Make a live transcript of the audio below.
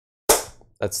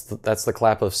That's the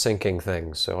clap of syncing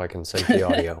things, so I can sync the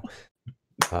audio.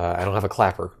 I don't have a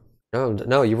clapper.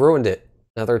 No, you ruined it.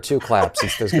 Now there are two claps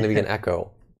since there's going to be an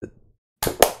echo.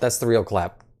 That's the real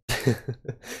clap.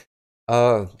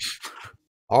 All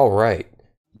right.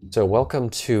 So welcome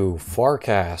to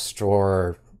Farcast,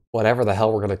 or whatever the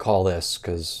hell we're going to call this,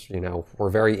 because, we're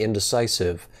very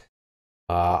indecisive.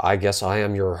 I guess I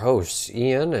am your host,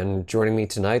 Ian, and joining me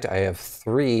tonight, I have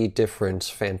three different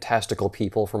fantastical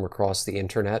people from across the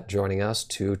internet joining us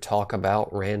to talk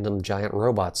about random giant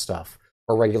robot stuff,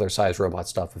 or regular-sized robot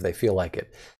stuff if they feel like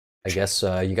it. I guess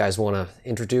you guys want to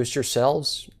introduce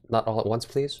yourselves, not all at once,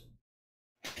 please?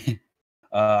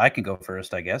 I can go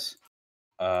first, I guess.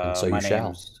 And so you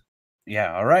shall.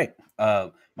 Yeah, all right.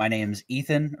 My name's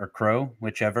Ethan, or Crow,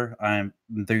 whichever. I'm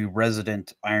the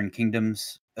resident Iron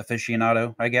Kingdoms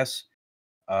aficionado, I guess.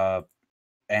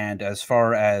 And as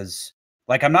far as,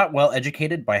 I'm not well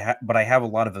educated, but I have a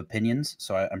lot of opinions,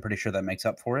 so I'm pretty sure that makes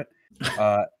up for it.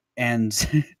 And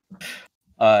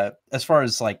as far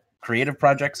as, creative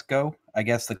projects go, I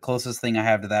guess the closest thing I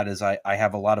have to that is I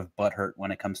have a lot of butthurt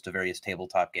when it comes to various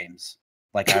tabletop games.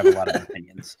 I have a lot of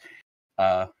opinions.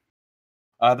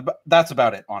 That's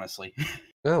about it, honestly.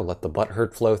 Oh, let the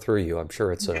butthurt flow through you. I'm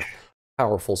sure it's a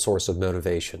powerful source of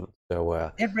motivation.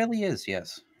 So it really is,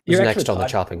 yes. Who's next on the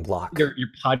chopping block? You're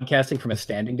podcasting from a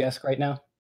standing desk right now?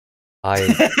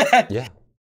 Yeah.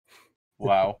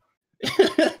 Wow.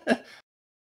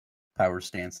 Power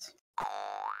stance.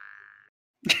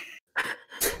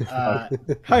 Hi,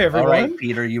 everyone. All right,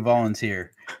 Peter, you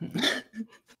volunteer.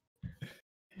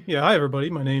 Yeah, hi, everybody.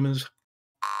 My name is...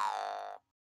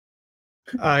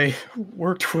 I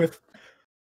worked with...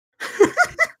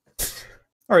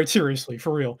 All right, seriously,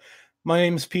 for real. My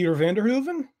name is Peter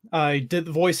Vanderhoeven. I did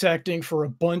the voice acting for a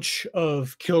bunch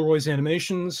of Kilroy's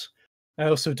animations. I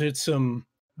also did some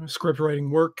script writing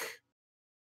work.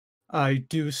 I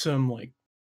do some,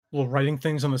 little writing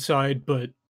things on the side, but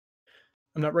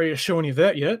I'm not ready to show any of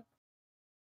that yet.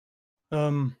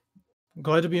 I'm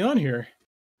glad to be on here.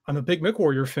 I'm a big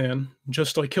MechWarrior fan,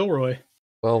 just like Kilroy.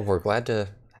 Well, we're glad to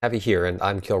have you here, and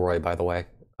I'm Kilroy, by the way.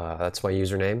 That's my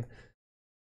username.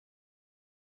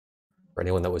 For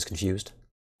anyone that was confused.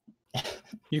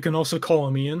 You can also call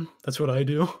him Ian. That's what I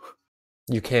do.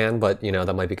 You can, but,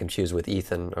 that might be confused with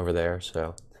Ethan over there,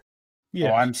 so...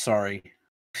 Yeah. Oh, I'm sorry.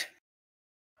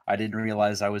 I didn't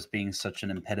realize I was being such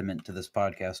an impediment to this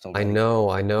podcast already. I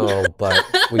know, but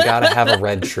we gotta have a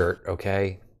red shirt,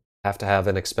 okay? Have to have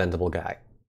an expendable guy.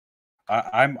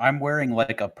 I'm wearing,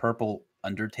 a purple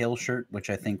Undertale shirt, which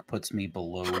I think puts me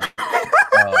below...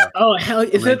 oh, hell,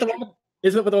 is it the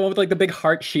one with, the big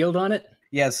heart shield on it?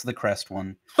 Yes, the crest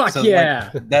one. Fuck so,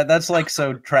 yeah! That's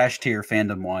so trash tier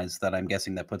fandom wise that I'm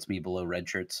guessing that puts me below red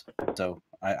shirts. So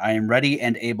I am ready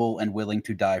and able and willing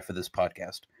to die for this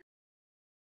podcast.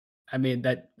 I mean,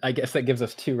 I guess that gives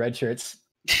us 2 red shirts.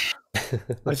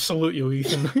 I salute you,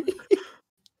 Ethan.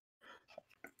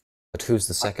 But who's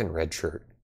the second red shirt?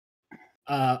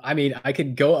 I mean, I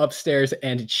could go upstairs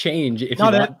and change if you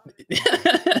want.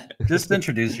 Just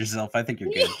introduce yourself. I think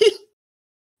you're good.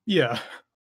 Yeah.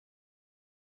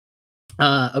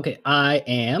 Okay,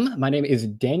 my name is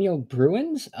Daniel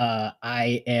Bruins.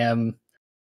 I am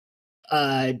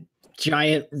a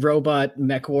giant robot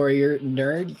mech warrior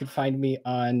nerd. You can find me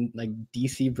on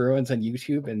DC Bruins on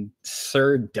YouTube and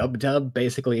Sir Dub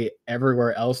basically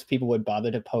everywhere else people would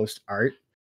bother to post art.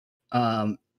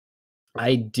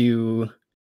 I do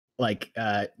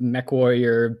mech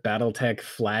warrior, BattleTech,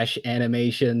 Flash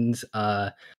animations,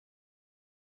 a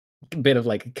bit of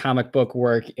comic book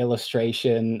work,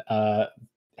 illustration,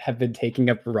 have been taking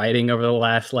up writing over the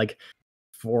last 4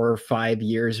 or 5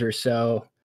 years or so.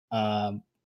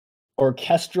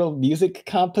 Orchestral music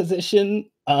composition.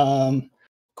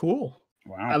 Cool.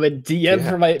 Wow. I'm a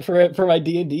DM for my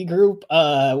D&D group.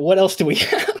 What else do we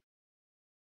have?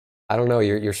 I don't know.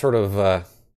 You're sort of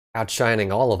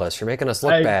outshining all of us. You're making us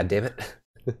look bad, damn it.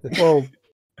 Well,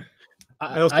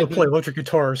 I also play electric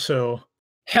guitar, so...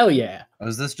 Hell yeah. Oh,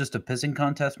 is this just a pissing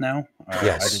contest now?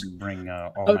 Yes. I didn't bring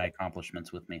all my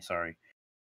accomplishments with me, sorry.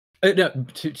 No,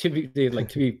 to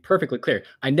be perfectly clear,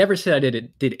 I never said I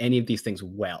did any of these things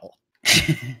well.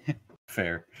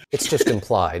 Fair. It's just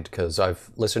implied, because I've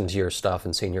listened to your stuff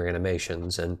and seen your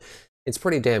animations, and it's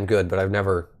pretty damn good, but I've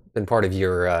never been part of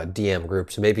your DM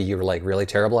group, so maybe you're really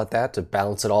terrible at that to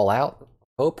balance it all out,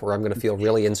 hope, or I'm going to feel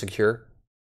really insecure.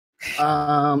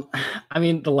 I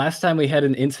mean, the last time we had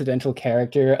an incidental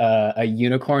character, a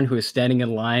unicorn who was standing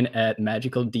in line at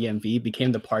Magical DMV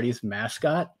became the party's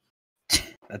mascot.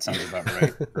 That sounds about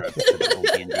right for a typical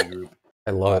D&D group.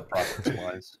 I love it.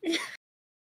 Process-wise.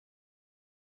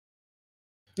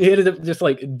 He ended up just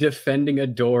like defending a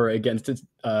door against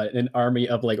an army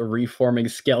of like reforming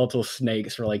skeletal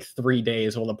snakes for like 3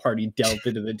 days while the party delved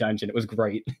into the dungeon. It was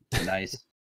great. Nice.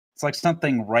 It's like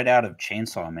something right out of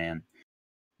Chainsaw Man.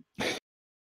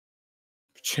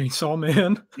 Chainsaw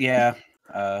Man. Yeah,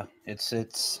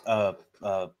 it's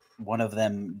one of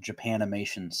them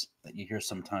Japanimations that you hear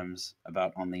sometimes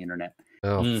about on the internet.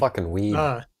 Oh, fucking weeb.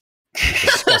 Ah,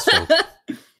 Disgusting.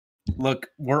 Look,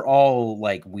 we're all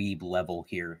like weeb level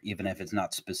here, even if it's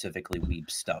not specifically weeb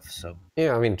stuff. So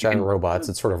Yeah, I mean, giant robots,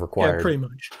 it's sort of yeah, required. pretty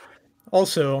much.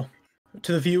 Also,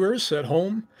 to the viewers at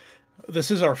home,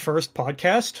 this is our first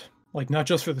podcast, like not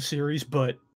just for the series,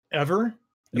 but ever.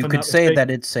 if you I'm could not say mistaken.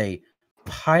 that it's a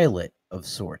pilot of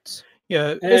sorts.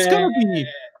 Yeah, it's gonna be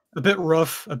a bit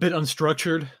rough, a bit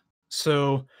unstructured.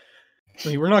 So, I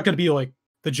mean, we're not gonna be like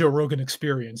the Joe Rogan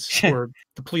Experience or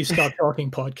the Please Stop Talking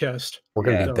podcast. We're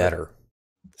going to Yeah. be better.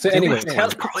 So anyway,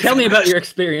 tell me about your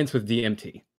experience with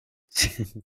DMT.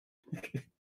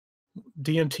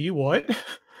 DMT, what?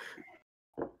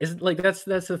 Is like that's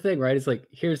the thing, right? It's like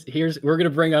here's we're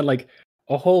gonna bring on like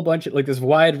a whole bunch of like this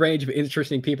wide range of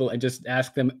interesting people and just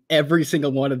ask them every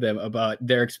single one of them about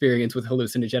their experience with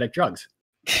hallucinogenic drugs.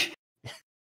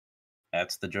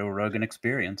 That's the Joe Rogan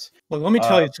Experience. Look, let me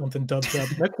tell you something, Dub.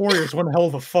 Mech Warrior is one hell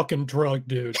of a fucking drug,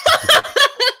 dude.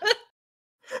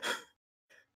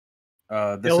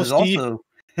 This is LSD also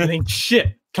It ain't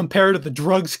shit compared to the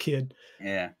drugs, kid.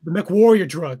 yeah. The Mech Warrior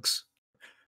drugs.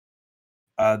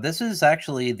 This is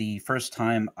actually the first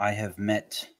time I have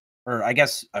met, or I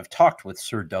guess I've talked with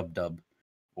Sir Dub Dub,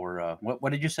 or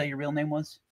what did you say your real name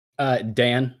was?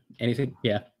 Dan, anything?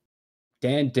 Yeah.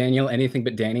 Daniel, anything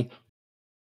but Danny.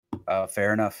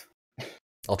 Fair enough.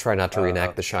 I'll try not to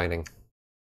reenact The Shining.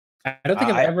 I don't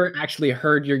think I've ever actually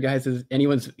heard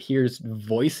anyone's here's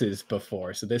voices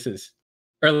before. So this is,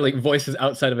 or like voices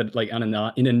outside of it, like in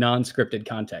a non-scripted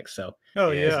context. So yeah.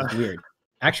 this is weird.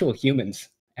 Actual humans,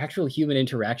 actual human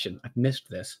interaction. I've missed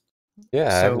this. Yeah, I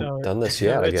So- haven't done this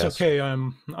yet, I it's guess. okay.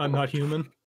 I'm not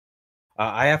human.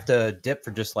 I have to dip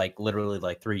for just like literally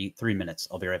like three minutes.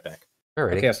 I'll be right back.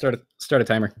 Alrighty. Okay, I'll start a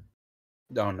timer.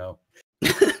 Oh no.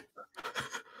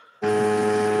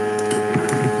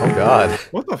 Oh, God.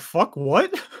 What the fuck?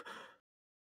 What?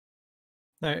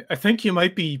 I think you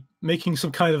might be making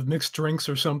some kind of mixed drinks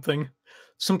or something.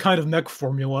 Some kind of mech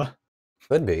formula.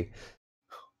 Could be.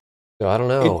 So I don't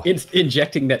know. It's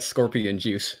injecting that scorpion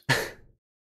juice. I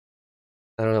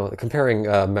don't know. Comparing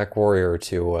Mech Warrior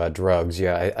to drugs,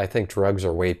 yeah, I think drugs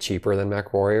are way cheaper than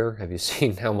Mech Warrior. Have you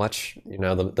seen how much,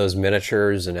 those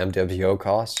miniatures and MWO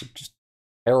cost? Just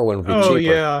heroin would be cheaper. Oh,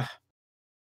 yeah.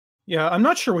 Yeah, I'm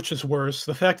not sure which is worse.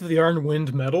 The fact that the Iron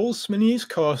Wind Metals minis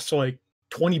cost like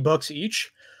 $20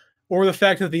 each, or the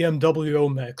fact that the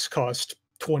MWO mechs cost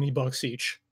 $20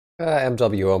 each.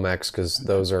 MWO mechs, because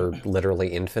those are literally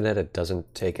infinite. It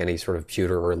doesn't take any sort of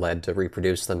pewter or lead to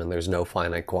reproduce them, and there's no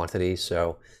finite quantity,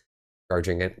 so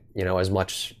charging it, as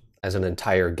much as an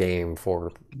entire game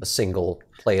for a single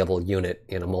playable unit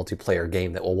in a multiplayer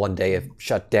game that will one day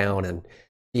shut down and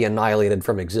be annihilated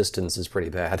from existence is pretty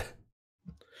bad.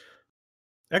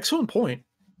 Excellent point.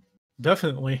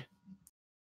 Definitely.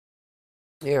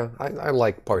 Yeah, I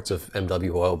like parts of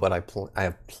MWO, but I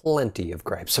have plenty of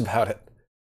gripes about it.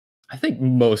 I think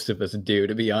most of us do,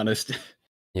 to be honest.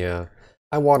 Yeah,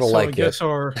 I want to So like I guess it.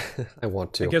 our I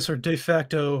want to. I guess our de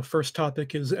facto first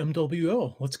topic is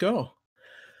MWO. Let's go.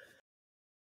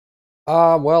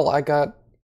 Well, I got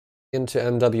into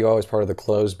MWO as part of the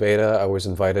closed beta. I was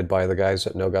invited by the guys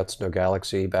at No Guts, No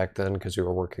Galaxy back then because we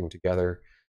were working together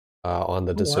on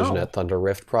the Decision wow. at Thunder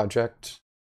Rift project,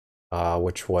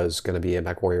 which was going to be a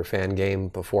MechWarrior fan game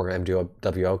before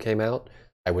MWO came out.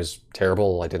 I was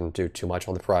terrible. I didn't do too much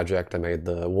on the project. I made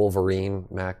the Wolverine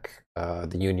mech,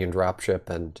 the Union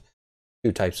dropship, and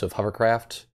 2 types of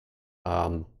hovercraft.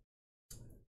 But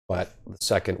the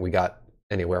second we got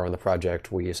anywhere on the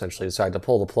project, we essentially decided to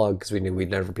pull the plug because we knew we'd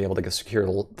never be able to secure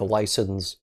the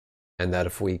license, and that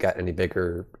if we got any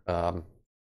bigger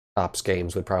Ops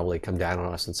games would probably come down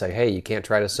on us and say, hey, you can't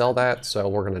try to sell that, so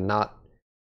we're going to not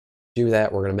do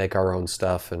that. We're going to make our own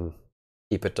stuff and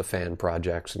keep it to fan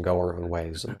projects and go our own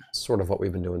ways. And it's sort of what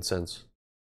we've been doing since.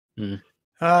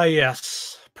 Ah,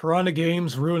 yes. Piranha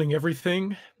Games ruining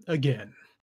everything again.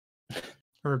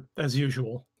 Or as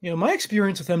usual. My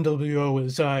experience with MWO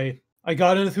is I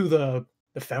got in through the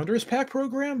Founders Pack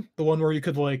program, the one where you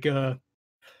could like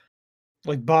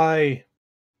buy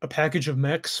a package of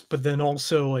mechs, but then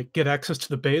also like get access to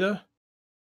the beta.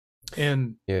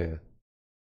 And yeah,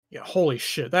 holy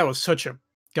shit, that was such a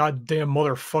goddamn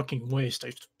motherfucking waste.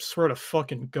 I swear to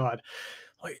fucking God.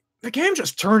 Like, the game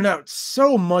just turned out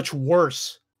so much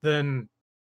worse than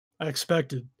I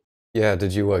expected. Yeah,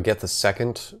 did you get the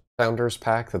second Founders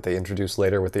Pack that they introduced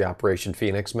later with the Operation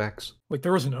Phoenix mechs? Wait,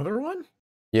 there was another one?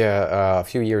 Yeah, a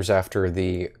few years after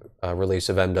the release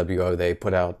of MWO, they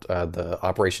put out the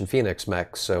Operation Phoenix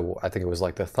mechs. So I think it was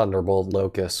like the Thunderbolt,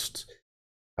 Locust.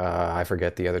 I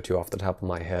forget the other two off the top of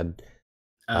my head.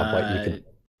 But you could.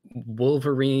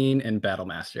 Wolverine and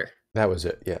Battlemaster. That was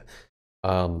it. Yeah.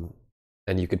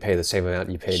 And you could pay the same amount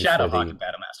you paid Shadowhawk for the. and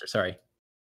Battlemaster. Sorry.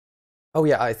 Oh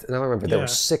yeah, now I remember there were Yeah.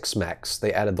 6 mechs.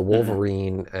 They added the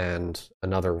Wolverine and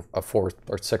a fourth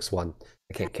or sixth one.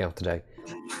 I can't count today.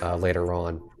 Later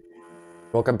on.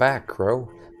 Welcome back, Crow.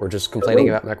 We're just complaining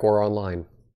about MechWar Online.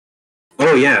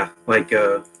 Oh yeah, like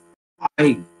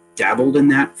I dabbled in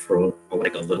that for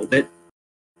like a little bit,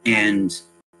 and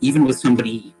even with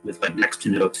somebody with like next to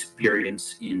no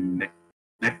experience in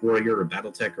Mech Warrior or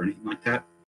BattleTech or anything like that,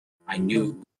 I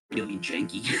knew really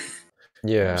janky.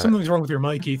 Yeah. Something's wrong with your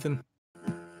mic, Ethan.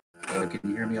 Can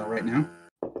you hear me all right now?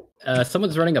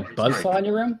 Someone's running a buzzsaw in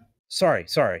your room? Sorry.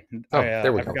 Oh,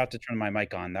 there we I go. forgot to turn my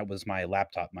mic on. That was my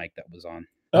laptop mic that was on.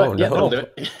 Oh, yeah, no. that'll do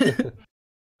it.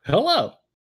 Hello.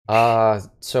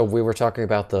 So we were talking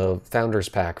about the Founders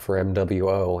Pack for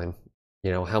MWO and,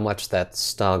 how much that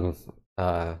stung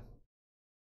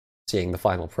seeing the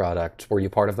final product. Were you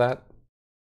part of that?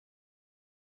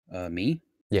 Me?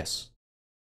 Yes.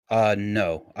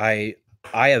 No. I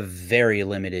have very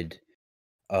limited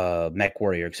Mech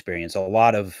Warrior experience. A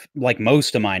lot of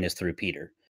most of mine is through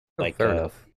Peter. Oh, fair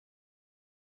enough.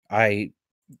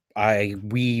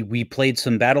 We played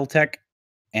some BattleTech,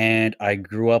 and I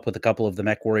grew up with a couple of the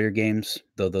Mech Warrior games,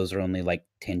 though those are only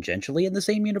tangentially in the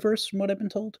same universe, from what I've been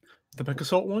told. The Mech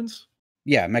Assault ones?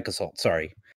 Yeah, Mech Assault.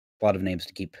 Sorry, a lot of names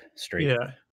to keep straight.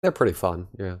 Yeah. They're pretty fun,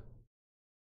 yeah.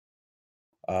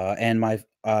 And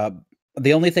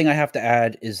the only thing I have to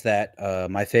add is that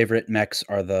my favorite mechs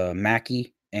are the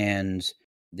Mackie and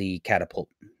the Catapult.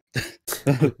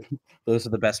 Those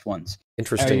are the best ones.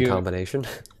 Interesting combination.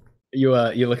 You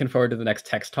looking forward to the next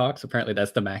text talks? Apparently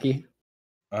that's the Mackie.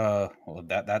 Well,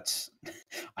 that's.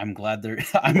 I'm glad they're.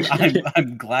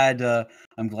 I'm glad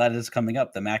it's coming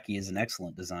up. The Mackie is an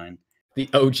excellent design. The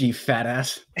OG fat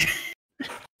ass.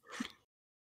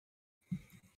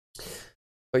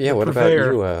 But yeah, what about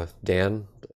you, Dan?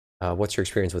 What's your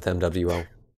experience with MWO?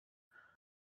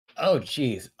 Oh,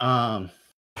 geez.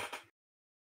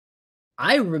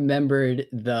 I remembered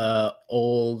the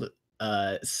old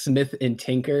Smith and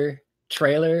Tinker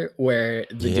trailer where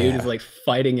the dude is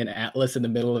fighting an Atlas in the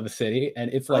middle of the city,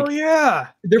 and it's like, oh yeah,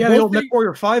 they're the old Mech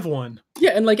Warrior 5 one.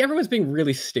 Yeah, and everyone's being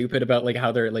really stupid about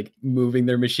how they're moving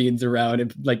their machines around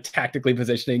and tactically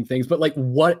positioning things, but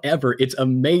whatever, it's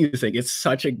amazing. It's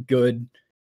such a good,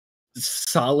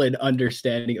 solid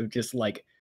understanding of just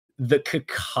the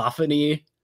cacophony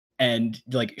and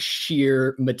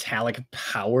sheer metallic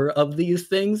power of these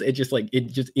things. It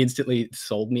just instantly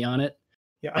sold me on it.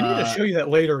 Yeah, I need to show you that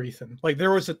later, Ethan.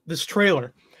 There was this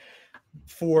trailer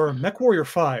for Mech Warrior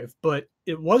 5, but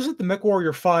it wasn't the Mech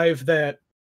Warrior 5 that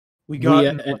we got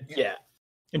in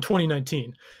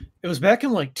 2019. It was back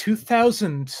in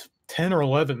 2010 or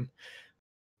 11.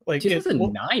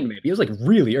 2009 maybe. It was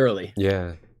really early.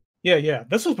 Yeah. Yeah.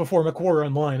 This was before Mech Warrior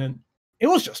Online, and it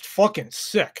was just fucking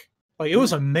sick. It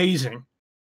was amazing.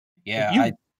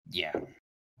 Yeah, Yeah.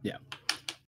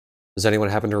 Does anyone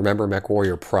happen to remember Mech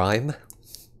Warrior Prime?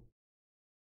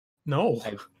 No.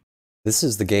 This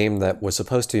is the game that was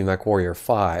supposed to be Mech Warrior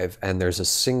 5, and there's a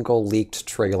single leaked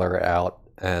trailer out,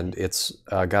 and it's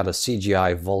got a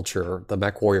CGI vulture, the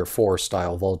Mech Warrior 4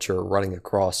 style vulture, running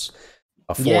across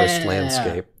a forest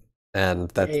landscape, and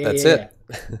that's it.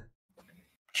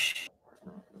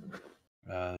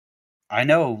 I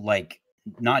know,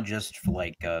 not just for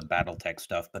BattleTech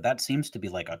stuff, but that seems to be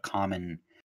a common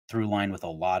through line with a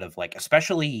lot of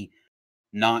especially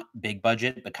not big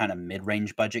budget, but kind of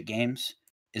mid-range budget games,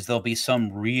 is there'll be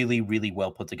some really, really well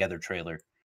put together trailer,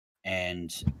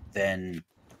 and then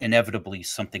inevitably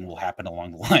something will happen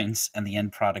along the lines, and the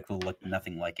end product will look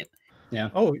nothing like it. Yeah.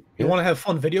 Oh, you want to have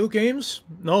fun video games?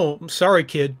 No, I'm sorry,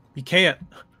 kid. You can't.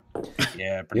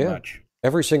 Yeah, pretty much.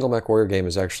 Every single Mech Warrior game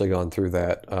has actually gone through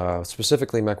that,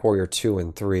 specifically Mech Warrior 2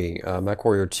 and 3. Mech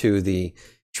Warrior 2, the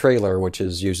trailer, which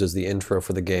is used as the intro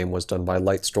for the game, was done by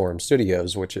Lightstorm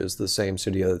Studios, which is the same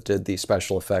studio that did the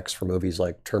special effects for movies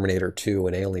like Terminator 2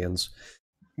 and Aliens.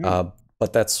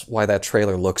 But that's why that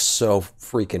trailer looks so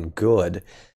freaking good.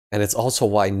 And it's also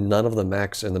why none of the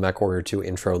mechs in the Mech Warrior 2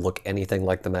 intro look anything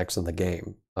like the mechs in the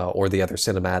game, or the other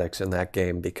cinematics in that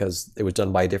game, because it was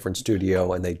done by a different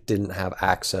studio and they didn't have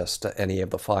access to any of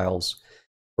the files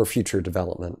for future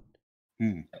development.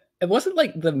 It wasn't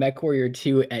the Mech Warrior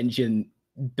 2 engine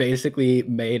basically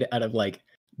made out of like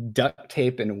duct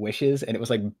tape and wishes, and it was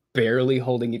like barely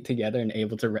holding it together and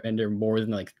able to render more than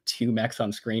like 2 mechs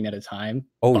on screen at a time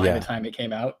Oh by yeah, the time it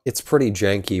came out. it's pretty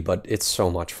janky, but it's so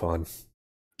much fun.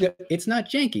 It's not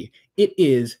janky. It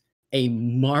is a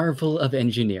marvel of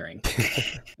engineering.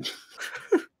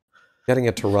 Getting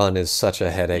it to run is such a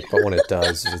headache, but when it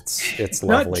does, it's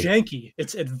Not lovely. janky,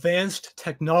 it's advanced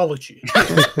technology.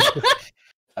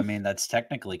 I mean, that's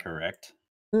technically correct.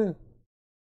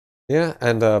 Yeah,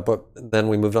 and but then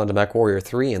we moved on to MechWarrior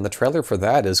 3, and the trailer for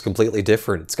that is completely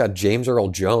different. It's got James Earl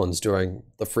Jones doing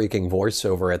the freaking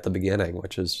voiceover at the beginning,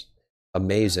 which is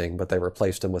amazing, but they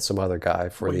replaced him with some other guy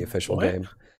for the Wait, official what? game.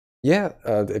 Yeah,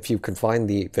 if you can find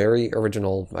the very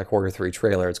original MechWarrior 3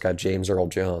 trailer, it's got James Earl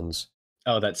Jones.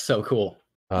 Oh, that's so cool.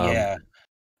 Yeah.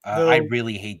 I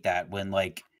really hate that when,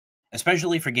 like,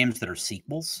 especially for games that are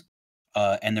sequels,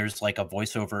 and there's like a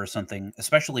voiceover or something,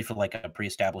 especially for like a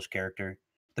pre-established character.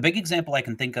 The big example I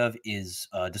can think of is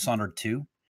Dishonored 2,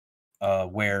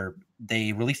 where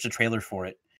they released a trailer for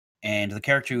it, and the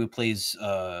character who plays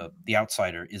the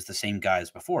Outsider is the same guy as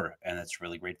before, and that's a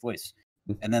really great voice.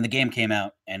 And then the game came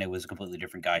out, and it was a completely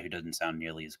different guy who doesn't sound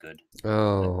nearly as good.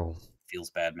 Oh, Feels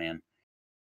bad, man.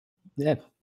 Yeah.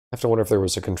 I have to wonder if there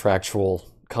was a contractual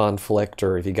conflict,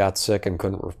 or if he got sick and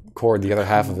couldn't record the other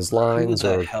half of his lines, Who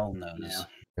the or hell knows?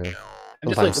 yeah. I'm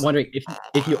just like Sometimes- wondering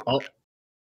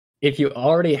if you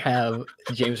already have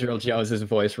James Earl Jones's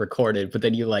voice recorded, but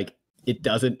then you like it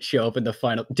doesn't show up in the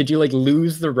final. Did you like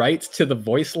lose the rights to the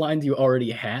voice lines you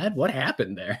already had? What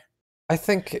happened there? I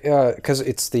think because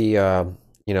it's the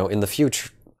in the future.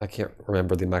 I can't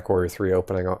remember the MechWarrior 3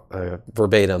 opening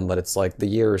verbatim, but it's like the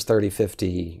year is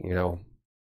 3050.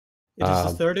 It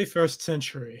is the 31st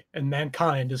century, and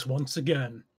mankind is once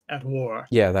again at war.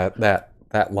 Yeah,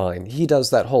 that line. He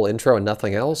does that whole intro and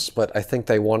nothing else, but I think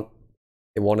they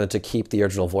wanted to keep the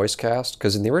original voice cast,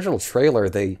 because in the original trailer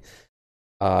they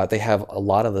have a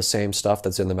lot of the same stuff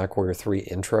that's in the MechWarrior 3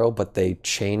 intro, but they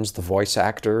changed the voice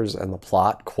actors and the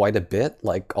plot quite a bit.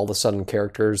 Like all of a sudden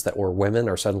characters that were women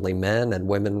are suddenly men, and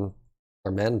women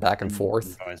are men, back and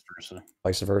forth.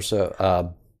 Vice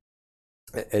versa.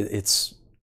 It's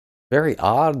very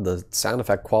odd. The sound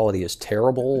effect quality is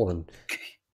terrible, and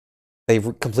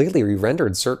they've completely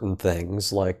re-rendered certain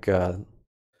things. Like there's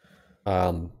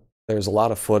a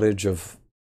lot of footage of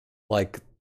like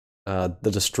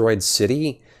the destroyed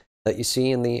city that you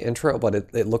see in the intro, but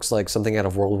it looks like something out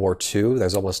of World War II.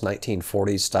 There's almost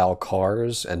 1940s style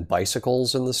cars and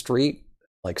bicycles in the street,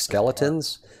 like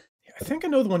skeletons. I think I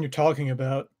know the one you're talking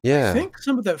about. Yeah. I think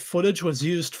some of that footage was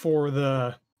used for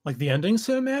the ending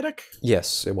cinematic.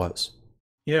 Yes, it was.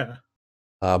 Yeah.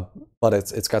 But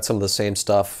it's got some of the same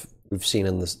stuff we've seen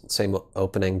in the same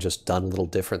opening, just done a little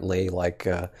differently. Like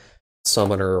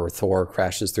Summoner or Thor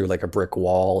crashes through like a brick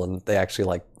wall, and they actually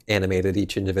like animated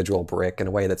each individual brick in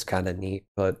a way that's kind of neat.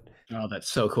 But oh, that's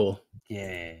so cool.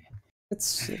 Yeah,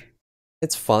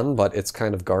 it's fun, but it's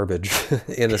kind of garbage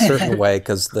in a certain way,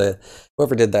 because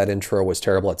whoever did that intro was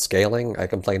terrible at scaling. I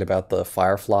complained about the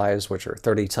Fireflies, which are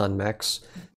 30-ton mechs.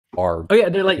 Oh yeah,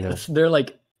 they're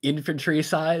like infantry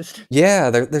sized. Yeah,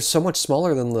 they're so much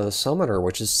smaller than the Summoner,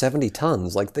 which is 70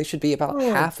 tons. Like they should be about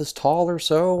half as tall or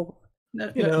so.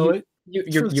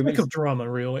 You're sick of drama,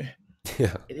 really.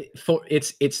 Yeah.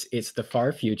 It's the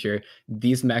far future.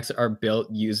 These mechs are built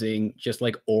using just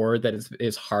like ore that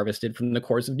is harvested from the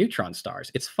cores of neutron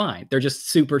stars. It's fine. They're just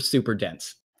super, super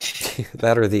dense.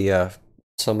 That or the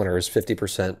Summoner is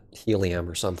 50% helium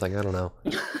or something. I don't know.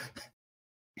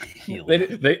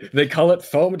 They call it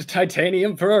foamed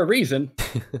titanium for a reason.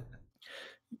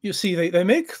 You see, they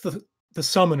make the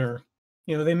Summoner.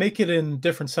 They make it in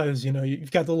different sizes.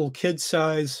 You've got the little kid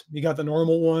size, you got the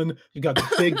normal one, you got the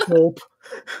big gulp.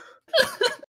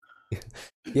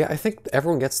 Yeah, I think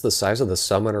everyone gets the size of the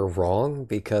Summoner wrong,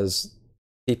 because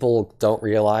people don't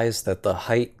realize that the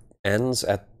height ends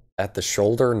at the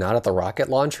shoulder, not at the rocket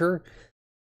launcher.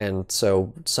 And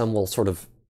so some will sort of,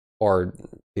 or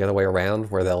the other way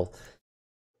around, where they'll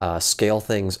scale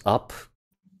things up,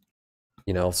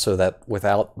 so that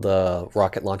without the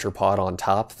rocket launcher pod on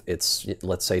top, it's,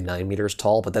 let's say, 9 meters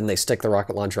tall, but then they stick the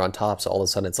rocket launcher on top, so all of a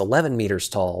sudden it's 11 meters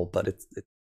tall, but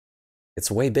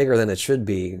it's way bigger than it should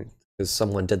be, because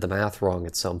someone did the math wrong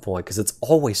at some point, because it's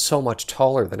always so much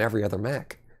taller than every other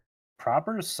mech.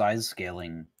 Proper size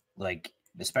scaling, like,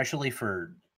 especially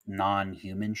for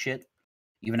non-human shit,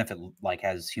 even if it like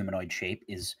has humanoid shape,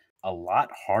 is a lot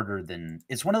harder than...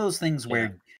 It's one of those things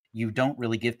where you don't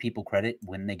really give people credit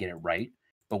when they get it right,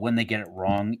 but when they get it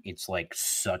wrong, it's like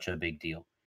such a big deal.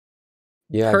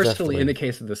 Yeah, personally, definitely. in the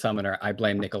case of the Summoner, I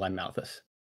blame Nikolai Malthus.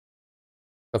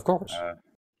 Of course.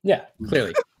 Yeah,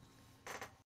 clearly.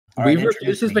 All We right, refuse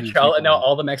introduce his me. Who's betrayal, and now Nikolai?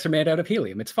 all the mechs are made out of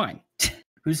helium. It's fine.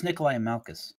 Who's Nikolai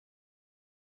Malkus?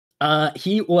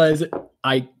 He was,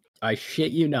 I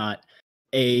shit you not,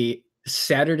 a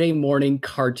Saturday morning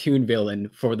cartoon villain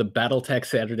for the BattleTech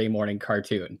Saturday morning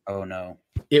cartoon. Oh no,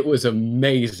 It was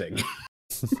amazing.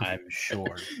 I'm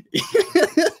sure.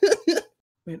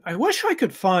 Man, I wish I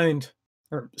could find,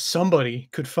 or somebody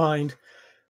could find,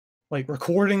 like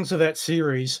recordings of that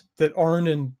series that aren't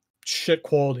in shit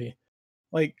quality.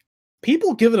 Like,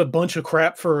 people give it a bunch of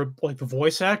crap for like the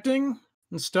voice acting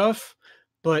and stuff,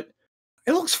 but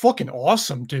it looks fucking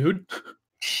awesome, dude.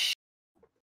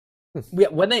 Yeah,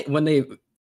 when they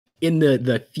in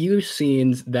the few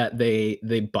scenes that they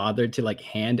bothered to like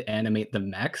hand animate the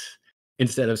mechs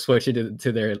instead of switching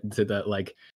to the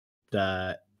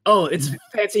oh, it's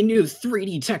fancy new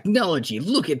 3D technology.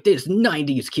 Look at this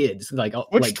 90s kids.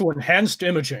 Switch to enhanced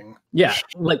imaging. Yeah,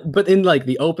 but in like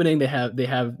the opening they have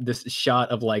this shot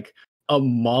of like a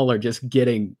mauler just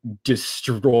getting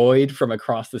destroyed from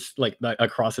across this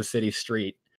across a city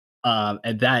street.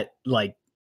 And that like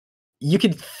you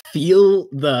can feel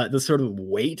the sort of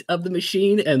weight of the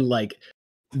machine and like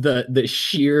the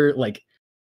sheer like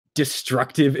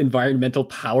destructive environmental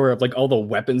power of like all the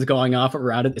weapons going off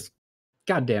around it. It's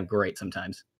goddamn great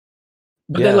sometimes.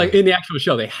 But then like in the actual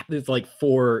show, it's like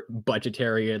for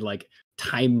budgetary and like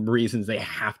time reasons they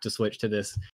have to switch to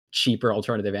this cheaper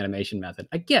alternative animation method.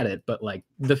 I get it, but like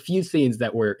the few scenes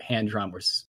that were hand drawn were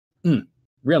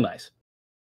real nice.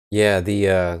 Yeah,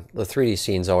 the 3D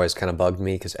scenes always kind of bugged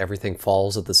me because everything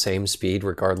falls at the same speed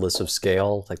regardless of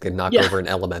scale. Like they knock over an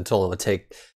elemental and it would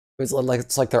take.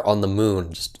 It's like they're on the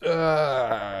moon. Just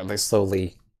they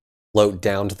slowly float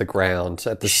down to the ground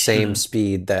at the same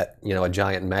speed that a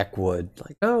giant mech would.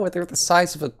 Like, no, they're the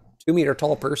size of a 2-meter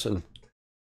tall person.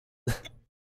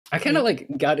 I kind of like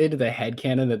got into the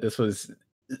headcanon that this was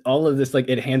all of this like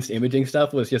enhanced imaging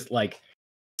stuff was just like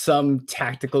some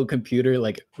tactical computer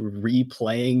like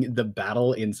replaying the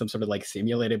battle in some sort of like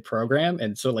simulated program,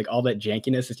 and so like all that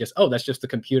jankiness is just that's just the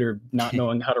computer not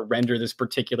knowing how to render this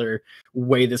particular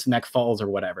way this mech falls or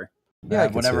whatever. Yeah,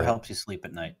 whatever helps you sleep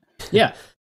at night. Yeah,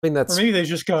 I mean that's or maybe they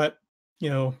just got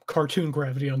cartoon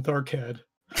gravity on Farcast.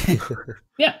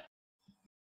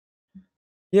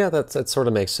 Yeah, that sort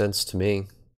of makes sense to me.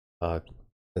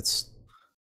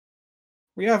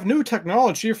 We have new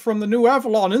technology from the New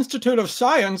Avalon Institute of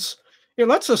Science. It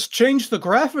lets us change the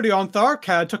gravity on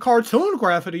Farcast to cartoon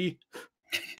gravity.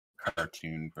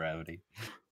 Cartoon gravity.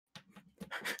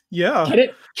 Yeah.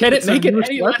 Can it make it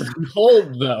any less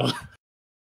cold though?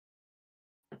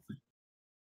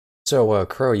 So,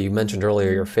 Crow, you mentioned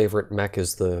earlier your favorite mech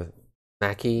is the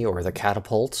Mackie or the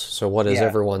Catapult. So what is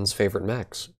everyone's favorite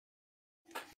mechs?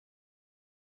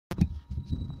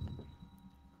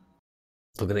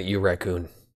 Looking at you, Raccoon.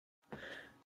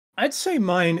 I'd say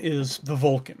mine is the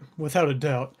Vulcan, without a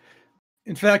doubt.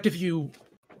 In fact, if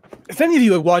any of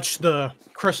you have watched the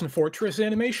Crescent Fortress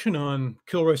animation on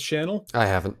Kilroy's channel... I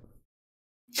haven't.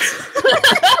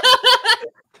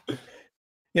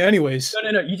 Yeah, anyways.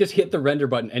 No. You just hit the render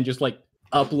button and just like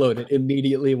upload it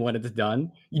immediately when it's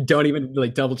done. You don't even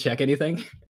like double check anything.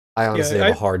 I honestly have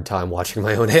a hard time watching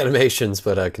my own animations,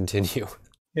 but continue.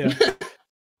 Yeah.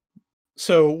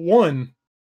 So one,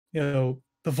 the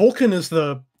Vulcan is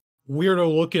the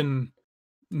weirdo looking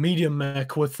medium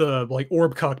mech with the like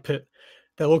orb cockpit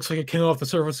that looks like it came off the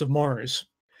surface of Mars.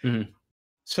 Mm-hmm.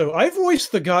 So I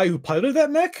voiced the guy who piloted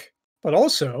that mech, but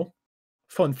also,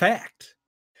 fun fact,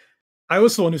 I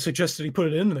was the one who suggested he put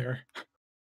it in there.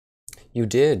 You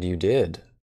did.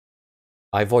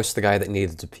 I voiced the guy that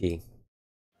needed to pee.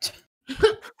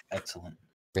 Excellent.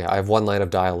 Yeah, I have one line of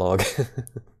dialogue.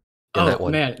 That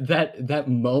one. Man, that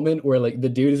moment where like the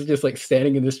dude is just like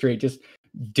standing in the street, just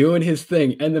doing his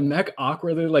thing, and the mech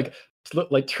awkwardly like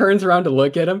turns around to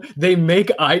look at him. They make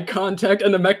eye contact,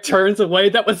 and the mech turns away.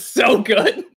 That was so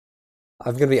good.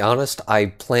 I'm gonna be honest. I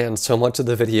planned so much of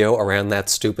the video around that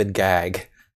stupid gag.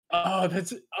 Oh,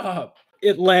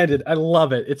 it landed. I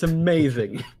love it. It's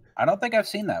amazing. I don't think I've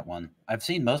seen that one. I've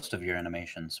seen most of your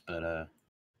animations, but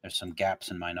there's some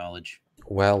gaps in my knowledge.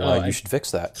 Well, you should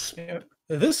fix that. Yeah.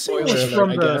 This scene was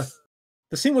from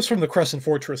the scene was from the Crescent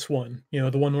Fortress one. The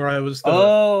one where I was.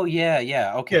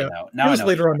 Yeah. Okay, yeah, now it was I know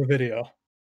later on the video.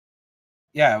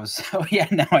 Yeah, it was. Oh, yeah.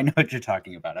 Now I know what you're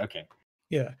talking about. Okay.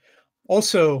 Yeah.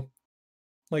 Also,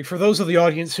 like for those of the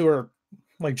audience who are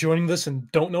like joining this and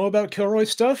don't know about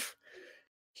Kilroy's stuff,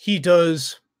 he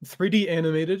does 3D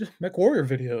animated MechWarrior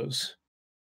videos.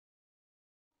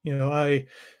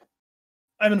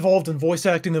 I'm involved in voice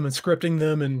acting them and scripting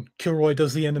them, and Kilroy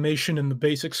does the animation and the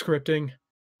basic scripting.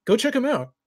 Go check him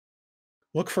out.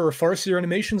 look for Farseer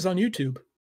Animations on YouTube.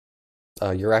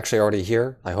 You're actually already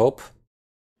here, I hope.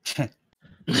 So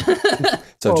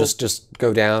Well, just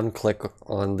go down, click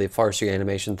on the Farseer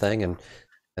Animation thing,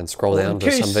 and scroll well, down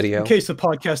to some video. in case the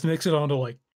podcast makes it onto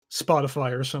like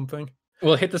Spotify or something.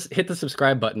 Well, hit the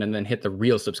subscribe button and then hit the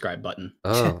real subscribe button.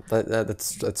 Oh,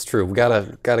 that's true. We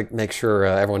gotta make sure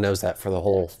everyone knows that for the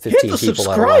whole Hit 15 the people that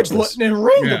subscribe watch this. button and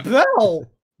ring Yeah. the bell.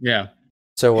 Yeah.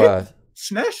 So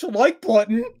Smash the like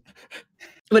button.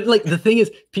 But like the thing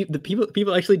is,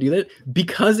 people actually do that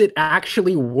because it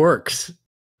actually works.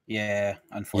 Yeah,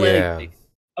 unfortunately.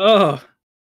 Oh,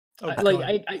 Oh,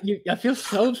 I feel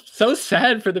so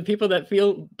sad for the people that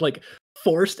feel like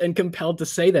forced and compelled to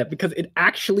say that because it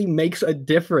actually makes a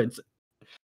difference.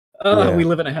 Oh, Yeah. we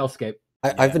live in a hellscape.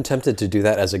 I've been tempted to do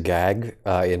that as a gag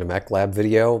in a Mech Lab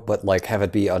video, but like have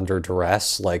it be under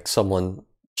duress, like someone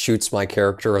shoots my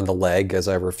character in the leg as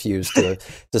I refuse to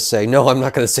say, no, I'm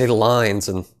not going to say the lines,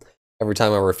 and every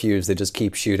time I refuse, they just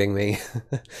keep shooting me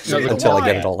until I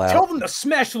get it all out. Tell them to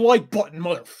smash the like button,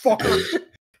 motherfucker.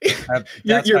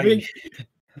 You're being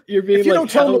If you like don't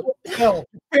tell them held, what the hell,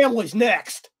 family's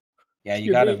next. Yeah,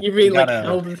 you you're being like gotta,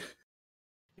 held.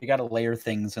 you gotta layer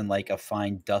things in like a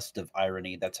fine dust of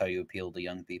irony. That's how you appeal to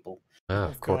young people. Ah,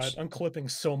 of course. God, I'm clipping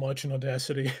so much in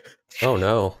Audacity. Oh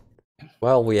no.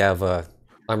 Well, we have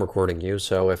I'm recording you,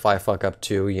 so if I fuck up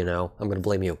too, you know, I'm gonna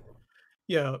blame you.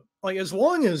 Yeah, like as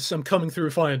long as I'm coming through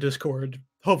fine on Discord,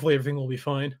 hopefully everything will be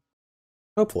fine.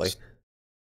 Hopefully.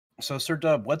 So, Sir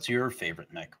Dub, what's your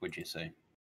favorite mech, would you say?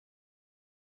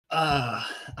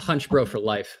 Hunch bro for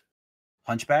life.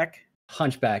 Hunchback?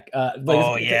 Hunchback.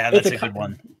 Oh, yeah, that's a good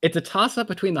one. It's a toss-up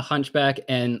between the Hunchback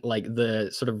and like the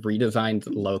sort of redesigned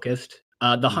Locust.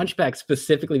 The Hunchback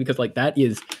specifically because like that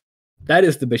is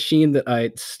the machine that I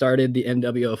started the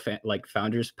MWO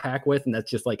Founders Pack with, and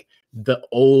that's just like the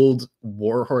old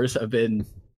warhorse I've been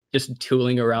just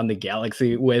tooling around the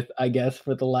galaxy with, I guess,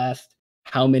 for the last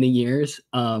how many years.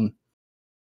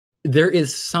 There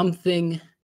is something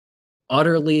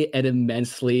utterly and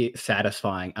immensely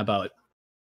satisfying about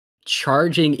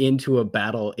charging into a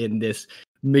battle in this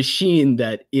machine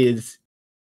that is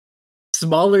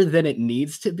smaller than it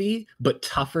needs to be, but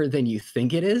tougher than you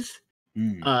think it is.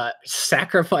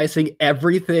 Sacrificing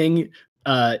everything,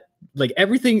 like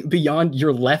everything beyond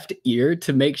your left ear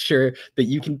to make sure that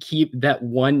you can keep that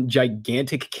one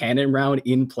gigantic cannon round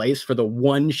in place for the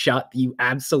one shot that you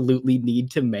absolutely need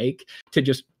to make to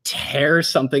just tear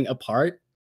something apart.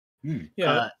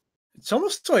 Yeah, it's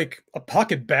almost like a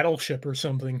pocket battleship or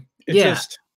something.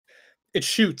 It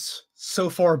shoots so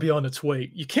far beyond its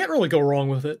weight. You can't really go wrong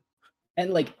with it.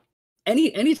 And like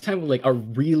any time like a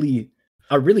really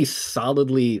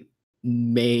solidly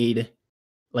made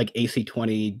like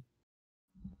AC-20,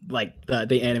 like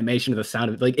the animation of the sound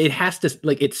of it, like it has to,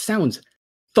 like it sounds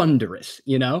thunderous,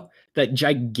 you know, that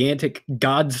gigantic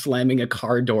god slamming a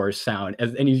car door sound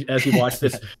as you watch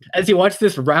this as you watch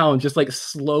this round just like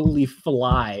slowly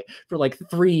fly for like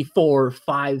 3, 4,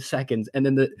 5 seconds, and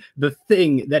then the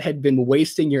thing that had been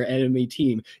wasting your enemy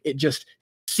team, it just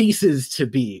ceases to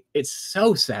be. It's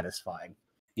so satisfying.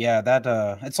 Yeah, that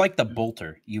it's like the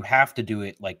bolter. You have to do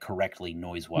it like correctly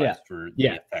noise-wise for the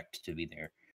effect to be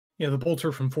there. Yeah, the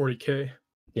bolter from 40K.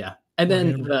 Yeah. And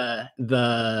then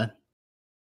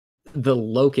the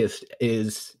Locust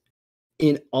is,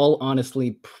 in all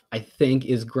honesty, I think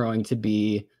is growing to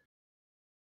be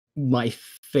my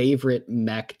favorite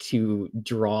mech to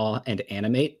draw and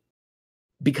animate,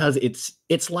 because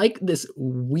it's like this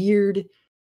weird,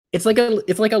 it's like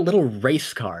a little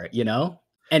race car, you know?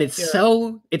 And it's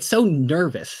so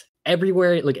nervous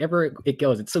everywhere, like ever it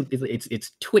goes.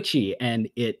 It's twitchy, and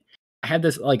I have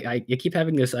this like I keep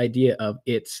having this idea of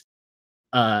it's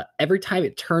every time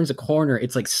it turns a corner,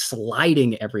 it's like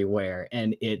sliding everywhere,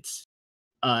 and it's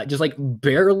just like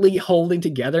barely holding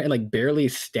together and like barely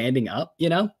standing up, you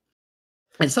know?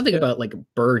 And something about like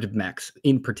bird mechs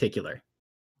in particular.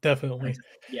 Definitely.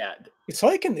 Yeah. It's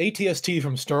like an ATST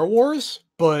from Star Wars,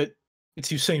 but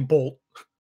it's Usain Bolt.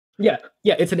 Yeah,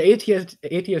 it's an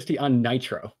ATST on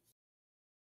Nitro.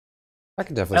 I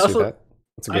can definitely see that.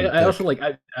 That's a good I also like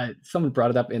someone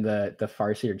brought it up in the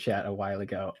Farseer chat a while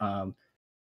ago.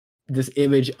 This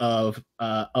image of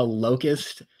a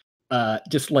locust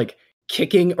just like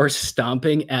kicking or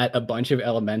stomping at a bunch of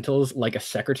elementals like a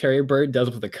secretary bird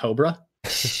does with a cobra.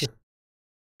 I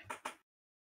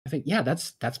think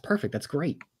that's perfect. That's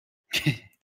great.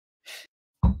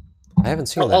 I haven't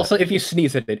seen that. Also, if you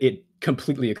sneeze at it, it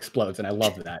completely explodes, and I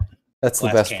love that. That's the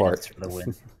best part. For the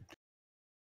win.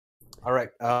 All right.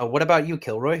 What about you,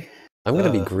 Kilroy? I'm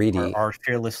going to be greedy. Our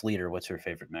fearless leader. What's your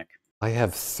favorite mech? I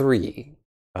have 3.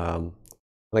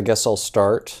 And I guess I'll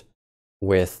start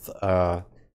with the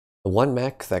one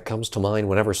mech that comes to mind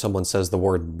whenever someone says the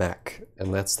word mech,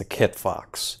 and that's the Kit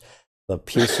Fox, the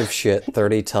piece of shit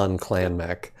 30-ton clan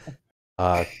mech.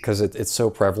 Because it's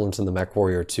so prevalent in the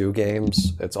MechWarrior 2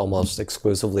 games, it's almost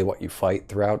exclusively what you fight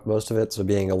throughout most of it. So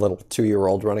being a little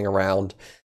 2-year-old running around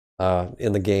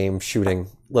in the game shooting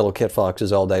little Kit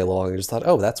Foxes all day long, I just thought,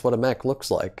 oh, that's what a mech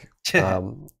looks like.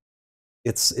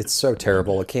 It's so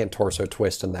terrible. It can't torso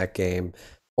twist in that game,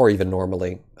 or even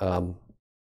normally. And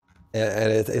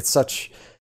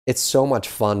it's so much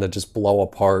fun to just blow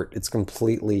apart. It's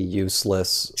completely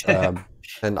useless,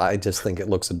 and I just think it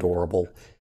looks adorable.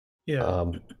 Yeah.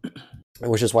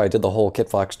 Which is why I did the whole Kit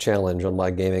Fox challenge on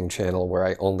my gaming channel, where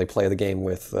I only play the game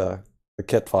with the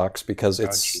Kit Fox because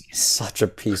it's such a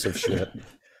piece of shit.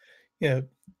 Yeah.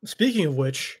 Speaking of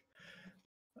which,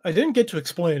 I didn't get to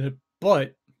explain it,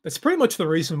 but that's pretty much the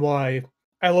reason why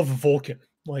I love Vulcan.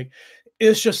 Like,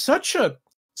 it's just such a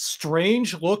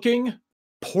strange-looking,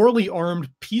 poorly armed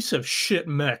piece of shit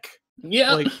mech.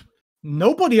 Yeah. Like,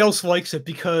 nobody else likes it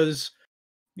because,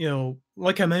 you know,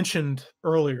 like I mentioned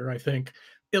earlier, I think,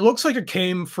 it looks like it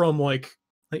came from, like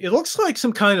it looks like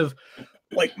some kind of,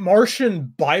 like,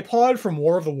 Martian bipod from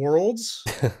War of the Worlds.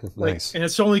 Nice. And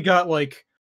it's only got, like,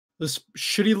 this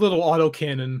shitty little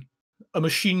autocannon, a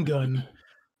machine gun,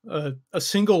 a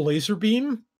single laser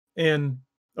beam, and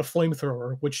a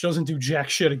flamethrower, which doesn't do jack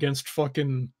shit against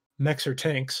fucking mechs or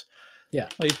tanks. Yeah.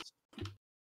 Like,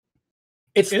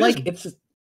 It's it like is-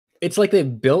 it's like they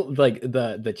built like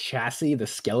the chassis, the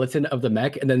skeleton of the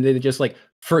mech, and then they just like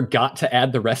forgot to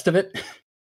add the rest of it.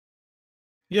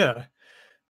 yeah.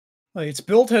 Like, it's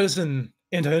built as an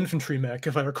anti-infantry mech,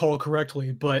 if I recall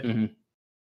correctly, but Mhm.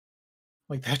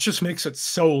 like that just makes it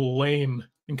so lame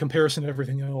in comparison to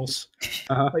everything else.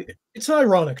 Uh-huh. Like, it's an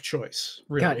ironic choice,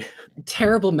 really. God.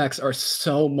 Terrible mechs are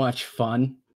so much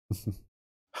fun.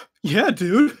 Yeah,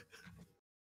 dude.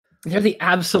 They're the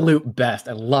absolute best.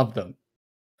 I love them.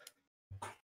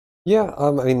 Yeah, I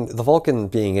mean, the Vulcan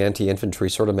being anti-infantry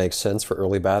sort of makes sense for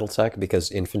early BattleTech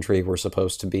because infantry were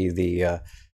supposed to be the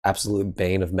absolute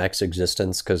bane of mech's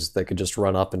existence because they could just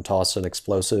run up and toss an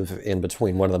explosive in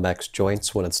between one of the mech's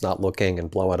joints when it's not looking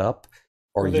and blow it up,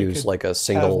 or Or they use could like a Have,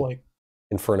 single like,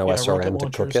 Inferno rocket SRM to launcher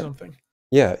or cook it. something.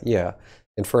 Yeah.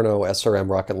 Inferno SRM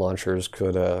rocket launchers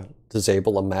could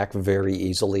disable a mech very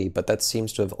easily, but that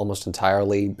seems to have almost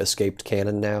entirely escaped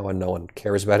canon now, and no one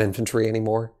cares about infantry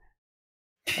anymore.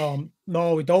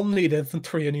 No, we don't need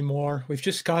infantry anymore. We've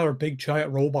just got our big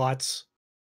giant robots.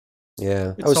 Yeah,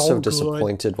 I It's was so all good.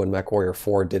 disappointed when MechWarrior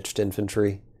 4 ditched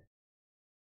infantry.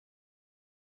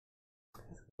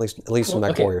 At least in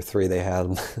Well, okay. MechWarrior 3 they had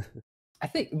them. I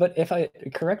think, but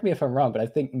correct me if I'm wrong, but I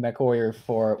think MechWarrior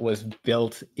 4 was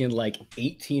built in like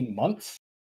 18 months.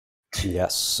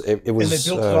 Yes, it was. And they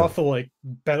built it off of like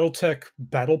BattleTech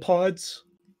battle pods.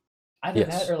 Either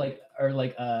Yes. that or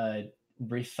like a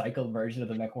recycled version of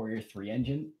the MechWarrior 3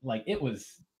 engine. Like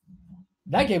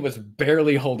that game was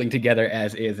barely holding together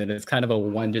as is, and it's kind of a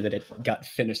wonder that it got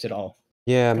finished at all.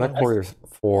 Yeah, God, MechWarrior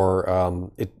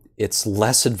 4, it's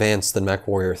less advanced than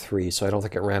MechWarrior 3, so I don't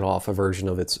think it ran off a version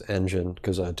of its engine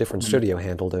because a different studio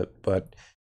handled it. But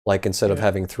like instead of Yeah.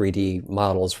 having 3D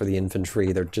models for the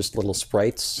infantry, they're just little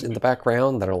sprites in the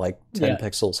background that are like 10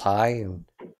 pixels high. And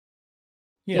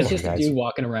Yeah, It's just a guys. dude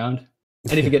walking around,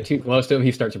 and if you get too close to him,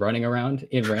 he starts running around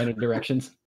in random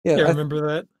directions. yeah, yeah, remember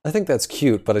that? I think that's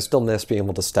cute, but I still miss being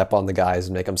able to step on the guys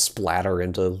and make them splatter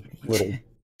into little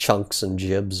chunks and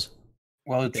jibs.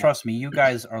 Well, trust me, you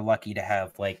guys are lucky to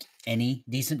have like any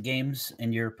decent games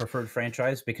in your preferred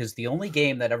franchise, because the only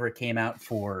game that ever came out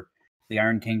for the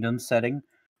Iron Kingdom setting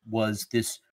was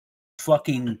this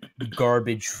fucking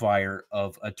garbage fire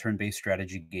of a turn-based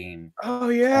strategy game. Oh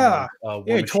yeah. War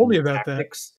Yeah, you told me Machine about that.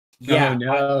 Tactics. Oh, Yeah,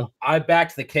 no. I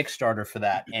backed the Kickstarter for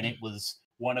that, and it was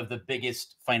one of the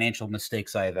biggest financial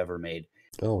mistakes I have ever made.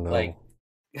 Oh no. Like,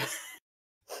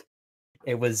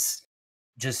 it was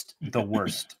just the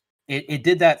worst. It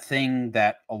did that thing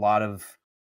that a lot of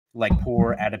like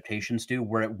poor adaptations do,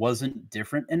 where it wasn't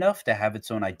different enough to have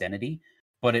its own identity,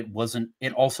 but it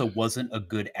also wasn't a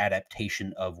good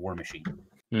adaptation of War Machine.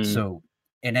 So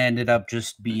it ended up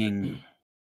just being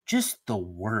just the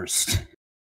worst.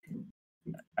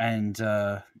 And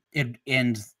to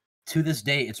this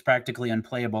day, it's practically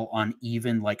unplayable on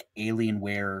even like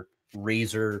Alienware,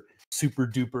 Razer, super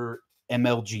duper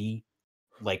MLG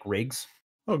like rigs.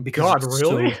 Oh Because God, it's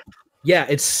really? Yeah,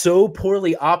 it's so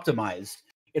poorly optimized.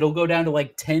 It'll go down to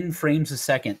like 10 frames a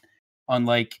second on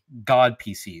like God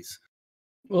PCs.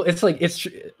 Well, it's like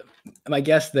my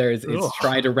guess there is it's Ugh.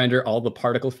 trying to render all the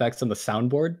particle effects on the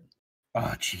soundboard.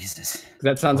 Oh Jesus!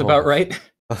 That sounds about right.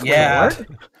 Yeah, What?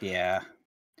 yeah.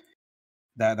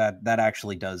 That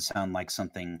actually does sound like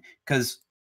something, because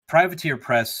Privateer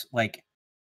Press, like,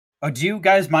 oh, do you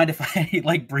guys mind if I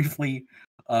like briefly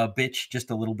bitch just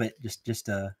a little bit, just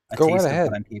a Go right taste of what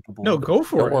ahead. I'm capable No, of? go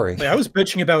for Don't it. worry. Like, I was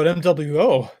bitching about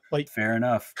MWO. Like, Fair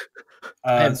enough.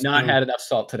 I have not So- had enough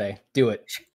salt today. Do it.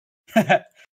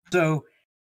 So,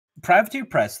 Privateer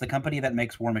Press, the company that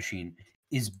makes War Machine,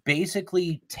 is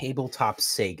basically tabletop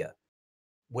Sega,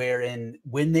 wherein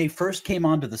when they first came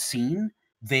onto the scene,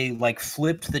 they like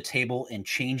flipped the table and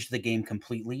changed the game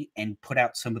completely and put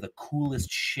out some of the coolest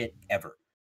shit ever.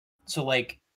 So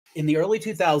like in the early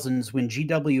 2000s, when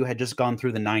GW had just gone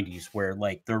through the 90s where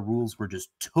like their rules were just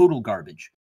total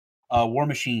garbage, War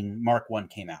Machine Mark 1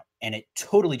 came out and it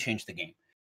totally changed the game.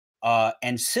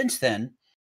 And since then,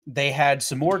 they had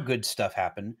some more good stuff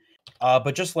happen.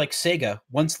 But just like Sega,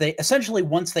 once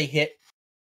they hit,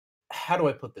 how do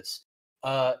I put this?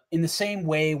 In the same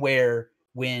way where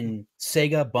when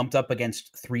Sega bumped up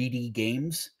against 3D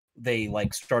games, they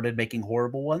like started making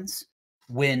horrible ones.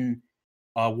 When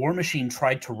War Machine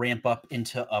tried to ramp up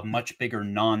into a much bigger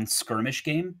non-skirmish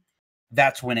game,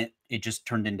 that's when it just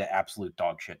turned into absolute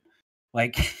dog shit.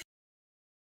 Like,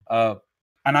 uh,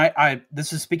 and I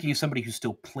this is speaking of somebody who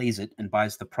still plays it and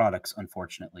buys the products,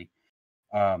 unfortunately.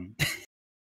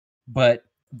 But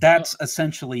that's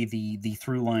essentially the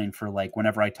through line for like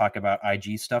whenever I talk about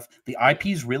IG stuff. The IP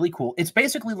is really cool. It's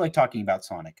basically like talking about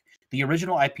Sonic. The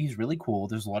original IP is really cool.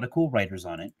 There's a lot of cool writers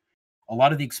on it. A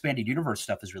lot of the expanded universe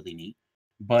stuff is really neat,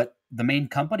 but the main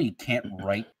company can't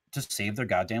write to save their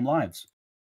goddamn lives.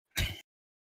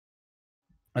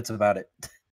 That's about it.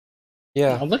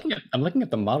 Yeah. I'm looking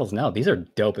at the models now. These are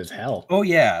dope as hell. Oh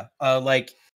yeah,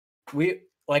 like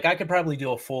I could probably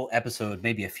do a full episode,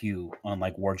 maybe a few, on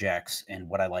like Warjacks and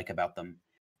what I like about them,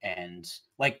 and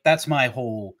like that's my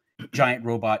whole giant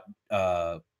robot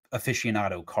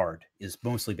aficionado card is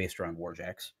mostly based around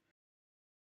Warjacks.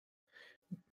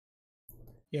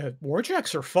 yeah,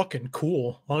 Warjacks are fucking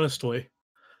cool, honestly.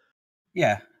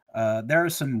 Yeah, there are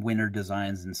some winner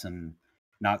designs and some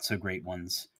not so great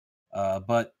ones,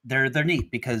 but they're neat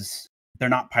because they're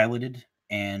not piloted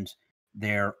and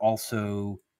they're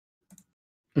also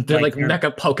They're like they're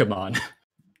mecha Pokemon.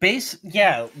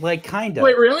 yeah, like kind of.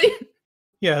 Wait, really?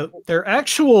 Yeah, they're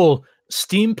actual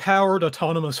steam-powered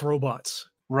autonomous robots.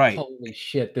 Right. Holy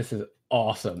shit, this is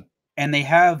awesome. And they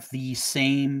have the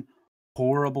same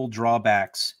horrible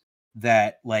drawbacks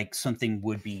that like something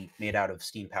would be made out of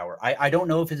steam power. I don't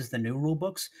know if it is the new rule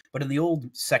books, but in the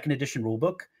old second edition rule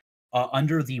book,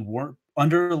 under the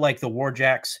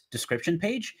Warjacks description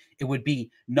page, it would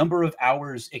be number of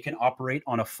hours it can operate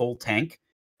on a full tank,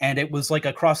 and it was like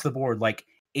across the board, like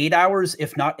 8 hours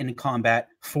if not in combat,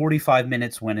 45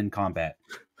 minutes when in combat,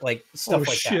 like stuff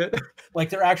like shit. that. Like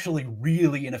they're actually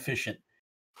really inefficient.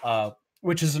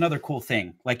 Which is another cool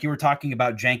thing. Like you were talking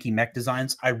about janky mech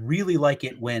designs. I really like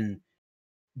it when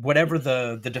whatever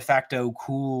the de facto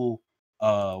cool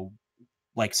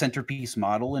like centerpiece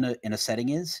model in a setting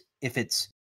is, if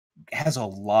has a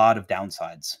lot of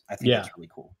downsides. I think that's really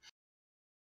cool.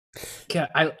 Yeah,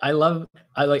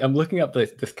 I'm looking up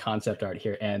this concept art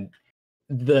here, and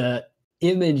the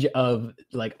image of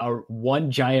like one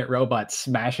giant robot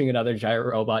smashing another giant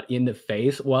robot in the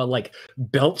face while like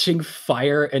belching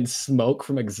fire and smoke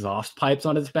from exhaust pipes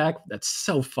on its back. That's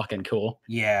so fucking cool.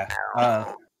 Yeah.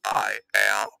 I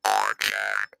am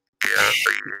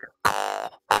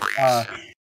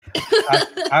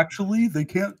Actually, they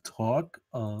can't talk.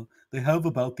 They have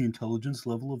about the intelligence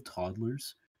level of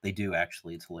toddlers. They do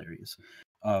actually. It's hilarious.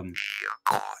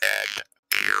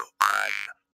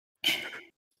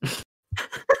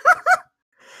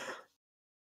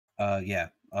 Yeah.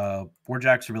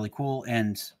 Warjacks are really cool,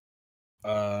 and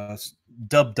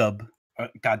Dub.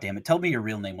 God damn it! Tell me your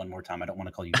real name one more time. I don't want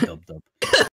to call you Dub.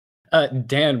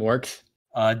 Dan works.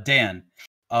 Dan.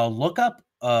 Look up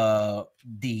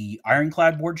the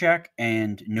Ironclad Warjack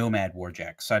and Nomad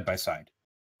Warjack side by side,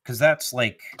 because that's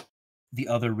like the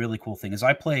other really cool thing. Is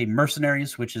I play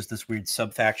Mercenaries, which is this weird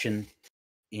sub faction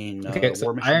in So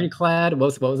War Machine. Ironclad.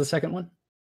 What was the second one?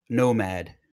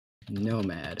 Nomad.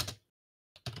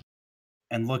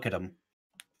 And look at them.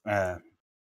 And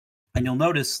you'll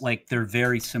notice like they're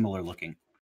very similar looking.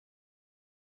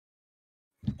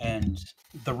 And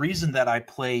the reason that I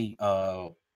play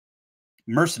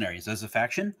Mercenaries as a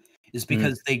faction is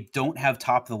because they don't have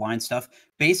top of the line stuff.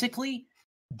 Basically,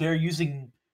 they're using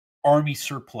army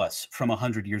surplus from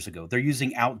 100 years ago. They're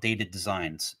using outdated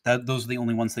designs. Those are the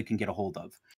only ones they can get a hold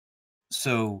of.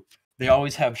 So they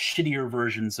always have shittier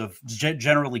versions of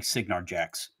generally Signar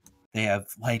Jacks. They have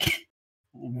like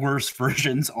worse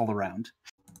versions all around.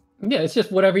 Yeah, it's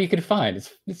just whatever you can find.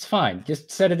 It's fine.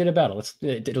 Just set it in a battle.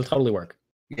 It'll totally work.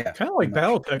 Yeah, Kind of like pretty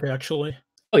much. BattleTech, actually.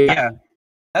 Oh yeah. Yeah,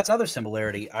 that's another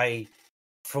similarity.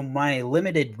 From my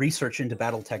limited research into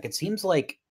BattleTech, it seems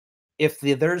like if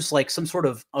there's like some sort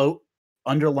of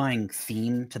underlying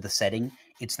theme to the setting,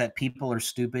 it's that people are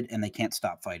stupid and they can't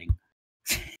stop fighting.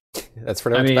 That's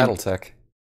pretty much mean- BattleTech.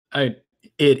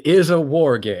 It is a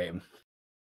war game.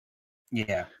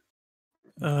 Yeah.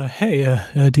 Hey,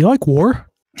 do you like war?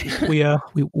 we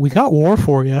got war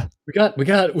for you. We got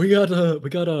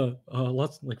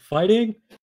lots like fighting,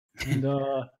 and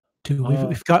Dude,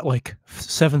 we've got like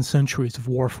 7 centuries of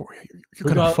war for you. You're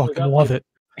We gonna got- we fucking got, love like-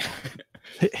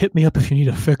 it. Hit me up if you need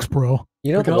a fix, bro.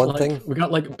 You know we the got one like thing? we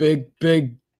got like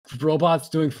big robots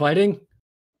doing fighting.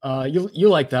 You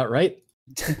like that, right?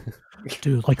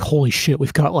 Dude, like holy shit,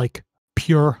 we've got like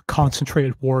pure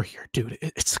concentrated war here, dude.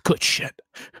 It's good shit.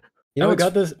 You know we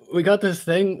what's got this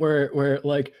thing where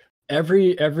like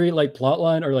every like plot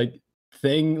line or like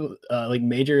thing like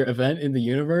major event in the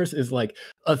universe is like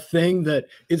a thing that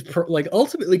is like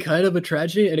ultimately kind of a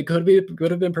tragedy, and it could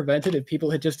have been prevented if people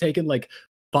had just taken like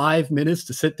 5 minutes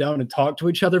to sit down and talk to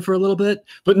each other for a little bit.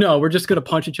 But no, we're just gonna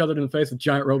punch each other in the face with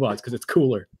giant robots because it's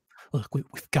cooler. Look,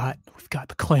 we've got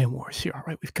the clan wars here, all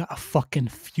right? We've got a fucking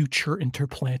future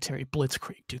interplanetary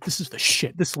blitzkrieg, dude. This is the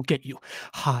shit. This will get you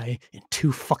high in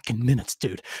 2 fucking minutes,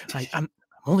 dude. I'm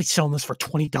only selling this for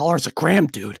 $20 a gram,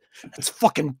 dude. It's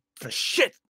fucking the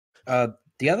shit.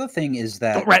 The other thing is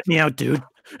that Don't rat me out, dude.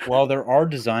 while there are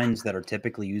designs that are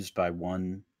typically used by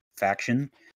one faction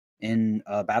in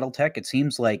BattleTech, it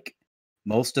seems like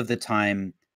most of the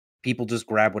time people just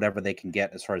grab whatever they can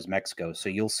get as far as mechs go. So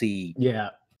you'll see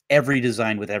Yeah. every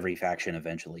design with every faction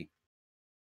eventually.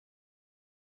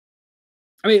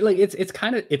 I mean, like it's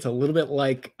a little bit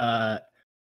like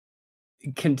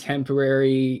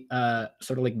contemporary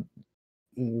sort of like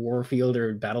warfield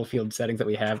or battlefield settings that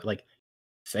we have, like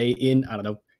say in, I don't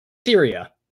know,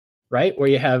 Syria, right? Where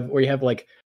you have like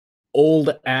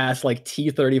old ass like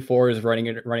T-34s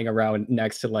running around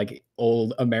next to like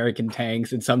old American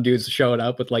tanks, and some dudes showing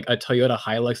up with like a Toyota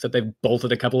Hilux that they've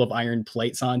bolted a couple of iron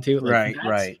plates onto. Like,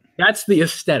 Right. That's the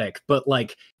aesthetic, but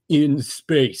like in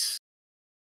space.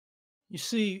 You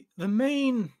see, the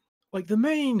main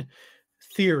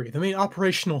theory, the main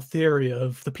operational theory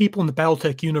of the people in the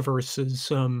BattleTech universe is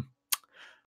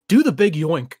do the big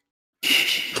yoink.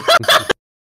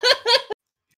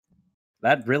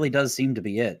 That really does seem to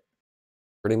be it.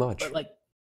 pretty much? But like,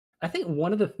 I think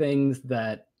one of the things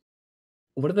that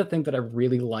I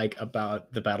really like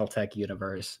about the BattleTech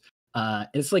universe,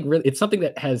 it's like really, it's something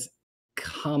that has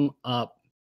come up,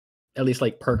 at least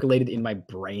like percolated in my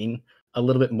brain a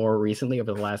little bit more recently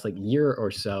over the last like year or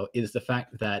so, is the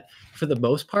fact that for the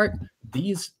most part,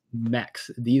 these mechs,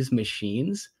 these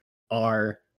machines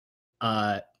are,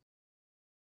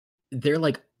 they're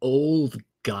like old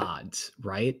gods,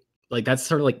 right? Like that's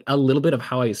sort of like a little bit of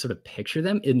how I sort of picture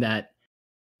them, in that,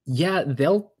 yeah,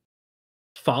 they'll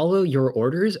follow your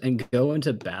orders and go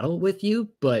into battle with you,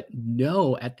 but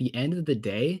no, at the end of the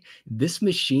day, this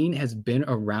machine has been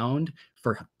around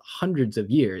for hundreds of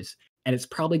years, and it's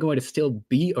probably going to still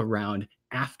be around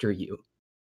after you,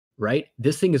 right?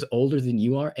 This thing is older than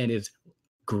you are and is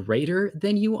greater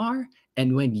than you are,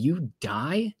 and when you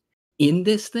die in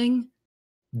this thing,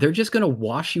 they're just going to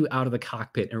wash you out of the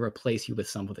cockpit and replace you with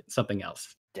something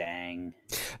else. Dang.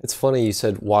 It's funny you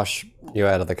said wash you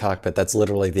out of the cockpit. That's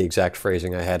literally the exact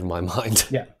phrasing I had in my mind.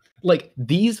 Yeah. Like,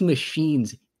 these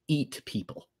machines eat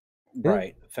people.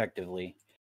 Right, effectively.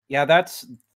 Yeah, that's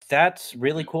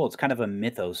really cool. It's kind of a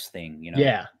mythos thing, you know.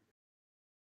 Yeah.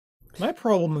 My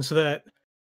problem is that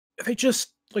they just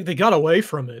they got away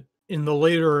from it in the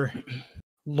later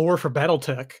lore for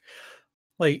BattleTech.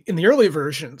 Like in the early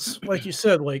versions, like you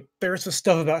said, like there's this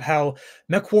stuff about how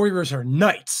mech warriors are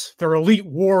knights, they're elite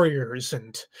warriors,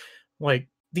 and like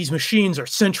these machines are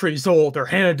centuries old, they're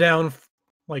handed down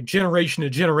like generation to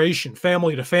generation,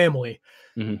 family to family.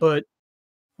 Mhm. But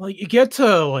like you get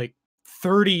to like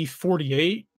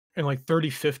 3048 and like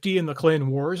 3050 in the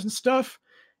clan wars and stuff,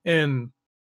 and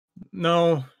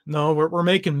no, we're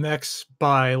making mechs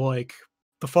by like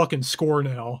the fucking score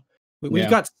now. We've Yeah.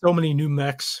 got so many new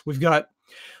mechs. We've got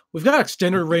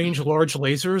extended range large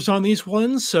lasers on these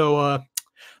ones, so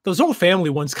those old family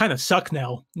ones kind of suck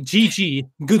now. GG,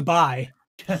 goodbye.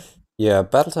 Yeah,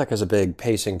 BattleTech has a big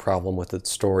pacing problem with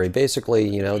its story. Basically,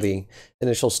 you know, the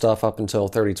initial stuff up until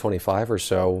 3025 or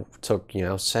so took, you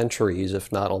know, centuries,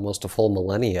 if not almost a full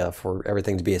millennia, for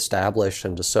everything to be established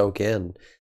and to soak in.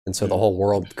 And so the whole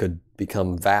world could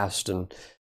become vast and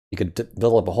you could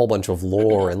develop a whole bunch of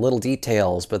lore and little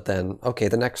details, but then, okay,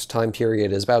 the next time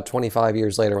period is about 25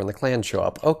 years later when the clans show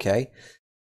up. Okay,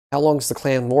 how long does the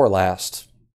clan lore last?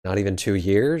 Not even 2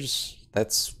 years?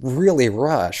 That's really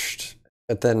rushed.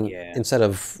 But then instead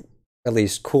of at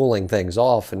least cooling things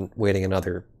off and waiting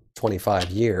another 25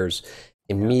 years,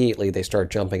 immediately they start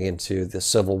jumping into the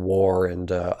Civil War and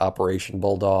Operation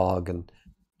Bulldog and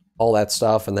all that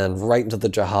stuff, and then right into the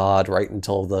Jihad, right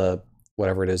until the,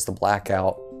 whatever it is, the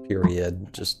blackout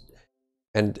period.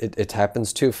 And it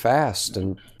happens too fast,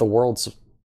 and the world's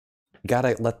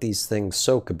gotta let these things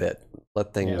soak a bit,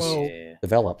 let things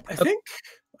develop. I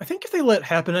think if they let it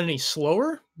happen any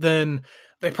slower, then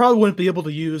they probably wouldn't be able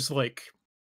to use, like,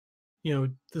 you know,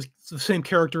 the same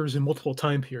characters in multiple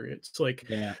time periods. Like,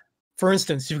 for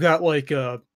instance, you've got like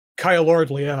Kyle Lord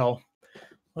Leal.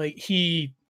 Like,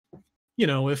 he, you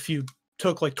know, if you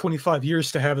took like 25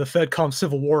 years to have the FedCom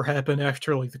Civil War happen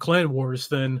after like the Clan Wars,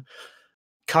 then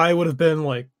Kai would have been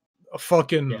like a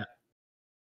fucking,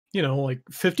 you know, like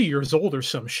 50 years old or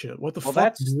some shit. What the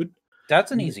fuck, dude?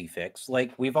 That's an easy fix.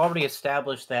 Like, we've already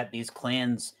established that these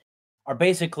clans are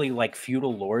basically like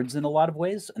feudal lords in a lot of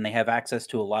ways, and they have access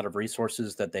to a lot of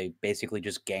resources that they basically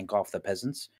just gank off the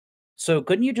peasants. So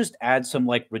couldn't you just add some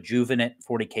like rejuvenate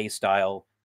 40K style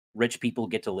rich people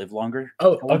get to live longer?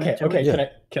 Oh, okay.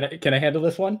 Can I handle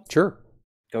this one? Sure.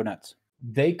 Go nuts.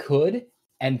 They could,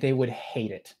 and they would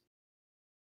hate it.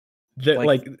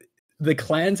 The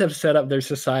clans have set up their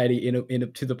society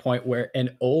in to the point where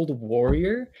an old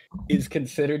warrior is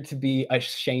considered to be a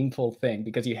shameful thing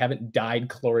because you haven't died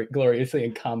gloriously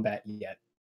in combat yet.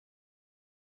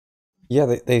 Yeah,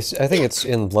 I think it's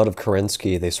in Blood of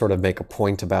Kerensky. They sort of make a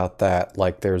point about that.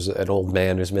 Like, there's an old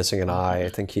man who's missing an eye. I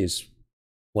think he's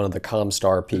one of the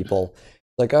Comstar people.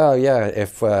 Like, oh yeah,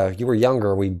 if you were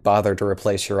younger, we'd bother to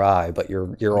replace your eye, but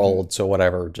you're old, so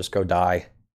whatever, just go die.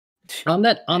 On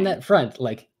that front,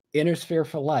 like, Inner Sphere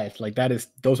for life, like,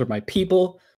 those are my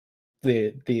people.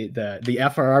 The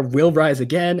FRR will rise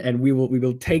again, and we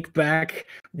will take back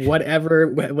whatever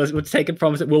was taken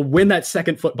from us. We'll win that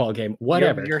second football game,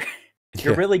 whatever.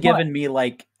 You're really giving me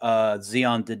like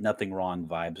Xeon did nothing wrong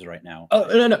vibes right now. Oh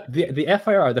no. The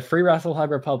FIR, the Free Rassalhag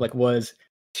Republic, was,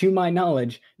 to my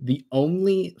knowledge, the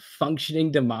only functioning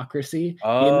democracy in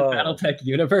the BattleTech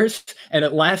universe, and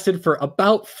it lasted for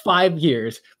about 5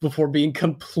 years before being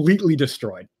completely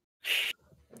destroyed.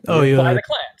 Oh, yeah. By the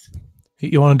clans.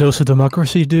 You want a dose of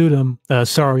democracy, dude?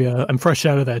 Sorry, I'm fresh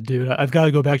out of that, dude. I've got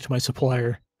to go back to my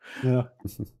supplier. Yeah.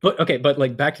 but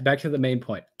like back to the main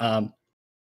point.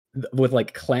 With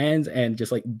like clans and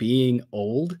just like being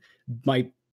old,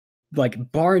 like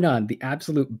bar none, the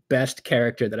absolute best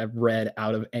character that I've read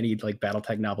out of any like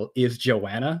BattleTech novel is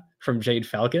Joanna from Jade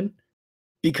Falcon,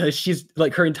 because she's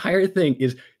like, her entire thing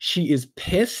is she is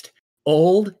pissed,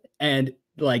 old, and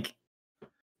like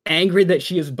angry that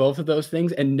she is both of those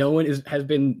things, and no one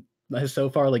has so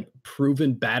far like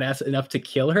proven badass enough to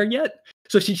kill her yet.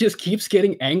 So she just keeps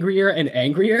getting angrier and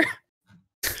angrier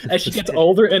as she gets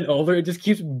older and older. It just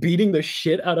keeps beating the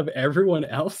shit out of everyone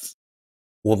else.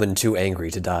 Woman too angry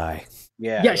to die.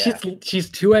 Yeah. She's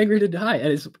too angry to die,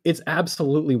 and it's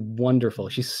absolutely wonderful.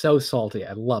 She's so salty.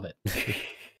 I love it. He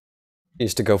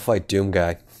used to go fight Doom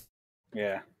Guy.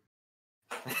 Yeah.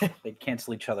 They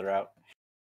cancel each other out.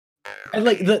 And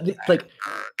like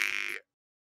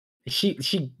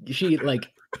she like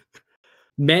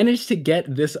managed to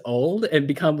get this old and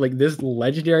become like this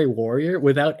legendary warrior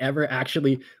without ever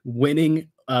actually winning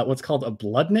what's called a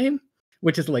blood name,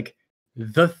 which is like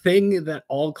the thing that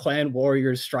all clan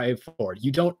warriors strive for.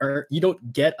 You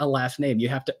don't get a last name. You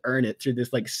have to earn it through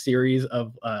this like series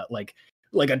of like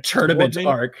a tournament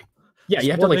arc. Yeah, you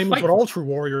have to like fight. What all true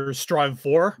warriors strive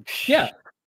for. Yeah.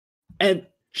 And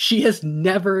she has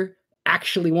never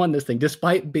actually won this thing,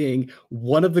 despite being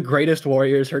one of the greatest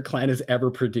warriors her clan has ever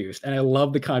produced. And I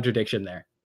love the contradiction there.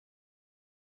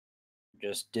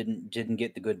 Just didn't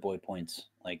get the good boy points.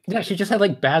 Like, yeah, she just had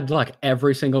like bad luck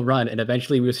every single run, and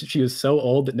eventually she was so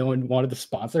old that no one wanted to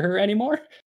sponsor her anymore.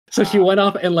 So she went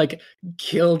off and like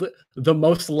killed the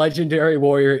most legendary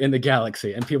warrior in the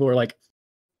galaxy, and people were like,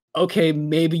 okay,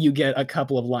 maybe you get a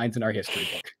couple of lines in our history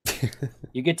book.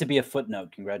 You get to be a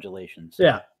footnote. Congratulations.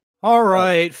 Yeah. All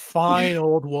right, fine,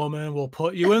 old woman. We'll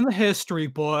put you in the history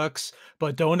books,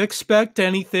 but don't expect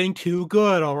anything too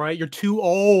good, all right? You're too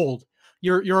old.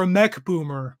 You're a mech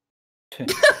boomer.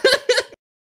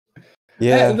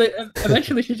 Yeah.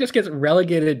 Eventually, she just gets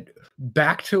relegated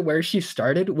back to where she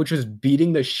started, which was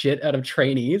beating the shit out of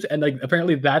trainees, and like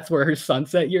apparently that's where her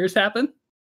sunset years happen.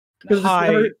 It's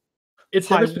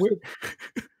never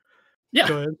Yeah.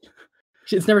 Go ahead.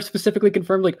 it's never specifically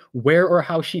confirmed like where or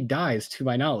how she dies, to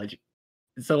my knowledge.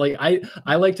 So like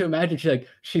I like to imagine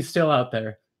she's still out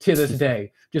there to this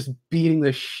day, just beating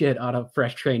the shit out of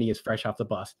fresh trainees fresh off the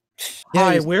bus. Yeah,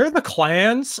 Hi, we're the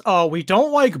clans. We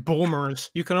don't like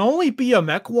boomers. You can only be a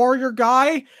mech warrior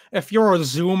guy if you're a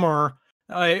zoomer.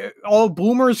 All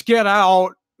boomers get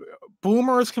out.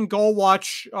 Boomers can go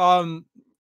watch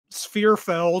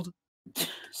Spherefeld.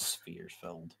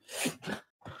 Spherefeld.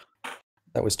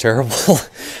 that was terrible.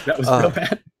 That was real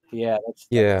bad. Yeah,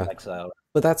 Yeah. exile.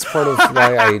 But that's part of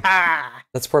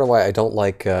why I don't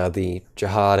like the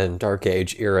Jihad and Dark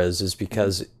Age eras, is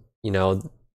because, you know,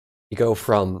 you go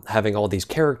from having all these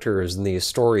characters and these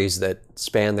stories that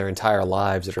span their entire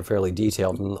lives that are fairly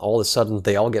detailed, and all of a sudden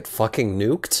they all get fucking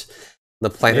nuked. The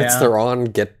planets they're on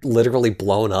get literally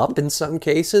blown up in some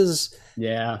cases.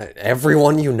 Yeah.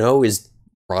 Everyone you know is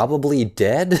probably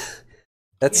dead.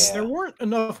 There weren't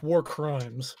enough war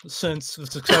crimes since the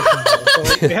Succession War,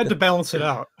 so they had to balance it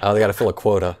out. Oh, they gotta fill a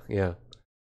quota, yeah.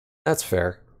 That's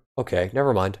fair. Okay,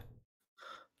 never mind.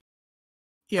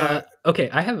 Yeah. Okay,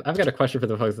 I've got a question for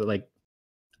the folks that like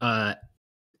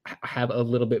have a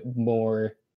little bit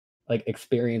more like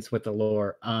experience with the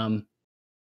lore.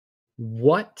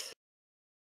 What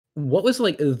was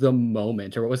like the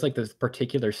moment, or what was like this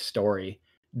particular story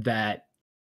that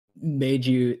made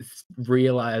you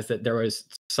realize that there was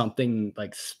something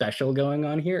like special going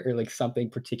on here, or like something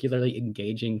particularly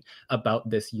engaging about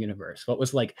this universe? What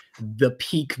was like the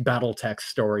peak BattleTech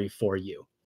story for you?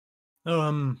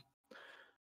 The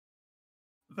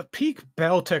peak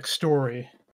BattleTech story.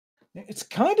 It's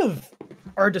kind of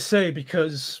hard to say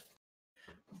because,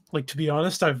 like, to be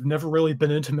honest, I've never really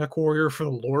been into MechWarrior for the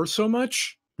lore so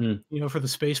much, you know, for the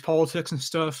space politics and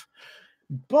stuff.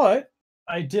 But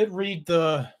I did read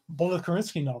the Blood of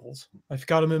Kerensky novels. I've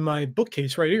got them in my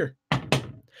bookcase right here.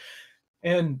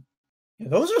 And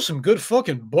those are some good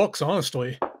fucking books,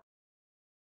 honestly.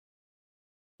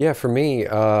 Yeah, for me,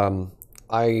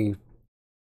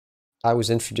 I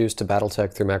was introduced to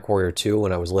BattleTech through MechWarrior 2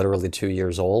 when I was literally 2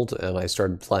 years old, and I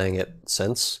started playing it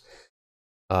since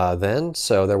then,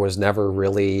 so there was never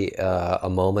really a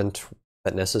moment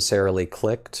that necessarily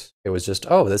clicked. It was just,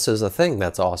 oh, this is a thing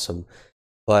that's awesome.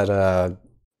 But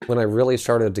when I really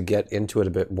started to get into it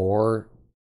a bit more,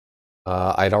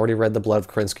 I'd already read the Blood of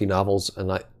Kerensky novels, and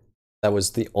that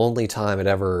was the only time I'd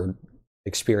ever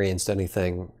experienced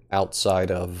anything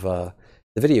outside of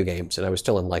the video games, and I was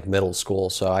still in like middle school,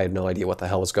 so I had no idea what the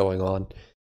hell was going on.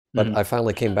 But I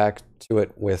finally came back to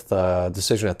it with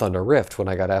Decision at Thunder Rift when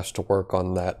I got asked to work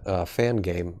on that fan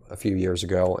game a few years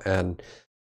ago, and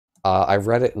I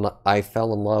read it and I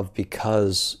fell in love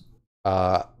because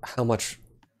how much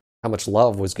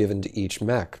love was given to each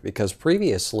mech. Because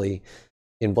previously,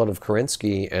 in Blood of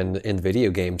Kerensky and in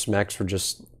video games, mechs were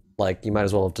just like, you might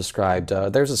as well have described,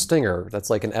 there's a Stinger that's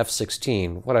like an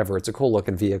F-16, whatever, it's a cool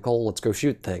looking vehicle, let's go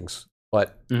shoot things.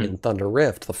 But in Thunder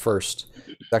Rift, the first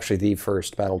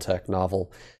BattleTech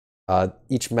novel,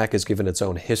 each mech is given its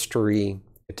own history,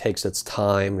 it takes its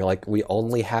time. You're like, we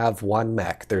only have one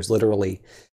mech. There's literally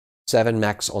 7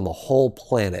 mechs on the whole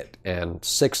planet, and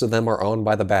 6 of them are owned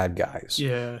by the bad guys.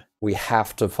 Yeah. We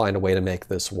have to find a way to make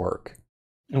this work.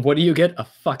 And what do you get? A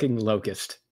fucking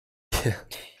locust.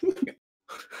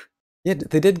 Yeah,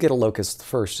 they did get a locust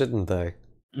first, didn't they?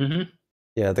 Mm-hmm.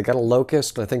 Yeah, they got a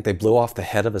locust, and I think they blew off the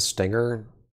head of a Stinger,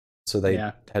 so they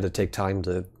had to take time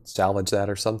to salvage that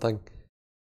or something.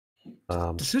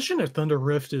 Decision at Thunder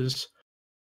Rift is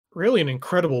really an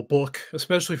incredible book,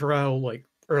 especially for how like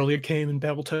early it came in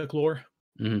BattleTech lore.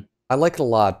 I like it a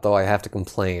lot, though I have to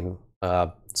complain.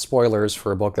 Spoilers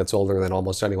for a book that's older than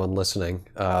almost anyone listening.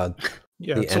 Yeah,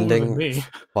 the it's older than ending me.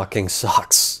 fucking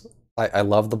sucks. I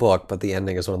love the book, but the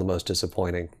ending is one of the most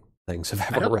disappointing things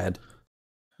I've ever read.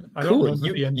 I don't Cool.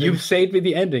 remember the ending. You saved me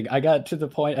the ending. I got to the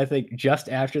point, I think, just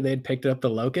after they had picked up the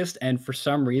locust, and for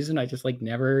some reason, I just like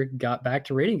never got back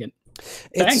to reading it.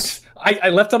 Thanks. I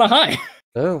left on a high.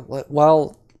 Oh,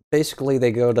 well, basically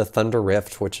they go to Thunder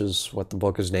Rift, which is what the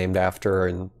book is named after,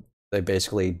 and they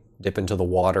basically dip into the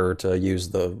water to use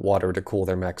the water to cool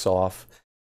their mechs off.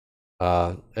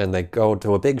 And they go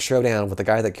to a big showdown with the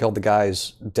guy that killed the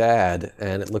guy's dad,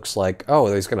 and it looks like,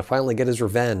 oh, he's going to finally get his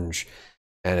revenge.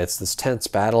 And it's this tense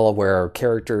battle where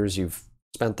characters you've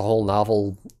spent the whole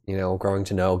novel, you know, growing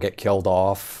to know get killed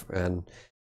off, and,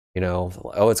 you know,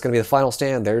 oh, it's going to be the final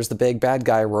stand. There's the big bad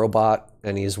guy robot,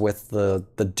 and he's with the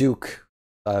Duke,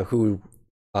 who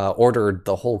ordered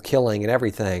the whole killing and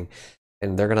everything,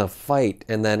 and they're going to fight,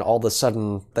 and then all of a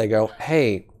sudden they go,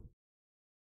 hey,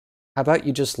 how about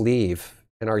you just leave?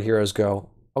 And our heroes go,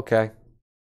 okay.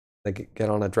 They get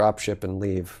on a dropship and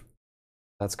leave.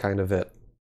 That's kind of it.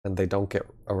 and they don't get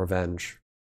a revenge.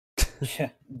 Yeah.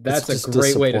 That's a just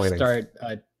great way to disappointing. start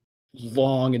a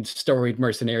long and storied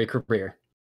mercenary career.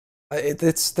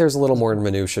 There's a little more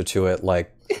minutia to it.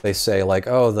 Like they say, like,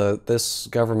 oh, this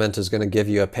government is going to give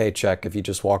you a paycheck if you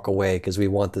just walk away because we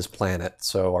want this planet.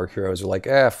 So our heroes are like,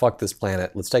 fuck this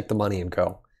planet. Let's take the money and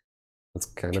go. That's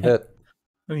kind of it.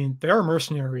 I mean, they are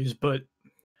mercenaries, but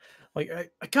like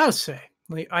I gotta say,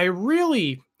 like I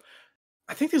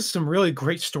think this is some really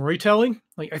great storytelling.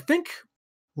 Like I think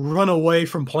 "Run Away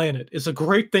from Planet" is a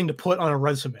great thing to put on a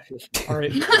resume. All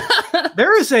right,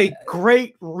 there is a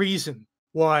great reason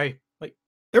why. Like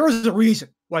there is a reason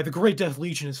why the Great Death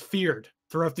Legion is feared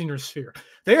throughout the Inner Sphere.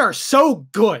 They are so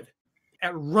good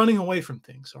at running away from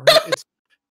things. All right, it's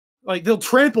like they'll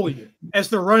trample you as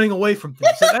they're running away from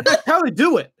things. So that's how they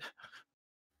do it.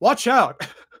 Watch out.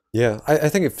 Yeah, I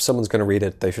think if someone's going to read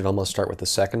it, they should almost start with the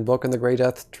second book in the Grey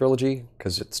Death trilogy,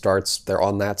 because it starts, they're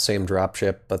on that same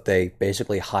dropship, but they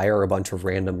basically hire a bunch of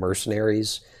random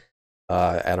mercenaries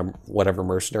at whatever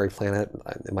mercenary planet.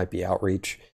 It might be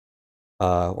Outreach.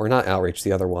 Or not Outreach,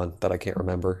 the other one that I can't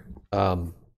remember.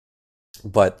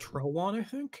 But Trellwan, I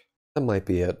think? that might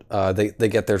be it. They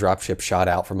get their dropship shot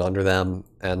out from under them,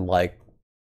 and like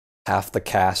half the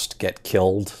cast get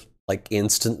killed like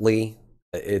instantly.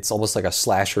 It's almost like a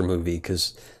slasher movie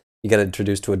because you get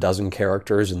introduced to a dozen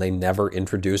characters and they never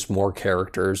introduce more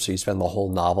characters, so you spend the whole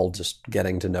novel just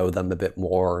getting to know them a bit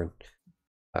more.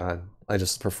 And I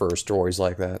just prefer stories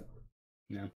like that.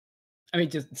 Yeah, I mean,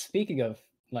 just speaking of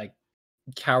like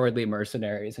cowardly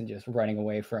mercenaries and just running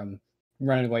away from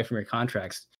your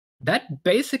contracts, that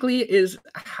basically is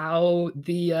how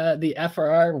the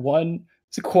FRR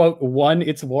won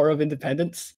its war of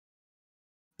independence.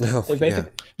 Oh,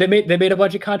 They made a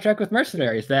budget contract with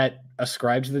mercenaries that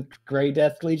ascribed the Grey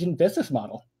Death Legion business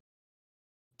model.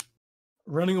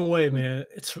 Running away, man.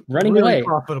 It's Running really away.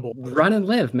 profitable. Run and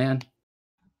live, man.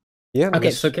 Yeah.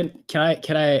 Okay, so can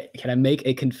I make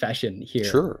a confession here?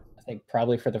 Sure. I think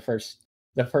probably for the first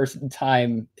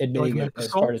time admitting Like it as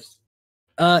Mechasol? part of.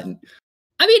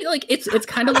 I mean, like it's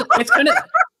kind of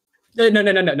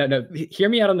no. Hear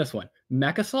me out on this one.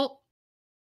 Mechasol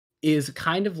is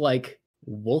kind of like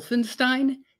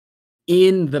Wolfenstein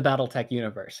in the BattleTech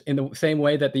universe, in the same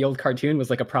way that the old cartoon was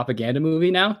like a propaganda movie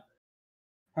now.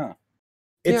 Huh.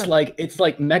 It's like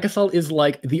Mechasol is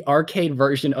like the arcade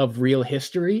version of real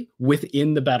history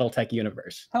within the BattleTech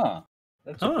universe. Huh.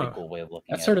 That's a pretty cool way of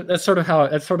looking That's at it. That's sort of how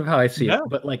I see Yeah. it.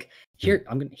 But like here's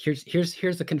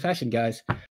the confession, guys.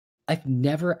 I've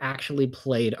never actually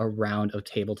played a round of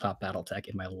tabletop BattleTech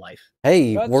in my life.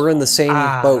 Hey, That's we're in the fine.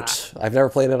 same boat. I've never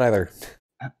played it either.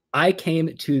 I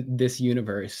came to this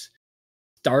universe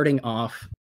starting off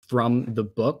from the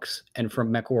books and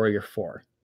from MechWarrior 4.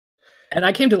 And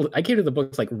I came to the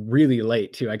books like really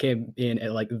late too. I came in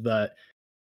at like the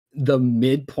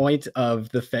midpoint of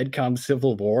the FedCom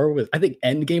Civil War. I think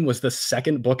Endgame was the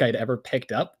second book I'd ever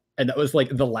picked up, and that was like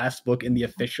the last book in the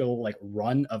official like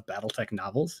run of BattleTech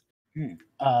novels.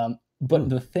 But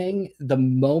the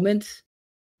moment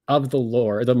of the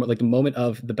lore, the moment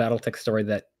of the BattleTech story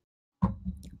that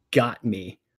got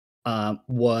me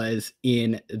was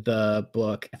in the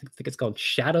book. I think it's called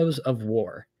Shadows of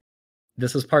War.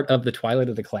 This was part of the Twilight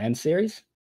of the Clans series,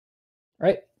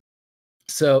 right?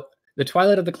 So the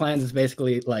Twilight of the Clans is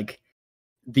basically like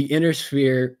the Inner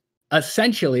Sphere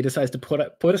essentially decides to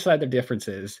put aside their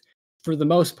differences for the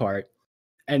most part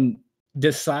and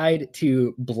decide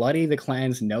to bloody the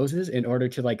clans' noses in order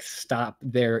to like stop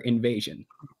their invasion.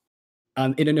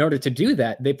 And in order to do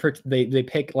that, they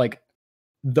pick like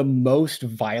the most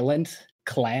violent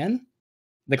clan,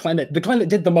 the clan that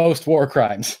did the most war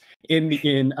crimes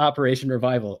in Operation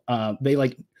Revival. They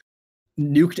like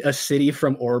nuked a city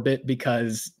from orbit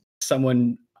because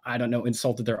someone, I don't know,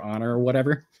 insulted their honor or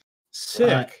whatever.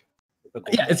 Sick.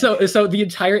 Yeah, and so the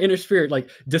entire Inner Sphere like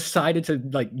decided to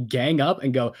like gang up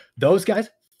and go, those guys,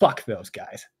 fuck those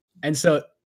guys. And so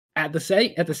at the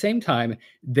same time,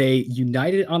 they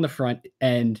united on the front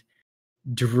and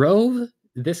drove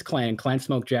this clan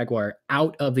Smoke Jaguar,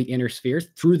 out of the Inner Spheres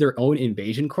through their own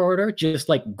invasion corridor, just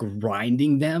like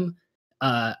grinding them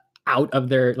out of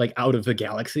the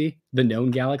galaxy, the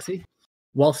known galaxy,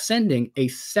 while sending a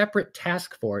separate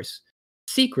task force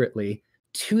secretly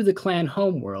to the clan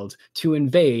homeworld to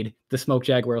invade the Smoke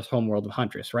Jaguar's homeworld of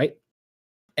Huntress, right?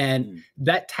 And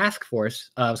that task force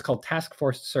was called Task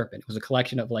Force Serpent. It was a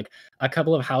collection of like a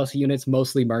couple of house units,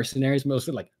 mostly mercenaries,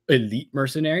 mostly like elite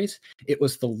mercenaries. It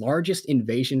was the largest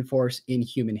invasion force in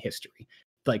human history.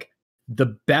 Like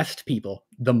the best people,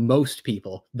 the most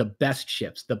people, the best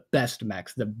ships, the best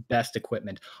mechs, the best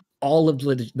equipment, all of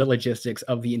the logistics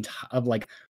of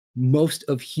most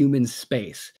of human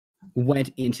space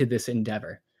went into this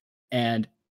endeavor. And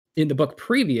in the book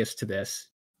previous to this,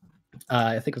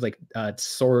 I think it was like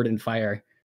Sword and Fire,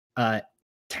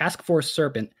 Task Force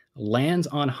Serpent lands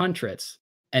on Huntress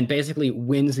and basically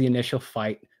wins the initial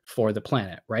fight for the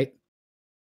planet, right?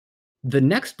 The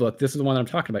next book, this is the one I'm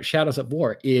talking about, Shadows of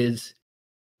War, is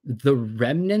the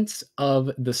remnants of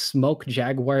the Smoke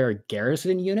Jaguar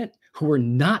garrison unit who were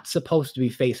not supposed to be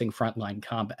facing frontline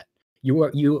combat.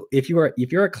 If you're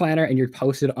a clanner and you're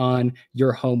posted on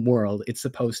your home world, it's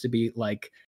supposed to be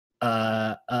like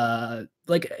it's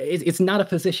not a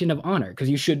position of honor, because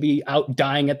you should be out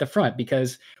dying at the front,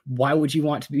 because why would you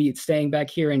want to be staying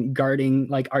back here and guarding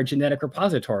like our genetic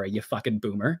repository, you fucking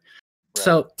boomer? Right.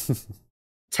 So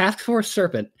Task Force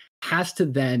Serpent has to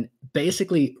then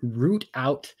basically root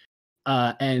out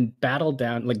and battle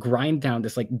down, like grind down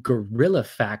this like guerrilla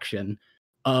faction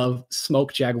of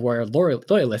Smoke Jaguar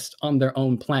loyalists on their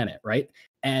own planet, right?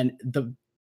 And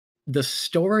the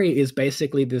story is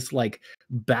basically this like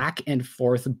back and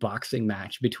forth boxing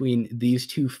match between these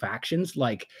two factions,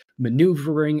 like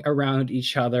maneuvering around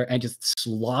each other and just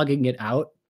slogging it out,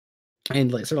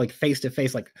 and like sort of like face to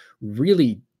face, like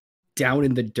really down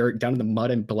in the dirt, down in the mud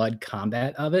and blood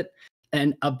combat of it.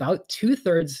 And about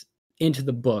 2/3 into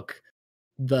the book,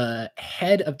 the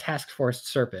head of Task Force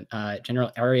Serpent,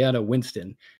 General Ariana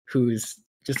Winston, who's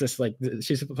just this like,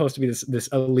 she's supposed to be this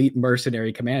elite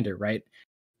mercenary commander, right?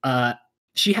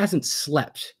 She hasn't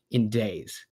slept in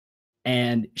days,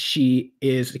 and she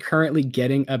is currently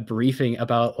getting a briefing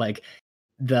about like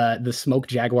the Smoke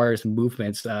Jaguars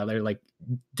movements. They're like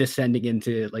descending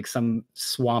into like some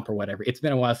swamp or whatever. It's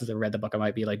been a while since I read the book. I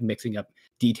might be like mixing up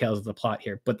details of the plot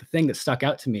here, but the thing that stuck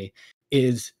out to me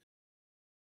is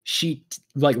she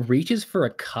like reaches for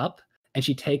a cup and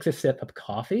she takes a sip of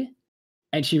coffee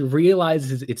and she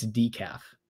realizes it's decaf.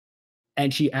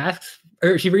 And she asks,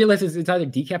 or she realizes it's either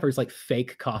decaf or it's like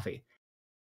fake coffee.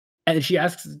 And she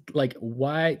asks, like,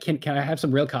 why can I have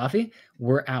some real coffee?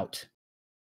 We're out.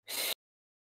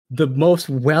 The most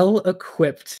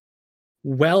well-equipped,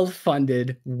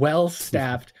 well-funded,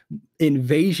 well-staffed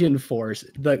invasion force,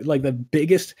 the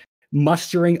biggest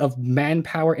mustering of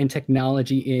manpower and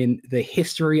technology in the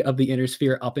history of the Inner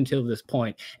Sphere up until this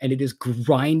point, and it is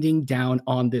grinding down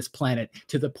on this planet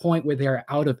to the point where they are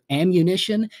out of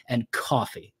ammunition and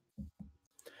coffee.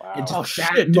 Wow. Oh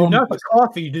shit, dude, not the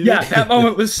coffee, dude. Yeah, that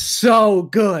moment was so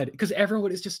good because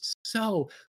everyone is just so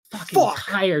fucking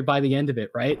tired by the end of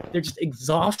it, right? They're just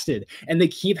exhausted and they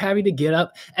keep having to get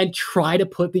up and try to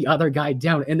put the other guy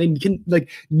down, and then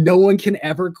no one can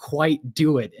ever quite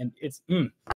do it. And it's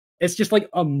just like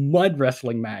a mud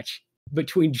wrestling match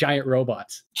between giant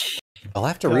robots. I'll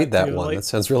have to read that one. That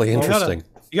sounds really interesting.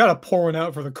 You gotta pour one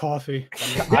out for the coffee.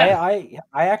 I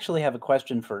actually have a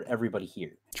question for everybody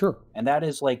here. Sure. And that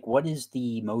is like, what is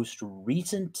the most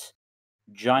recent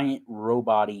giant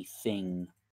robot-y thing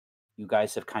you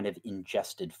guys have kind of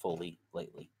ingested fully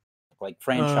lately? Like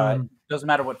franchise, doesn't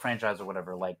matter what franchise or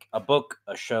whatever, like a book,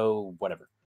 a show, whatever.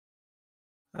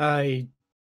 I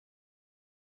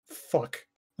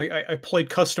played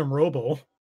Custom Robo.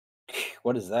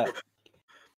 What is that?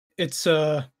 It's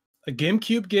a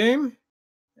GameCube game,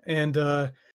 and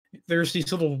there's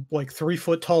these little like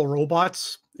 3-foot tall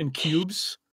robots in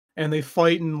cubes, and they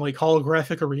fight in like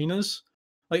holographic arenas.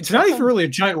 Like it's not even really a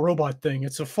giant robot thing.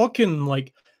 It's a fucking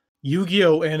like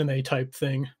Yu-Gi-Oh anime type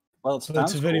thing. Well, it's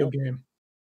a video game.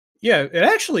 Yeah, it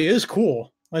actually is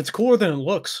cool. It's cooler than it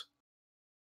looks.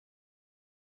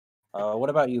 What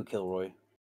about you, Kilroy?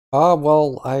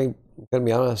 Well, I'm gonna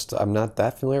be honest, I'm not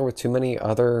that familiar with too many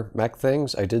other mech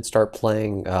things. I did start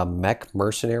playing Mech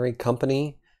Mercenary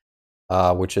Company,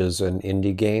 which is an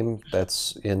indie game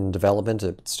that's in development.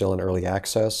 It's still in early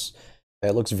access.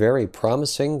 It looks very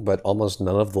promising, but almost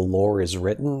none of the lore is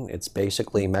written. It's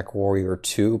basically Mech Warrior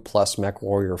 2 plus Mech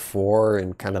Warrior 4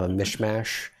 and kind of a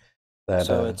mishmash.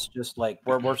 So it's just like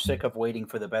we're sick of waiting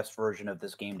for the best version of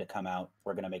this game to come out.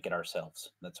 We're gonna make it ourselves.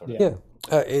 That sort of thing.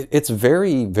 It's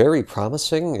very, very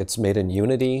promising. It's made in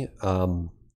Unity.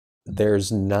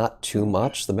 There's not too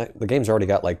much. The game's already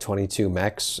got like 22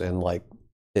 mechs and like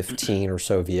 15 or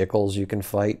so vehicles you can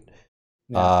fight.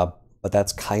 Yeah. But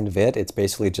that's kind of it. It's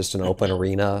basically just an open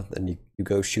arena, and you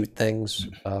go shoot things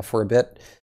for a bit.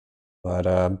 But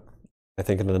I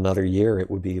think in another year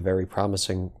it would be a very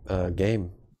promising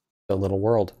game. A little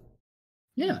world.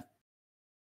 Yeah.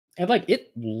 And like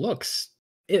it looks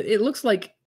like a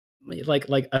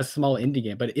small indie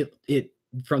game, but it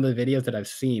from the videos that I've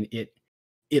seen, it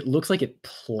looks like it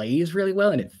plays really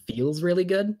well and it feels really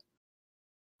good.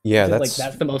 Yeah, that's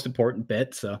the most important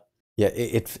bit. So Yeah,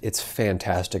 it's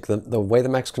fantastic. The way the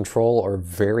mechs control are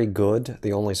very good.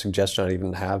 The only suggestion I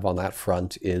even have on that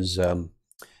front is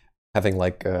having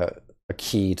like a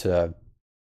key to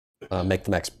make the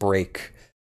mechs break.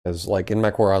 Because like in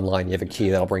MechWarrior Online, you have a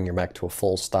key that'll bring your mech to a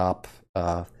full stop.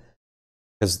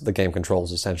 Because the game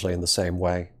controls essentially in the same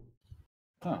way.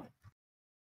 Huh.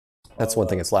 That's one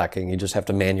thing it's lacking. You just have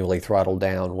to manually throttle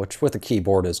down, which with a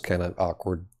keyboard is kind of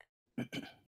awkward.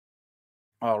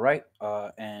 All right.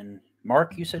 And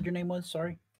Mark, you said your name was?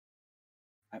 Sorry.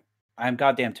 I'm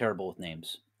goddamn terrible with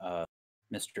names.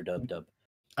 Mr. Dub Dub.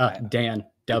 Dan.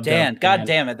 Dan. God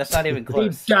damn it. That's not even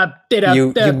close.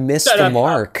 You missed the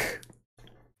mark.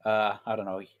 I don't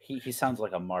know. He sounds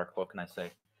like a Mark. What can I say?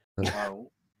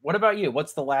 What about you?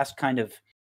 What's the last kind of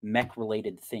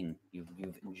mech-related thing you've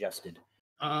ingested?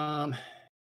 Can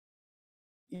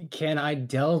I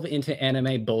delve into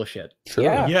anime bullshit? Sure.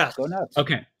 Yeah. Yes. Go nuts.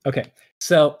 Okay.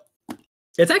 So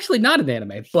it's actually not an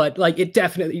anime, but like it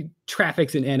definitely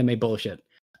traffics in anime bullshit.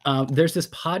 There's this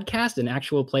podcast, an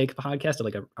actual play podcast,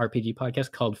 like an RPG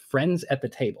podcast called Friends at the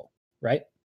Table, right?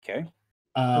 Okay.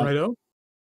 Righto.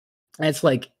 And it's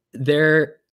like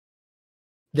their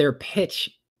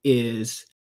pitch is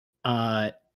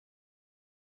their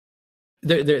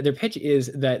pitch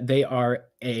is that they are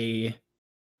an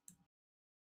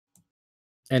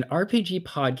RPG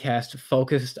podcast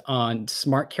focused on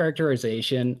smart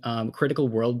characterization, critical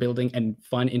world building, and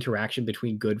fun interaction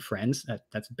between good friends.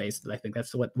 That's basically, I think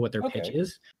that's what their pitch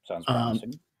is. Sounds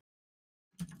promising.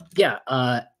 Yeah,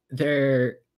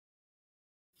 their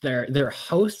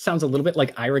host sounds a little bit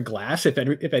like Ira Glass, if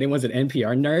anyone's an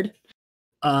NPR nerd.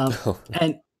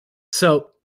 And so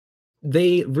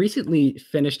they recently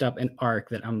finished up an arc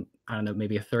that I don't know,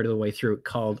 maybe a third of the way through,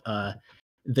 called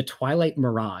The Twilight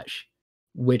Mirage,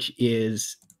 which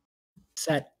is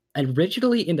set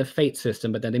originally in the Fate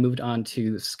system, but then they moved on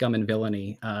to Scum and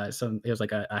Villainy. So it was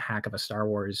like a hack of a Star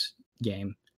Wars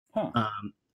game,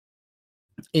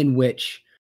 in which,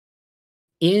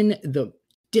 in the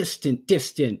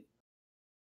distant,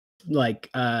 like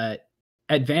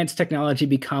advanced technology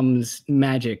becomes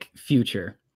magic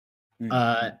future,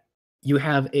 you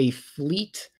have a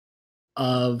fleet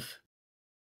of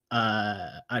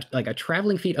like a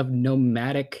traveling fleet of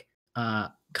nomadic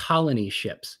colony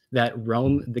ships that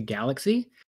roam the galaxy,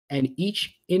 and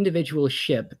each individual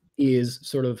ship is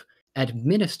sort of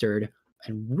administered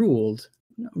and ruled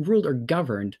or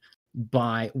governed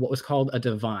by what was called a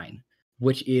divine,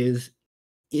 which is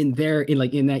in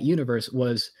that universe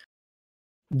was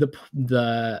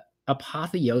the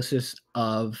apotheosis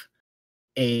of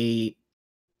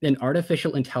an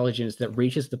artificial intelligence that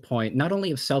reaches the point not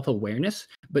only of self-awareness,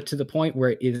 but to the point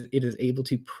where it is able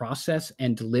to process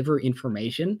and deliver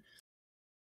information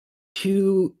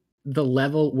to the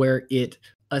level where it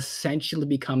essentially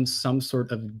becomes some sort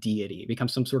of deity,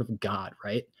 becomes some sort of god,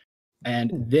 right?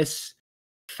 And this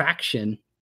faction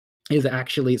is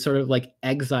actually sort of like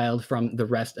exiled from the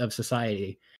rest of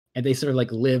society, and they sort of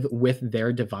like live with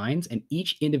their divines, and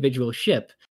each individual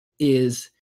ship has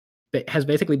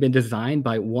basically been designed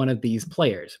by one of these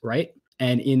players, right?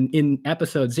 And in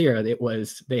episode 0,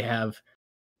 they have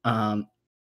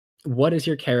what is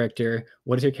your character?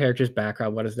 What is your character's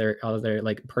background? What is all of their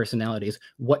like personalities?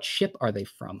 What ship are they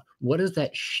from? What is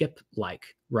that ship like,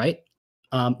 right?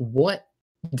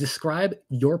 Describe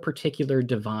your particular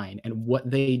divine and what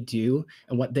they do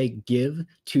and what they give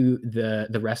to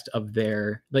the rest of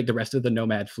the rest of the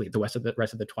nomad fleet, the rest of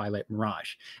the Twilight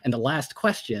Mirage. And the last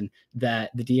question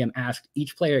that the DM asked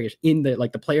each player in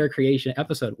the player creation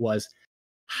episode was,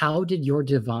 how did your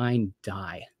divine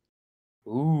die?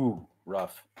 Ooh,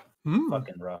 rough.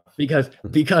 Fucking rough. Because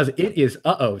it is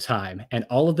time, and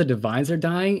all of the divines are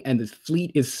dying, and the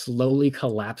fleet is slowly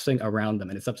collapsing around them,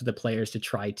 and it's up to the players to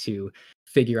try to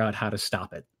figure out how to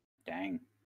stop it. Dang.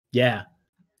 Yeah.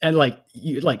 And like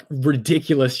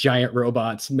ridiculous giant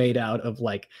robots made out of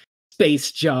like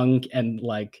space junk, and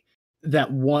like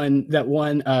that one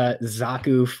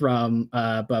Zaku from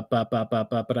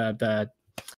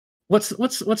what's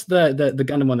the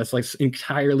Gundam one that's like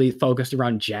entirely focused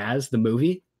around jazz, the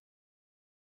movie?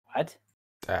 What?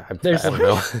 I don't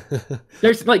know.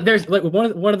 there's one of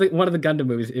the Gundam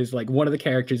movies is like one of the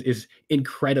characters is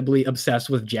incredibly obsessed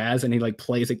with jazz, and he like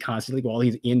plays it constantly while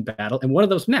he's in battle. And one of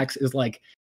those mechs is like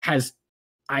has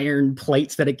iron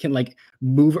plates that it can like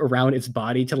move around its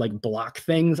body to like block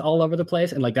things all over the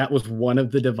place. And like that was one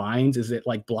of the divines, is it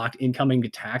like blocked incoming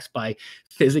attacks by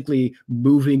physically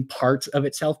moving parts of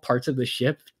itself, parts of the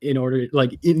ship, in order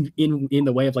like in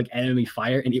the way of like enemy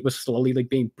fire, and it was slowly like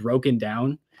being broken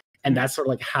down. And that's sort of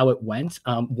like how it went.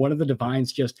 One of the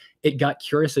divines it got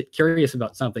curious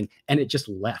about something, and it just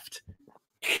left.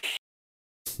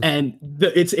 And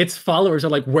its followers are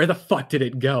like, where the fuck did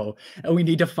it go? And we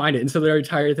need to find it. And so their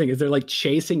entire thing is they're like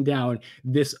chasing down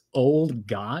this old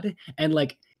god, and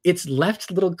like it's left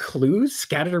little clues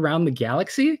scattered around the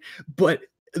galaxy, but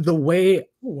the way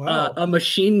a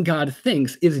machine god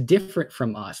thinks is different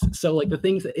from us. So like the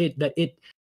things that it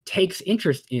takes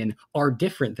interest in are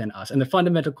different than us. And the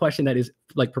fundamental question that is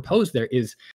like proposed there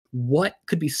is, what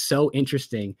could be so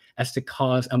interesting as to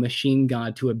cause a machine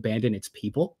god to abandon its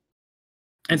people?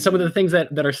 And some of the things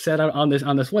that are set out on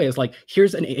this way is like,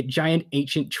 here's a giant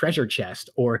ancient treasure chest,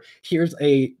 or here's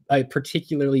a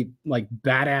particularly like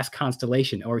badass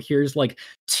constellation, or here's like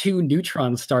 2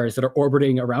 neutron stars that are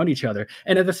orbiting around each other.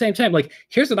 And at the same time, like,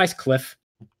 here's a nice cliff.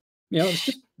 You know,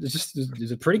 it's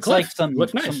a pretty It's cliff. like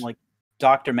Looks nice. some like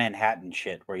Dr. Manhattan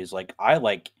shit where he's like, I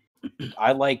like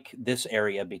this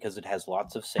area because it has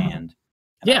lots of sand.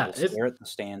 And I will stare at the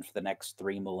stand for the next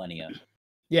 3 millennia.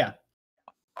 Yeah.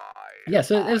 Yeah,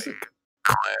 so it's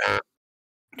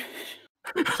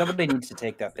somebody needs to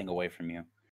take that thing away from you.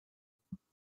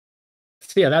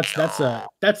 So yeah,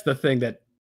 that's the thing that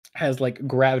has like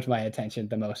grabbed my attention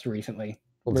the most recently.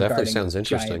 Well, definitely sounds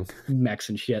interesting. Mechs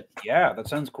and shit. Yeah, that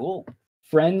sounds cool.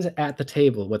 Friends at the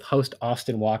Table with host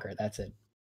Austin Walker. That's it.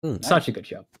 Such a good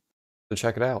show. So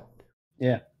check it out.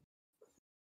 Yeah.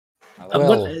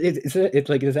 Well, it's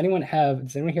like, does anyone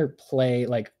here play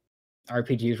like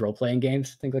RPGs, role playing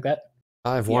games, things like that?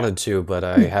 I've wanted to, but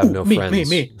I have no friends.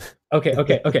 Me.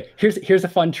 Okay. Here's a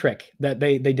fun trick that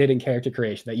they did in character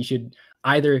creation that you should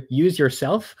either use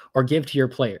yourself or give to your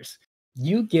players.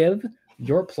 You give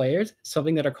your players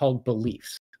something that are called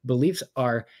beliefs. Beliefs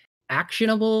are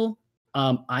actionable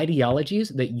ideologies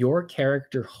that your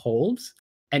character holds,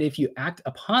 and if you act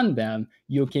upon them,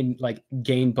 you can like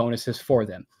gain bonuses for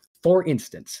them. For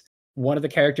instance, one of the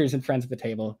characters in Friends at the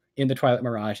Table in the Twilight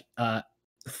Mirage,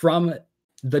 from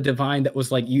the divine that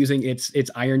was like using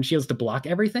its iron shields to block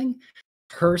everything,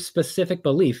 her specific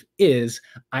belief is,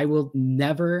 I will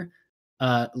never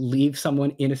leave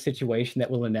someone in a situation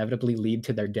that will inevitably lead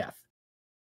to their death.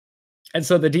 And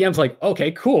so the DM's like,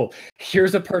 okay, cool.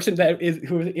 Here's a person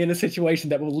who is in a situation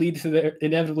that will lead to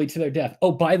inevitably to their death.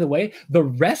 Oh, by the way, the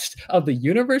rest of the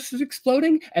universe is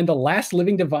exploding, and the last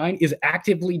living divine is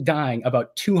actively dying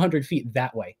about 200 feet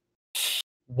that way.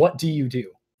 What do you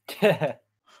do?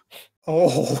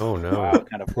 Oh no! Wow,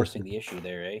 kind of forcing the issue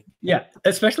there, eh? Yeah,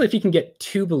 especially if you can get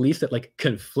 2 beliefs that like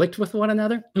conflict with one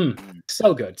another.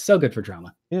 So good for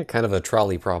drama. Yeah, kind of a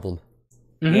trolley problem.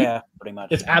 Mm-hmm. Yeah, pretty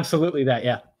much. It's absolutely that.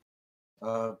 Yeah.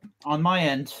 On my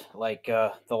end, like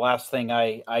the last thing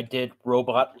I did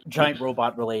giant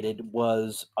robot related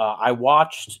was I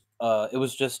watched. It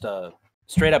was just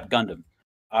straight up Gundam.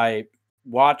 I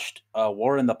watched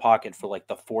War in the Pocket for like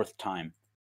the 4th time.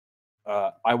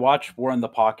 I watch War in the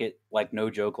Pocket, like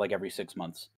no joke, like every 6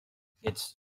 months.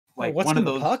 It's like what's one in of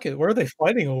those the pocket? What are they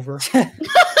fighting over?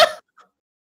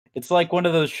 It's like one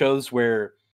of those shows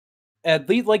where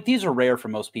these are rare for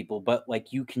most people, but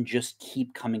like you can just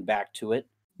keep coming back to it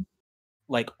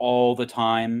like all the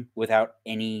time without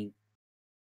it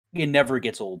never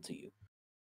gets old to you.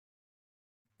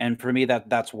 And for me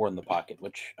that's War in the Pocket,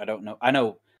 which I don't know. I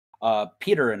know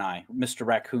Peter and I, Mr.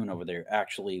 Raccoon over there,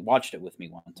 actually watched it with me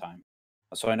one time.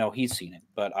 So I know he's seen it,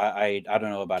 but I don't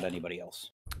know about anybody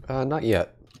else. Not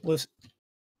yet.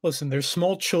 Listen, there's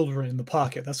small children in the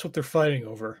pocket. That's what they're fighting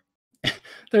over.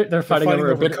 They're fighting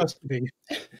over a bit custody.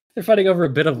 They're fighting over a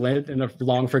bit of land in a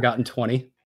long forgotten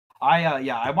 20.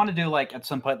 I want to do like at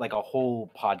some point like a whole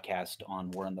podcast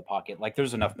on War in the Pocket. Like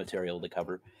there's enough material to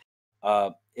cover.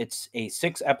 It's a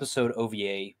 6-episode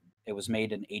OVA. It was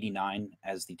made in '89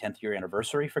 as the 10th year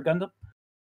anniversary for Gundam.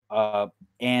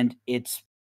 And it's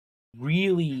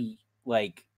really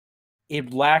like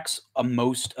it lacks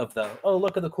most of the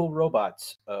look at the cool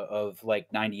robots of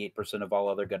like 98% of all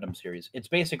other Gundam series. It's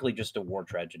basically just a war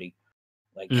tragedy.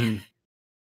 Like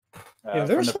yeah,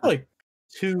 there's like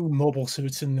 2 mobile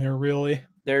suits in there, really.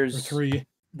 There's 3.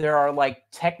 There are like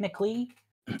technically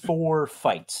 4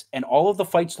 fights, and all of the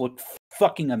fights look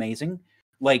fucking amazing.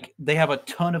 Like they have a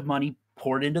ton of money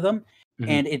poured into them.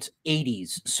 And it's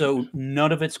 80s, so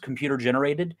none of it's computer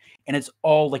generated, and it's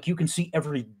all like you can see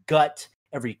every gut,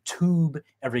 every tube,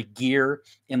 every gear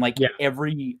in like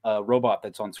every robot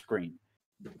that's on screen.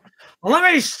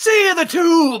 Let me see the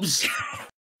tubes.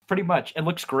 Pretty much, it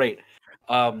looks great.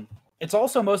 It's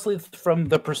also mostly from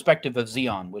the perspective of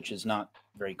Xeon, which is not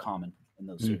very common in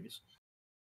those series.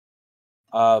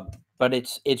 But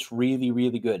it's really,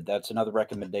 really good. That's another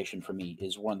recommendation for me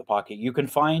is War in the Pocket. You can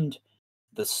find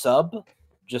the sub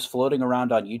just floating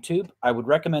around on YouTube. I would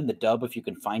recommend the dub if you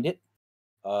can find it.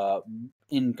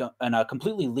 in a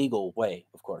completely legal way,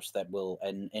 of course, that will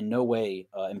in no way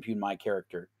impugn my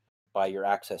character by your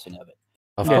accessing of it.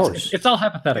 Of Yeah, course. it's all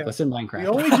hypothetical. Yeah. It's in We Minecraft.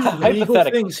 only do legal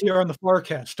Hypothetically. things here on the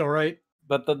Farcast, all right?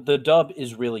 But the dub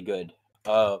is really good.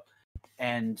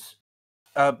 And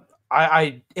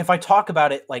I if I talk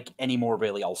about it like anymore,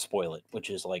 really, I'll spoil it, which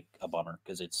is like a bummer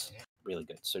because it's really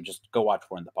good. So just go watch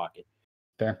War in the Pocket.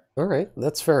 Fair. All right,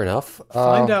 that's fair enough.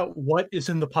 Find out what is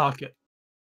in the pocket.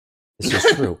 This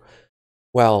is true.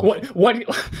 Well,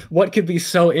 What could be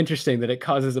so interesting that it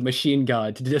causes a machine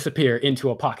gun to disappear into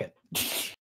a pocket?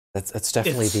 that's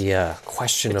definitely It's- the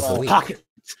question of the week. Pocket.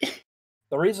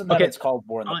 The reason that Okay, it's called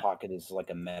War in the on- Pocket is like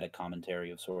a meta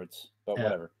commentary of sorts. But Yeah.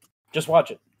 whatever, just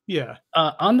watch it. Yeah.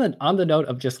 On the note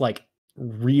of just like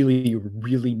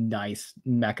really nice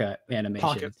mecha animation.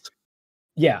 Pockets.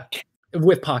 Yeah,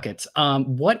 with pockets.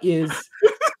 What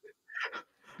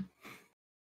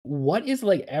is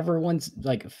like everyone's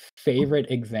like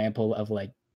favorite example of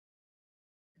like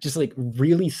just like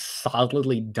really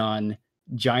solidly done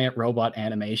giant robot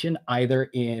animation, either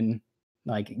in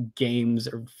like games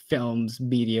or films,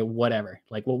 media, whatever?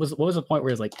 Like what was the point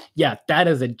where it's like, yeah, that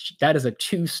is a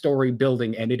 2-story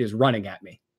building and it is running at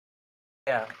me?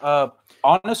 Yeah.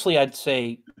 Honestly, I'd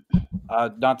say,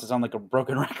 not to sound like a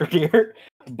broken record here,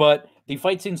 but the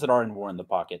fight scenes that are in War in the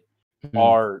Pocket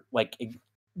are like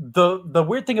the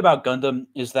weird thing about Gundam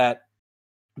is that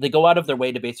they go out of their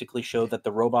way to basically show that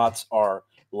the robots are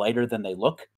lighter than they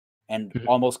look and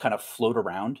almost kind of float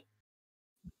around,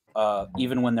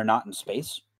 even when they're not in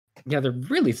space. Yeah, they're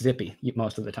really zippy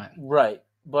most of the time. Right.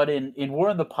 But in War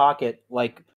in the Pocket,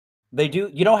 like they do,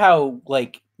 you know how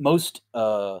like most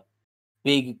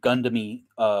big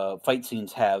Gundam-y fight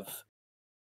scenes have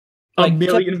A like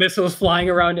million missiles flying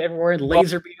around everywhere and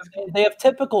laser beams. they have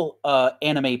typical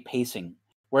anime pacing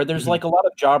where there's like a lot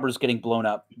of jobbers getting blown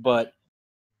up, but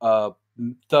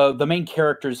the main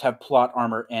characters have plot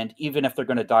armor, and even if they're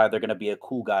going to die, they're going to be a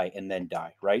cool guy and then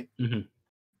die, right?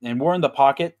 In War in the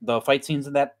Pocket, the fight scenes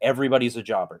in that, everybody's a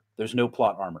jobber. There's no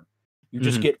plot armor. You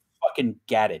just get fucking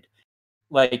gatted.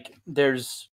 Like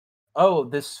there's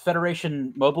this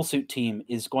Federation mobile suit team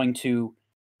is going to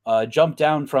jump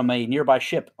down from a nearby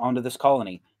ship onto this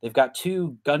colony. They've got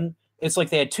it's like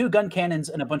they had 2 gun cannons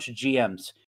and a bunch of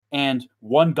GMs, and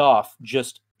one Goff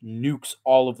just nukes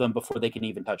all of them before they can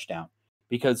even touch down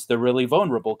because they're really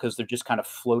vulnerable because they're just kind of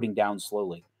floating down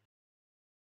slowly.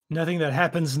 Nothing that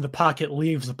happens in the pocket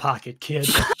leaves the pocket, kid.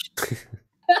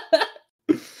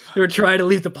 They were trying to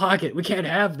leave the pocket. We can't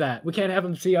have that. We can't have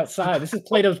them see outside. This is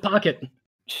Plato's pocket.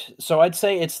 So I'd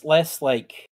say it's less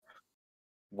like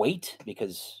weight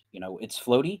because, it's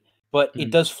floaty, but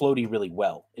it does floaty really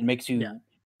well. It makes you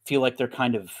feel like they're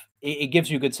kind of, it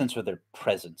gives you a good sense of their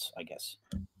presence, I guess.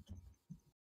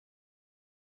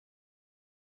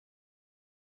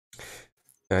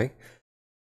 Okay.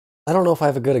 I don't know if I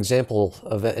have a good example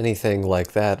of anything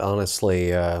like that,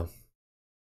 honestly. The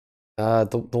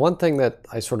one thing that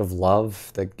I sort of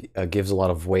love that gives a lot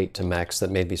of weight to mechs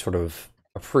that made me sort of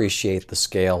appreciate the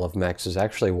scale of mechs is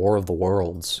actually War of the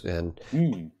Worlds. And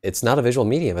it's not a visual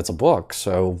medium, it's a book.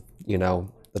 So,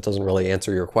 that doesn't really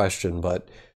answer your question, but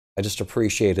I just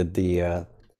appreciated the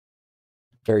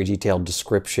very detailed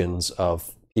descriptions of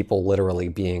people literally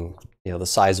being, the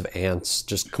size of ants,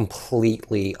 just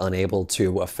completely unable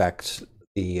to affect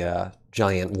the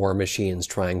giant war machines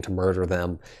trying to murder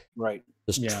them. Right.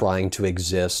 Just trying to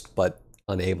exist, but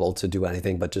unable to do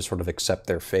anything but just sort of accept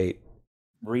their fate.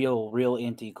 Real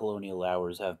anti-colonial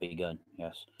hours have begun,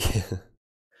 yes.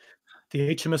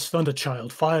 The HMS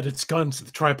Thunderchild fired its guns at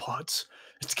the tripods.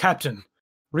 Its captain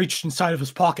reached inside of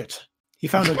his pocket. He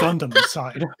found a Gundam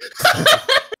inside.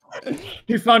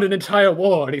 He found an entire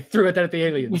war and he threw it at the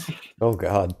aliens. Oh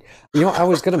god. I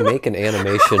was going to make an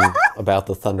animation about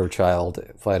the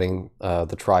Thunderchild fighting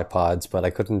the tripods, but I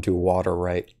couldn't do water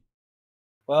right.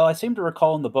 Well, I seem to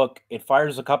recall in the book, it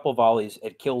fires a couple volleys,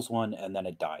 it kills one, and then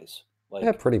it dies. Like,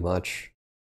 Yeah, pretty much.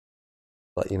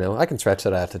 But, I can stretch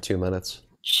that out to 2 minutes.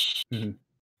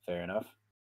 Fair enough.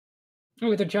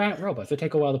 Oh, they're giant robots. They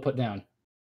take a while to put down.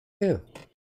 Yeah.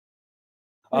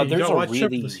 You There's gotta a watch out for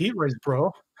really this heat rays,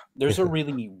 bro. there's a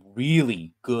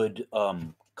really good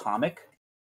comic.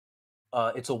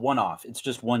 It's a one-off. It's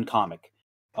just one comic,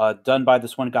 done by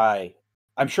this one guy.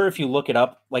 I'm sure if you look it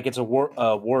up, like it's a War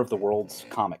of the Worlds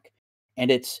comic,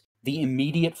 and it's the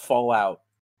immediate fallout.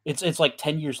 It's like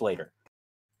 10 years later,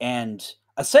 and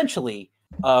essentially,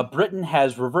 Britain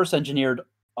has reverse engineered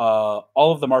all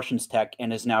of the Martians' tech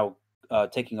and is now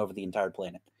taking over the entire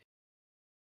planet.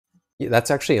 Yeah,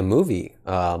 that's actually a movie.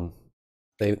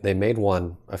 They made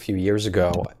one a few years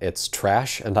ago. It's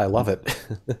trash, and I love it.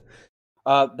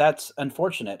 That's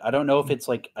unfortunate. I don't know if it's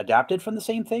like adapted from the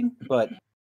same thing, but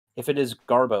if it is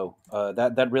Garbo,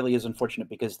 that really is unfortunate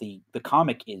because the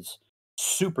comic is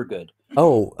super good.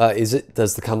 Oh, is it?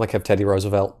 Does the comic have Teddy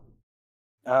Roosevelt?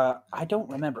 I don't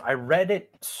remember. I read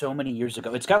it so many years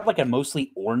ago. It's got like a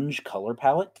mostly orange color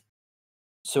palette,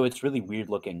 so it's really weird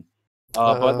looking.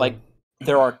 But like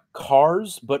there are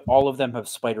cars, but all of them have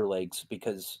spider legs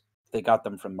because they got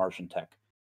them from Martian tech.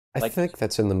 I Like think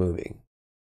that's in the movie.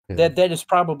 Yeah. that is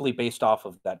probably based off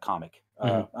of that comic.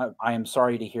 I am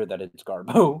sorry to hear that it's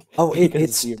Garbo. Oh,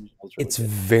 because the original is really it's good.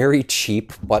 very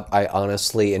cheap, but I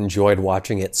honestly enjoyed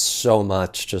watching it so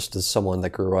much just as someone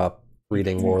that grew up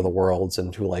reading War of the Worlds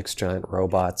and who likes giant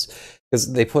robots.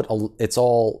 Because they put it's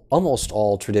almost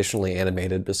all traditionally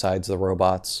animated besides the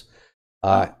robots.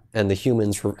 And the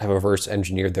humans have reverse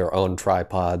engineered their own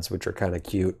tripods, which are kind of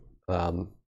cute.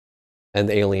 And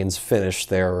the aliens finish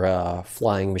their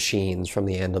flying machines from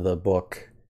the end of the book.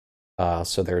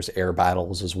 So there's air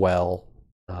battles as well.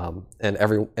 And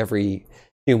every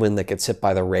human that gets hit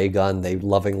by the ray gun, they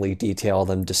lovingly detail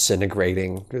them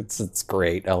disintegrating. It's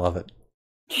great. I love it.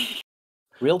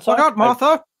 Real talk. Look out,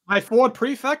 Martha! My Ford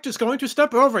prefect is going to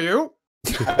step over you.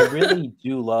 I really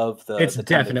do love the. It's the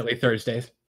kind of- definitely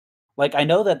Thursdays. Like I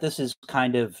know that this is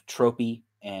kind of tropey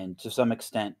and to some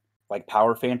extent like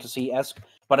power fantasy-esque,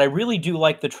 but I really do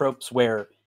like the tropes where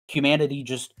humanity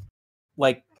just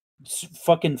like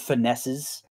fucking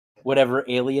finesses whatever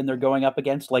alien they're going up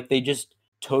against. Like they just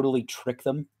totally trick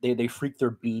them. They freak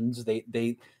their beans.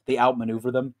 They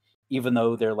outmaneuver them, even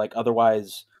though they're like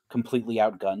otherwise completely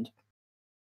outgunned.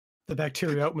 The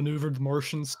bacteria outmaneuvered the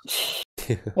Martians.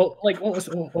 Well, like what was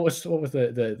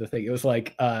the thing? It was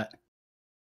like,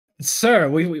 sir,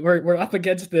 we're up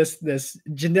against this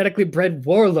genetically bred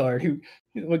warlord who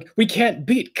we can't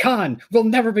beat Khan. We'll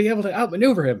never be able to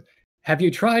outmaneuver him. Have you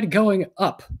tried going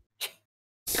up?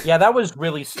 Yeah, that was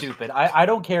really stupid. I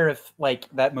don't care if like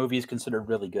that movie is considered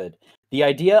really good. The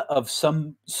idea of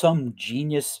some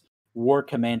genius war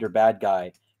commander bad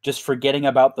guy just forgetting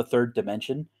about the third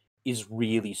dimension is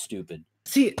really stupid.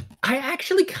 See, I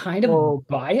actually kind of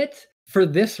buy it for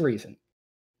this reason.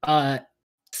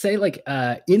 Say like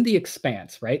in The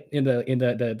Expanse, right? In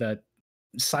the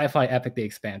sci-fi epic The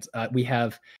Expanse, we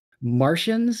have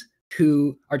Martians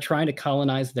who are trying to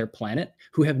colonize their planet,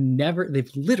 who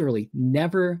they've literally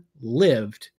never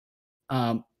lived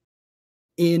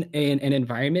in an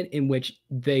environment in which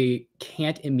they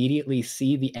can't immediately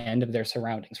see the end of their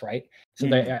surroundings, right? So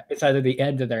it's either the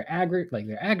end of their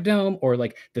ag dome or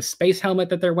like the space helmet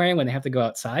that they're wearing when they have to go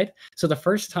outside. So the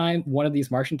first time one of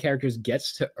these Martian characters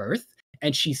gets to Earth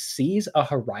and she sees a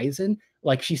horizon,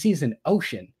 like she sees an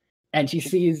ocean and she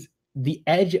sees the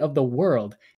edge of the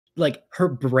world, like her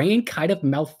brain kind of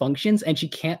malfunctions and she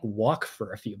can't walk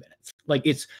for a few minutes. Like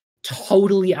it's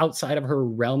totally outside of her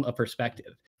realm of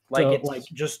perspective. Like So, it's like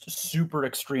just super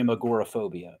extreme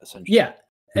agoraphobia, essentially. yeah,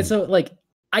 and so like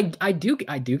I do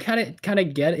kind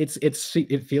of get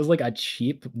it feels like a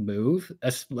cheap move,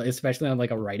 especially on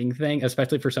like a writing thing,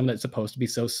 especially for someone that's supposed to be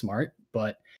so smart.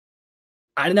 But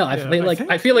I don't know. I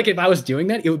feel like if I was doing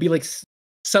that, it would be like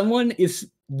someone is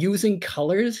using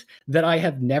colors that I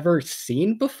have never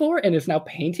seen before and is now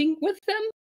painting with them,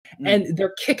 and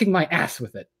they're kicking my ass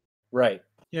with it. Right.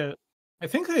 Yeah, I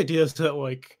think the idea is that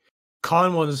like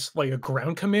Khan was like a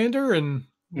ground commander in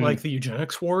like the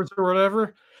eugenics wars or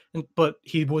whatever, but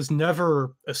he was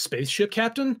never a spaceship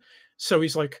captain. So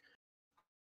he's like,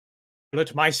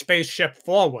 "Let my spaceship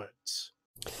forwards.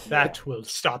 That will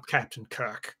stop Captain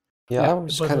Kirk." Yeah, I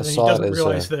always But kind of then he saw it doesn't as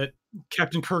realize that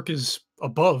Captain Kirk is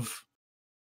above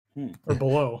or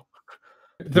below.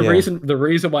 The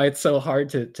reason why it's so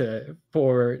hard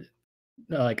for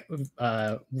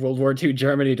World War II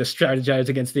Germany to strategize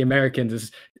against the Americans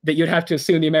is that you'd have to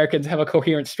assume the Americans have a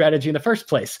coherent strategy in the first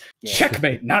place. Yeah.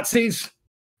 Checkmate, Nazis!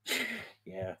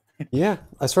 Yeah. Yeah,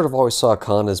 I sort of always saw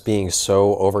Khan as being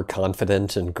so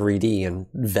overconfident and greedy and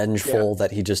vengeful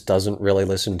that he just doesn't really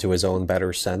listen to his own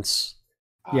better sense.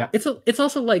 Yeah, it's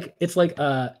also like it's like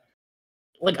a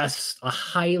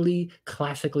highly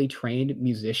classically trained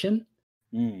musician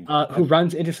who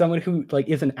runs into someone who like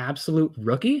is an absolute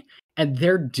rookie, and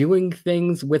they're doing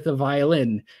things with a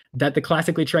violin that the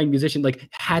classically trained musician like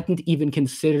hadn't even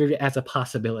considered as a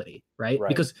possibility, right?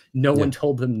 Because no one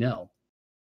told them no.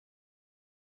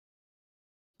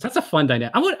 That's a fun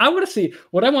dynamic. I want to see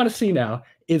what I want to see now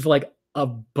is like a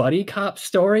buddy cop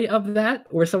story of that,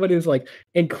 where someone who's like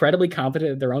incredibly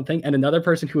competent at their own thing, and another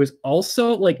person who is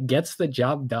also like gets the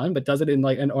job done but does it in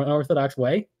like an unorthodox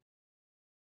way.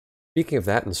 Speaking of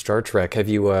that in Star Trek, have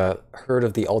you heard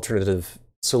of the alternative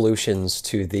solutions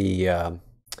to the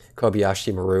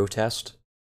Kobayashi Maru test?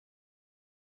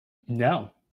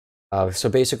 No. So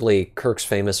basically, Kirk's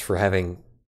famous for having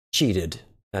cheated,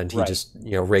 and he Right. just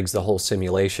rigs the whole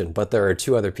simulation. But there are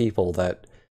two other people that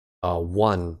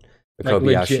won the Like,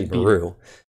 Kobayashi legit beat it. Maru,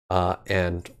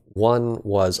 and one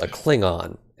was a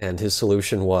Klingon, and his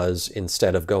solution was,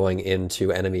 instead of going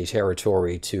into enemy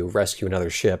territory to rescue another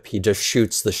ship, he just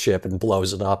shoots the ship and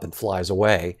blows it up and flies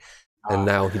away. And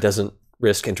now he doesn't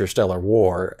risk interstellar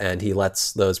war, and he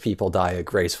lets those people die a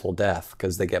graceful death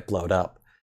because they get blown up.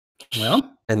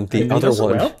 Well, And the and other does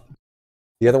one, well.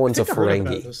 the other I one's a think I read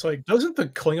about Ferengi. this. Like, doesn't the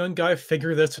Klingon guy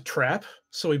figure that's a trap,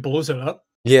 so he blows it up?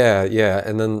 Yeah, yeah,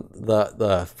 and then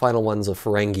the final one's a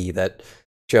Ferengi that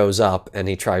shows up and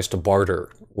he tries to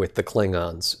barter with the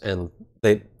Klingons, and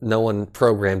no one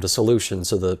programmed a solution,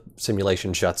 so the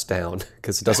simulation shuts down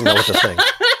because it doesn't know what to think.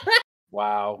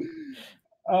 Wow.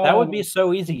 That would be Um,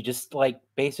 so easy. Just like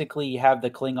basically have the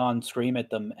Klingon scream at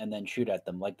them and then shoot at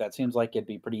them. Like that seems like it'd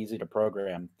be pretty easy to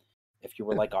program if you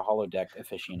were like a holodeck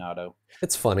aficionado.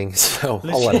 It's funny, so I'll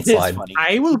Listen, let it It is slide. funny.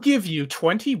 I will give you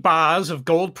 20 bars of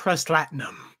gold pressed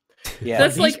platinum. Yeah.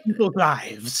 That's These like- people's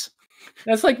lives.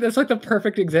 That's like the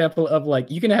perfect example of, like,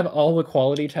 you can have all the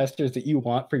quality testers that you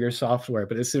want for your software,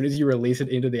 but as soon as you release it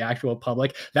into the actual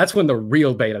public, that's when the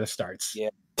real beta starts. Yeah.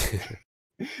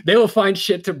 They will find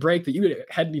shit to break that you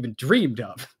hadn't even dreamed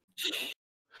of.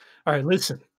 All right,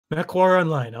 listen, MechWar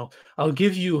Online. I'll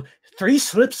give you 3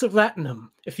 slips of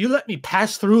platinum if you let me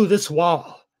pass through this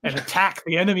wall and attack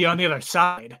the enemy on the other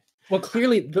side. Well,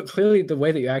 clearly the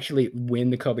way that you actually win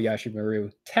the Kobayashi Maru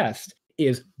test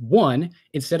is, 1,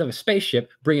 instead of a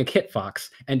spaceship, bring a Kit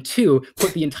Fox, and 2,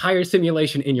 put the entire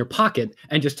simulation in your pocket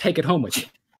and just take it home with you.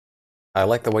 I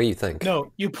like the way you think.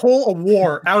 No, you pull a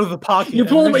war out of the pocket. You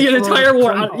pull and an then you throw it entire at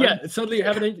war Klingon. out. Yeah,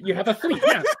 suddenly you have a fleet.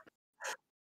 Yeah.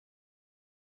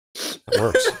 It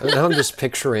works. Now I'm just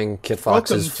picturing Kit Welcome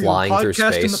Foxes to flying through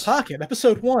Podcast in the space. Pocket,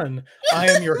 Episode 1. I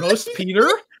am your host, Peter.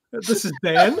 This is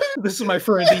Dan. This is my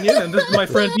friend Ian, and this is my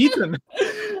friend Ethan.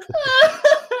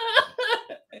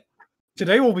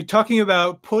 Today we'll be talking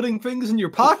about putting things in your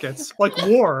pockets, like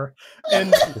war,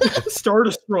 and Star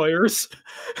Destroyers,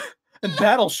 and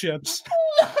battleships.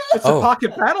 It's a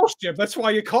pocket battleship. That's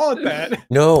why you call it that.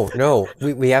 No,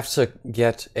 we have to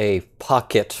get a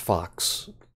pocket fox.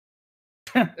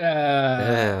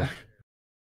 Yeah.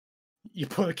 You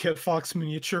put a Kit Fox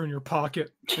miniature in your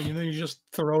pocket, and then you just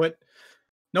throw it.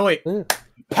 No, wait.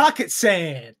 Pocket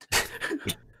sand.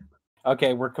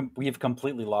 Okay, we've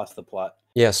completely lost the plot.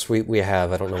 Yes, we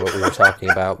have. I don't know what we were talking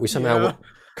about. We somehow Yeah.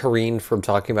 careened from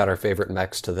talking about our favorite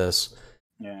mechs to this.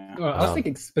 Yeah. Well, I was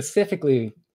thinking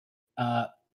specifically, I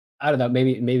don't know,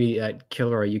 maybe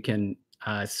Kilroy, you can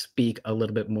speak a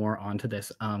little bit more onto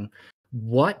this.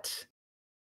 What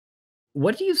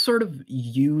do you sort of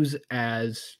use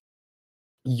as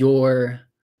your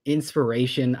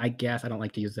inspiration? I guess I don't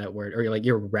like to use that word, or like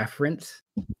your reference,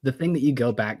 the thing that you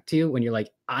go back to when you're like,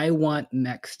 I want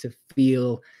mechs to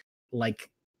feel like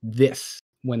this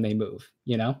when they move,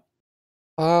 you know?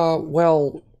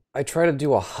 Well, I try to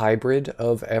do a hybrid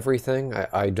of everything.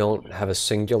 I don't have a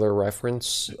singular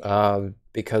reference,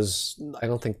 because I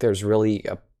don't think there's really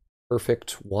a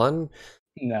perfect one.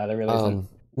 No, there really isn't.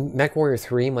 MechWarrior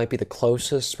 3 might be the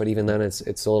closest, but even then it's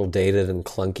a little dated and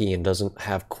clunky and doesn't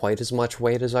have quite as much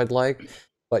weight as I'd like.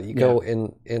 But you go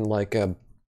in like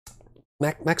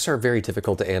mechs are very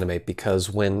difficult to animate because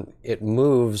when it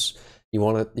moves,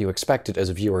 you expect it as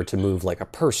a viewer to move like a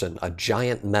person, a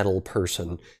giant metal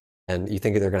person, and you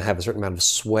think they're going to have a certain amount of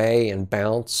sway and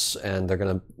bounce, and they're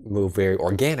going to move very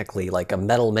organically like a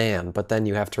metal man. But then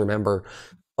you have to remember,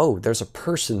 oh, there's a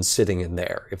person sitting in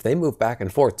there. If they move back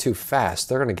and forth too fast,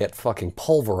 they're going to get fucking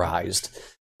pulverized.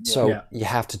 So you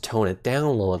have to tone it down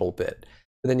a little bit.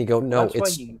 But then you go, no,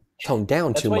 it's toned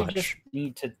down too much. You just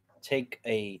need to take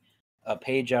a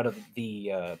page out of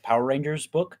the Power Rangers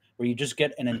book where you just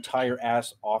get an entire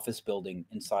ass office building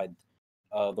inside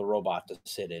the robot to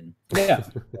sit in. Yeah.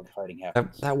 Fighting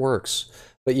happens. That works.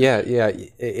 But yeah,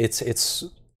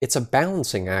 it's a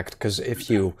balancing act, because if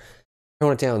you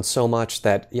tone it down so much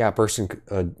that a person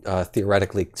could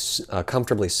theoretically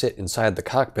comfortably sit inside the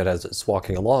cockpit as it's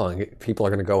walking along, people are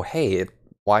going to go, hey,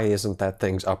 why isn't that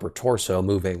thing's upper torso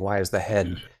moving? Why is the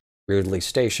head weirdly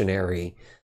stationary?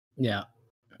 Yeah.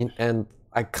 And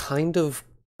I kind of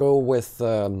go with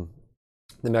the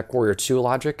MechWarrior 2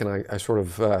 logic, and I sort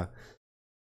of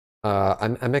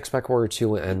I mix MechWarrior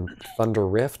 2 and Thunder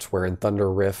Rift, where in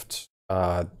Thunder Rift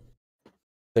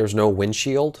there's no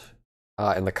windshield,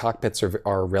 and the cockpits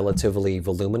are relatively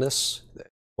voluminous,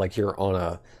 like you're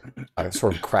on a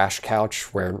sort of crash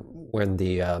couch where when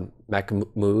the mech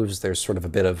moves, there's sort of a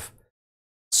bit of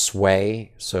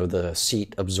sway, so the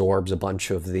seat absorbs a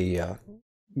bunch of the Yeah,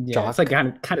 it's shock. like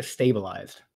kind of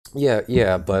stabilized.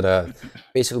 Yeah, but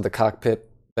basically the cockpit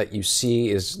that you see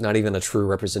is not even a true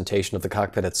representation of the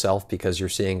cockpit itself because you're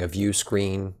seeing a view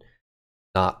screen,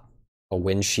 not a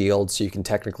windshield, so you can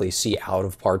technically see out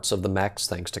of parts of the mechs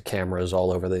thanks to cameras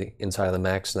all over the inside of the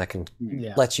mechs, and that can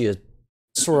let you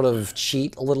sort of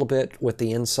cheat a little bit with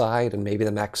the inside, and maybe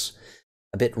the mech's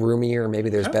a bit roomier, maybe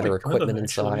there's Kinda better like one of them, equipment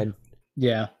inside. actually.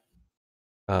 Yeah.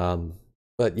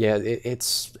 But yeah,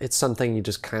 it's something you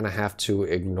just kind of have to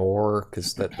ignore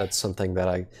because that's something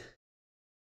that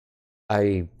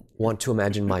I want to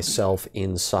imagine myself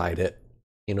inside it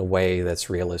in a way that's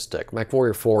realistic.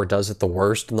 MechWarrior 4 does it the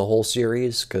worst in the whole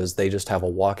series because they just have a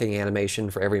walking animation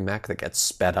for every mech that gets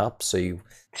sped up, so you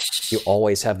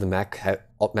always have the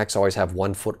mechs always have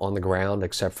 1 foot on the ground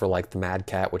except for like the Mad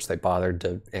Cat, which they bothered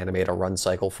to animate a run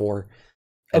cycle for.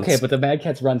 And Okay, but the Mad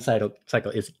Cat's run cycle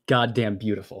is goddamn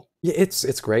beautiful. yeah,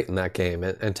 it's great in that game,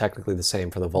 and technically the same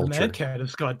for the The Vulture. Mad Cat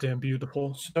is goddamn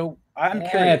beautiful. So I'm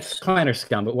It's curious, planner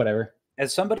scum, but whatever.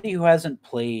 as somebody who hasn't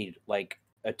played like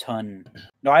a ton.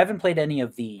 No, I haven't played any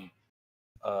of the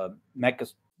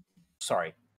mecha.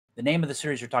 Sorry, the name of the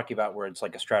series you're talking about, where it's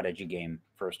like a strategy game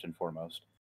first and foremost.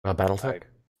 BattleTech?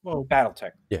 Well,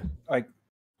 BattleTech. Yeah. Like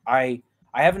I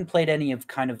haven't played any of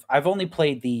kind of. I've only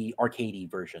played the arcadey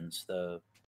versions, the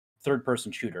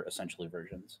third-person shooter essentially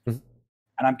versions. Mhm.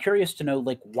 And I'm curious to know,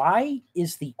 like, why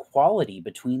is the quality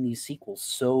between these sequels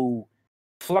so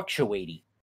fluctuating?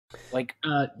 Like,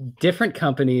 Different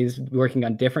companies working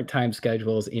on different time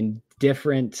schedules in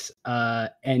different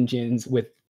engines with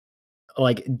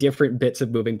like different bits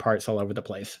of moving parts all over the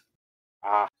place.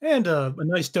 and a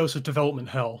nice dose of development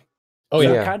hell. Oh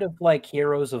Yeah. yeah. kind of like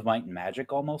Heroes of Might and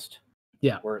Magic almost.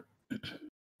 Yeah. Where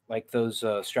like those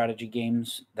strategy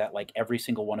games that like every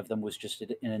single one of them was just an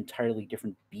entirely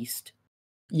different beast.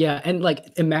 Yeah, and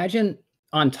like imagine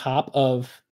on top of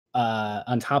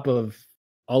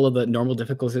all of the normal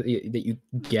difficulties that you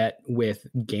get with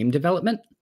game development,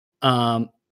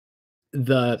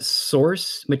 the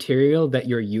source material that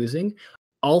you're using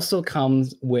also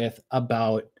comes with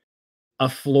about a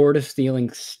floor to ceiling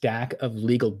stack of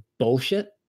legal bullshit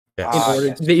Yes. in order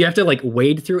yes. that you have to like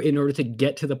wade through in order to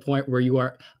get to the point where you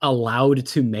are allowed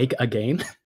to make a game.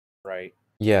 Right.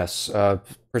 Yes,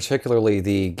 particularly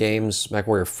the games,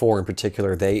 MechWarrior 4 in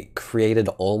particular, they created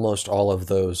almost all of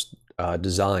those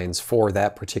designs for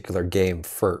that particular game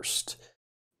first.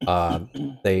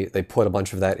 They put a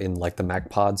bunch of that in like the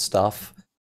MechPod stuff,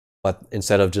 but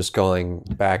instead of just going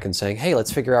back and saying, hey,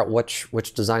 let's figure out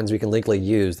which designs we can legally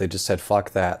use, they just said,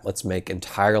 fuck that, let's make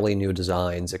entirely new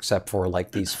designs except for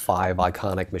like these 5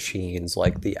 iconic machines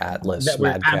like the Atlas, that we're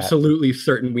Mad Cat. absolutely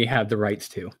certain we have the rights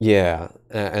to. Yeah,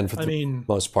 and for I the mean,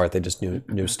 most part, they just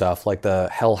new stuff. Like the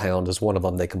Hellhound is one of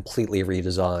them they completely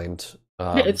redesigned.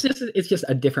 Yeah, it's just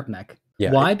a different mech.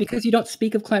 Yeah. Why? Because you don't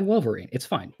speak of Clan Wolverine. It's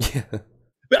fine.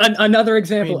 Another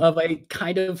example of a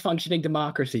kind of functioning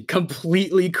democracy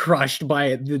completely crushed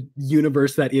by the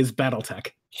universe that is BattleTech.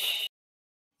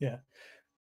 yeah.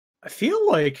 I feel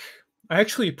like I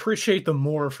actually appreciate them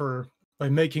more for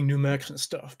like making new mechs and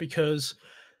stuff because,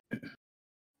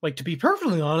 like, to be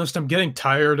perfectly honest, I'm getting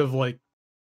tired of like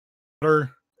and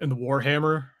the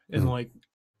Warhammer and like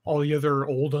all the other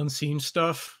old unseen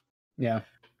stuff. Yeah.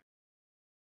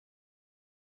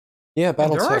 Yeah, And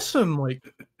there are BattleTech.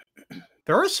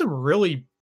 there are some really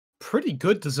pretty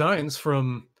good designs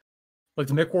from like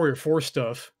the MechWarrior 4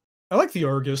 stuff. I like the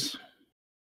Argus.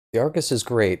 The Argus is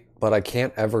great, but I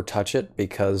can't ever touch it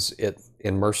because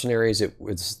in Mercenaries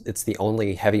it's the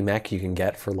only heavy mech you can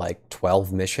get for like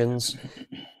 12 missions.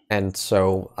 And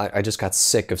so I just got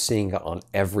sick of seeing it on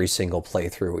every single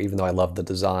playthrough, even though I love the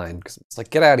design. Because it's like,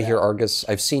 get out of here, Argus.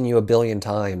 I've seen you a billion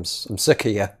times. I'm sick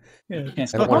of you. Yeah, I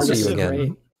it's don't wanna see Argus you and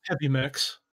again. Heavy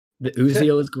mechs. The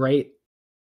Uziel is great.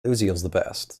 Uziel's the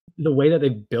best. The way that they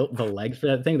built the leg for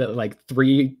that thing, that like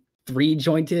three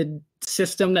jointed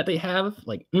system that they have,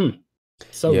 like,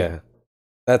 so Yeah. good.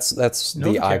 That's No,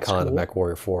 the that's icon cool. of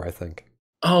MechWarrior 4, I think.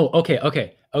 Oh,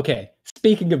 okay.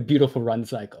 Speaking of beautiful run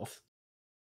cycles,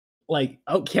 like,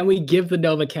 can we give the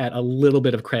Nova Cat a little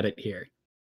bit of credit here?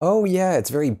 Oh yeah, it's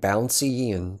very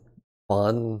bouncy and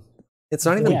fun. It's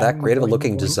not even Yeah. that great of a Boing,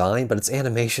 looking boing. design, but its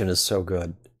animation is so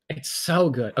good. It's so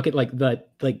good. Okay,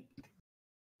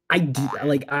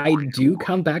 I do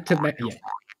come back to Mech. Yeah.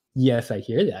 Yes, I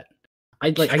hear that. I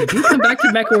do come back to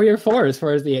MechWarrior 4 as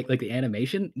far as the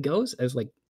animation goes, as like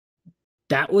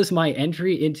that was my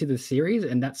entry into the series,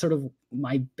 and that's sort of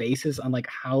my basis on like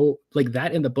how like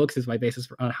that in the books is my basis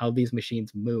on how these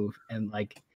machines move. And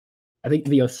like I think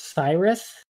the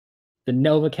Osiris the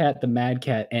Nova Cat, the Mad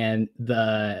Cat, and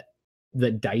the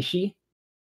Daishi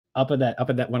up at that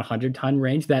 100-ton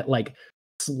range. That like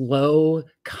slow,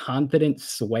 confident,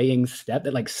 swaying step.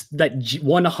 That like that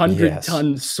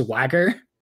 100-ton swagger.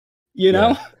 You know.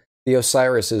 Yeah. The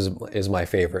Osiris is my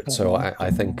favorite, so I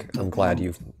think I'm glad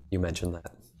you mentioned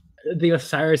that. The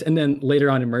Osiris, and then later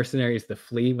on in Mercenaries, the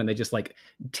Flea, when they just like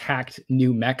tacked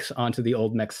new mechs onto the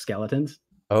old mech skeletons.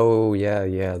 Oh yeah,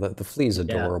 the Flea's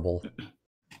adorable.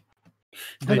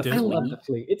 I love the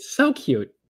Flea. It's so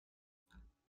cute.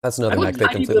 That's another mech they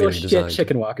completely redesigned.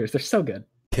 Chicken walkers, they're so good.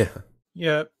 Yeah.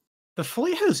 Yeah. The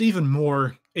Flea has even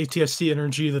more ATST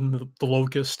energy than the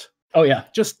Locust. Oh yeah,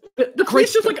 just the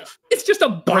Flea's just like it's just a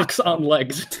box on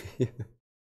legs.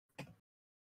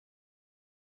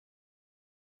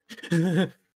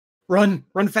 Run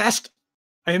fast!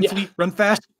 I am Flea. Run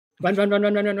fast! Run!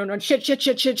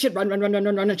 Shit!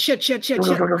 Run! Shit!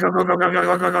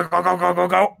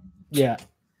 Go! Yeah.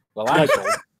 Well, I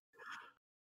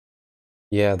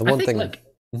Yeah, the one thing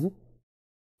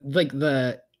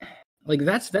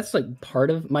that's like part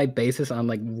of my basis on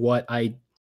like what I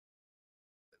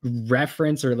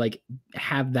reference or like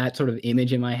have that sort of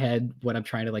image in my head when I'm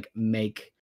trying to like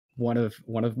make one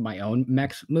of my own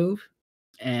mechs move.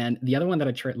 And the other one that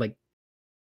I try like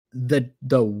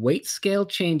the weight scale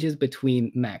changes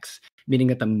between mechs, meaning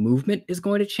that the movement is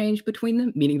going to change between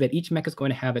them, meaning that each mech is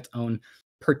going to have its own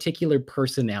particular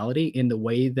personality in the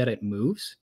way that it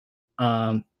moves.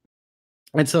 And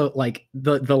so like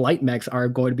the light mechs are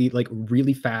going to be like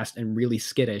really fast and really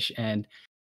skittish. And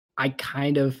I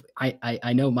kind of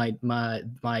I know my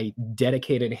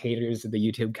dedicated haters of the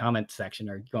YouTube comment section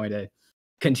are going to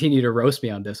continue to roast me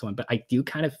on this one, but I do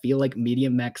kind of feel like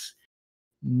medium mechs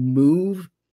move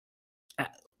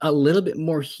a little bit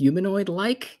more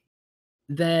humanoid-like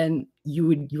than you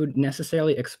would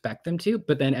necessarily expect them to.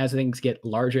 But then as things get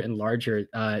larger and larger,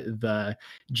 the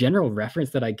general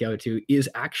reference that I go to is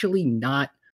actually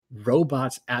not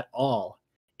robots at all.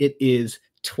 It is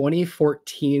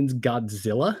 2014's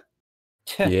Godzilla.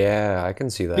 Yeah, I can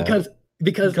see that.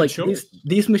 Because like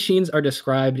these machines are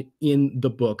described in the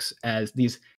books as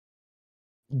these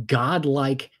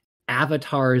godlike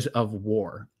avatars of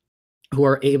war who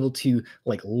are able to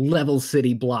like level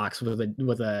city blocks with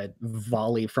a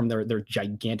volley from their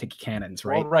gigantic cannons,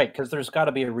 right? Well, right, because there's got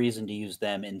to be a reason to use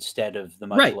them instead of the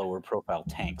much lower profile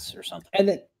tanks or something.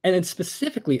 And then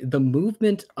specifically, the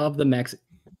movement of the mechs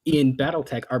in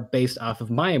BattleTech are based off of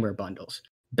Myanmar bundles,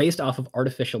 based off of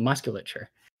artificial musculature.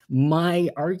 My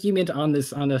argument on this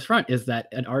front is that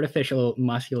an artificial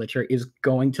musculature is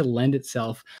going to lend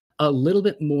itself a little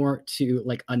bit more to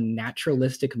like a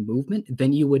naturalistic movement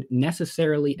than you would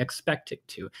necessarily expect it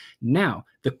to. Now,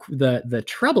 the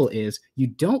trouble is you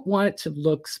don't want it to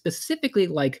look specifically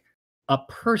like a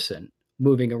person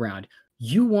moving around.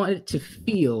 You want it to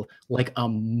feel like a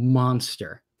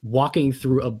monster walking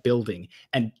through a building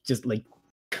and just like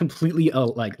completely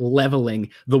like leveling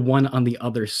the one on the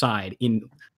other side in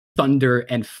thunder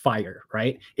and fire,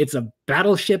 right? It's a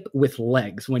battleship with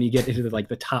legs when you get into like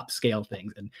the top scale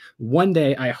things. And one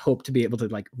day I hope to be able to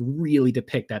like really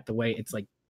depict that the way it's like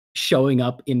showing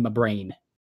up in my brain.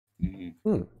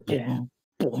 Yeah.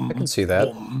 I can see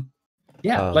that.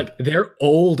 Yeah, like they're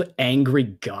old, angry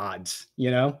gods, you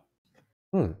know?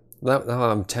 Now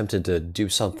I'm tempted to do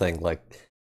something like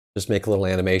just make a little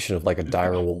animation of like a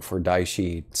direwolf or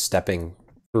Daishi stepping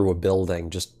through a building,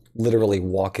 just literally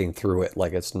walking through it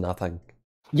like it's nothing.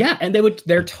 Yeah, and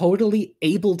they're totally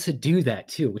able to do that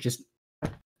too, which is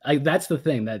that's the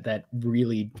thing that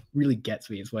really gets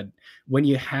me is when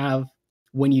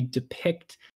you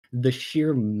depict the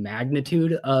sheer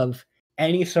magnitude of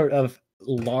any sort of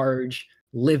large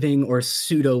living or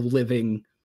pseudo living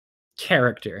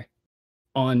character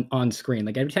on screen.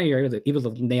 Like every time you're able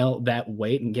to nail that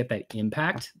weight and get that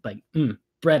impact, like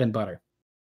bread and butter.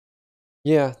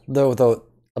 Yeah, though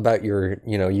about your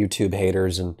YouTube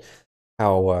haters and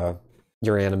how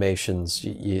your animations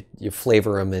you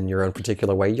flavor them in your own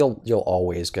particular way, you'll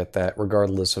always get that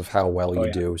regardless of how well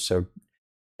you do. So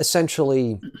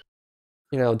essentially,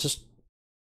 just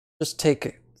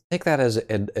take that as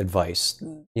advice.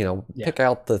 Pick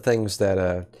out the things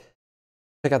that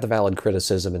pick out the valid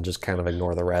criticism and just kind of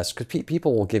ignore the rest, because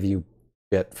people will give you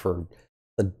shit for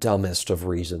the dumbest of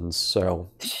reasons. So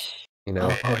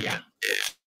Oh yeah.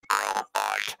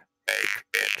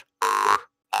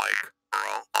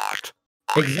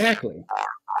 Exactly.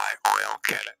 I will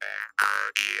get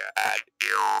angry at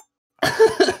you.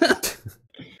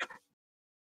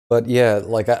 But yeah,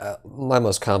 like my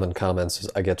most common comments is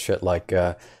I get shit like,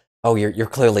 oh, you're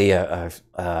clearly a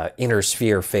inner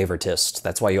sphere favoritist.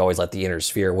 That's why you always let the inner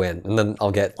sphere win. And then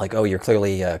I'll get like, oh, you're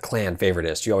clearly a clan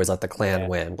favoritist. You always let the clan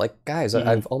win. Like, guys,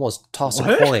 I've almost tossed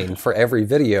a coin for every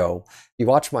video. You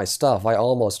watch my stuff, I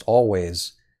almost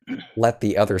always let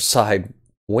the other side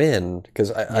win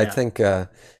because I think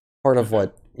part of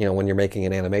what, you know, when you're making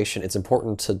an animation, it's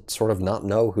important to sort of not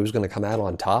know who's going to come out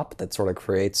on top. That sort of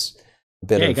creates a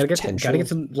bit of tension. Gotta get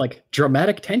some like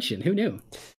dramatic tension. Who knew?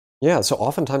 Yeah, so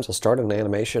oftentimes I'll start an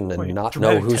animation and not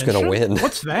know who's going to win.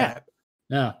 What's that?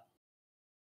 Yeah.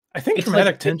 I think it's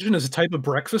dramatic tension is a type of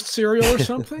breakfast cereal or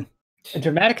something.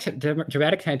 Dramatic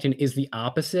tension is the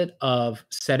opposite of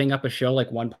setting up a show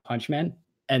like One Punch Man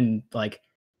and like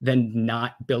then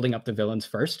not building up the villains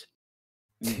first.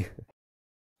 Yeah,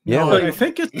 no, I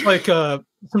think it's like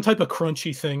some type of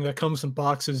crunchy thing that comes in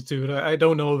boxes, dude. I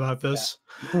don't know about this.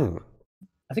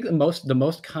 I think the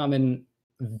most common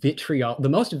the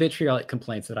most vitriolic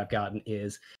complaints that I've gotten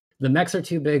is the mechs are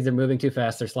too big, they're moving too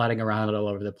fast, they're sliding around all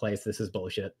over the place. This is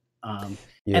bullshit. And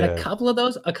a couple of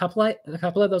those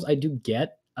I do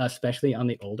get, especially on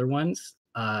the older ones.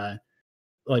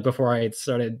 Like before I had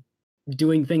started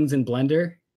doing things in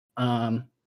Blender.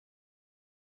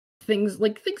 Things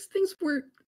were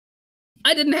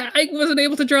I wasn't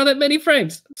able to draw that many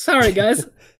frames. Sorry, guys.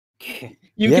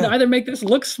 You can either make this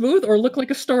look smooth or look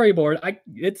like a storyboard.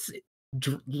 It's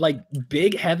like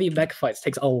big heavy mech fights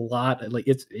takes a lot, like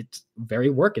it's very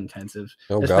work intensive,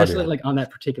 especially like on that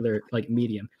particular like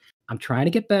medium. I'm trying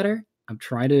to get better. I'm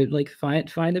trying to like find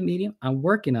a medium. I'm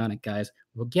working on it, guys.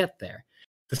 We'll get there.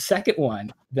 The second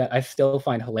one that I still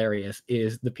find hilarious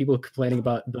is the people complaining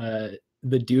about the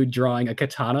dude drawing a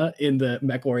katana in the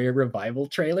MechWarrior Revival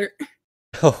trailer.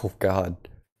 Oh god.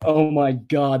 Oh my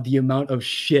god, the amount of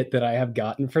shit that I have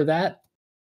gotten for that.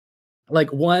 Like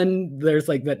there's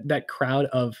like that crowd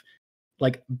of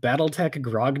like BattleTech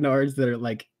grognards that are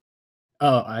like,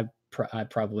 oh, I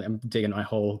probably am digging my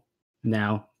hole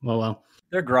now. Well,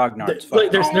 they're grognards.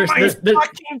 There's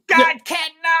fucking god,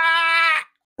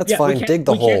 That's fine. Dig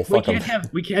the hole.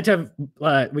 We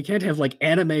can't have like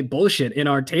anime bullshit in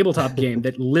our tabletop game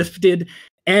that lifted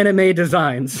anime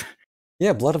designs.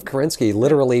 Yeah, Blood of Kerensky.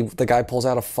 Literally, the guy pulls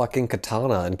out a fucking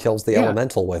katana and kills the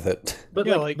elemental with it. But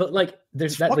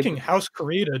there's that fucking like, House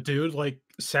Kurita, dude. Like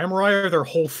samurai are their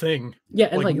whole thing. Yeah,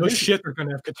 and like no shit, they're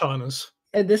gonna have katanas.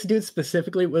 And this dude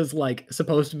specifically was like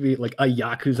supposed to be like a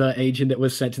Yakuza agent that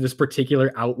was sent to this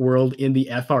particular outworld in the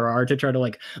FRR to try to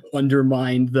like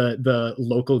undermine the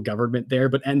local government there,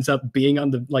 but ends up being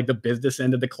on the business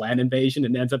end of the clan invasion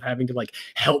and ends up having to like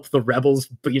help the rebels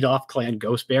beat off Clan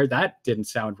Ghost Bear. That didn't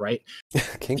sound right.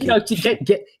 Kinky. You know,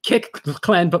 to kick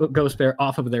Clan Ghost Bear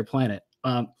off of their planet.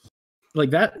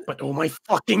 Like that. But oh my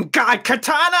fucking god,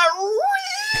 katana!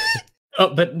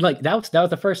 Oh, but like that was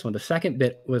the first one. The second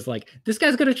bit was like this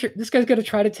guy's gonna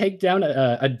try to take down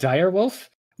a dire wolf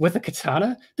with a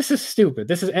katana. This is stupid.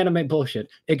 This is anime bullshit.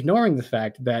 Ignoring the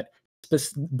fact that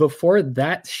before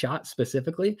that shot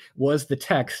specifically was the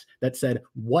text that said,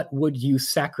 "What would you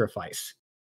sacrifice?"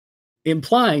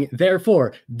 Implying,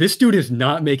 therefore, this dude is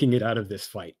not making it out of this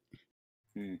fight.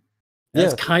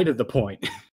 That's kind of the point.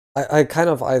 I kind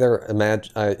of either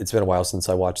imagine, it's been a while since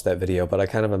I watched that video, but I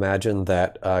kind of imagined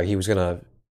that he was going to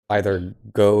either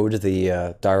goad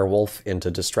the dire wolf into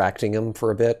distracting him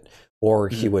for a bit, or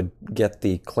he would get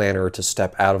the clanner to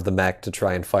step out of the mech to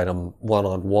try and fight him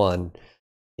one-on-one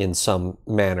in some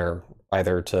manner,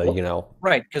 either to, you know...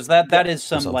 Right, because that is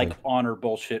some like honor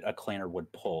bullshit a clanner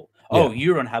would pull. Oh,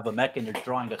 you don't have a mech and you're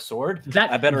drawing a sword?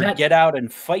 I better get out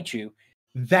and fight you.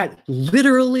 That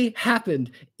literally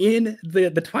happened in the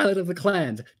Twilight of the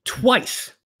Clans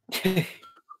twice. No.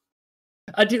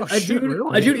 This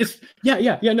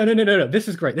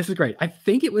is great. I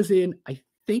think it was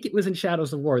in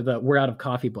Shadows of War, the We're Out of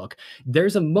Coffee book.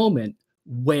 There's a moment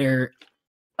where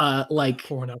like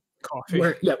pouring up coffee.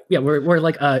 Where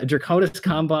like a Draconis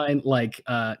Combine like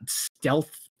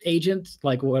stealth agent,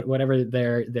 like whatever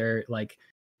their like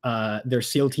their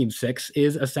SEAL Team 6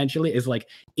 is like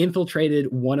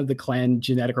infiltrated one of the clan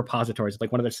genetic repositories,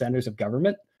 like one of the centers of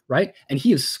government, right? And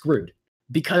he is screwed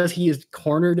because he is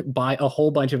cornered by a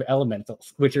whole bunch of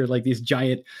elementals, which are like these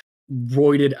giant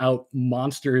roided out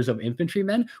monsters of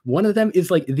infantrymen. One of them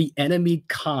is like the enemy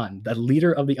Khan, the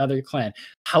leader of the other clan.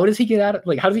 How does he get out of,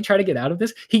 like, how does he try to get out of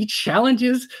this? He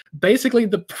challenges basically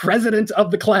the president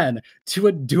of the clan to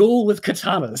a duel with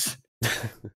katanas.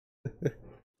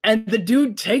 And the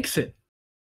dude takes it.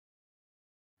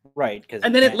 Right.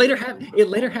 And then it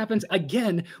later happens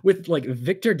again with like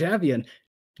Victor Davian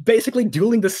basically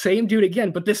dueling the same dude again,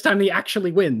 but this time he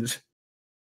actually wins.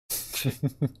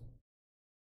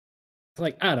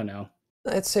 Like, I don't know.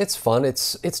 It's fun.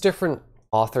 It's different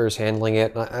authors handling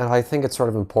it, and I think it's sort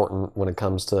of important when it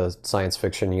comes to science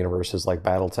fiction universes like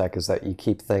BattleTech is that you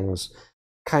keep things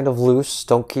kind of loose.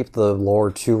 Don't keep the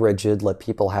lore too rigid. Let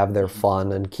people have their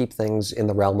fun and keep things in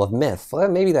the realm of myth. Well,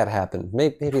 maybe that happened.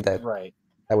 Maybe that Right.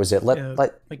 that was it. Let Yeah,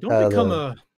 let like don't become the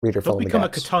a reader fill don't in the become a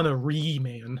gaps. Katana Re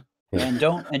man. Yeah.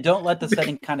 And don't let the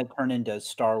setting kind of turn into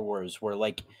Star Wars, where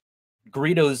like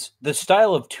the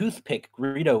style of toothpick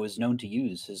Greedo is known to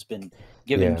use has been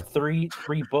given Yeah.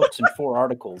 three books and 4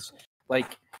 articles.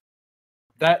 Like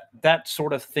that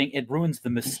sort of thing, it ruins the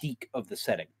mystique of the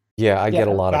setting. Yeah, I get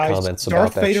a lot of Guys, comments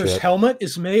Darth about that Vader's shit. helmet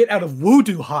is made out of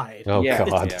voodoo hide. Oh Yeah.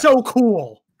 God. It's so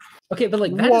cool. Okay, but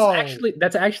like Whoa.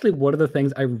 that's actually one of the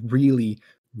things I really,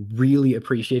 really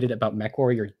appreciated about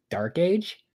MechWarrior Dark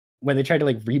Age when they tried to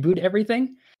like reboot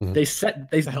everything. Mhm. They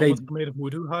The helmets were made of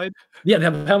voodoo hide. yeah,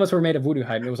 the helmets were made of voodoo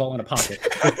hide and it was all in a pocket.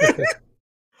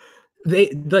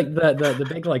 They like the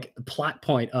big like plot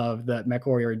point of the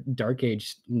MechWarrior Dark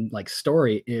Age like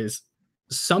story is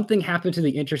something happened to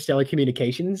the interstellar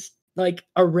communications like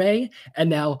array, and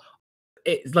now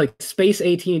it's like space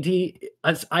AT&T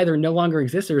either no longer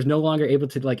exists or is no longer able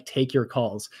to like take your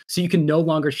calls. So you can no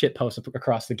longer ship post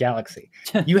across the galaxy.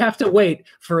 You have to wait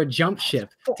for a jump ship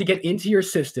to get into your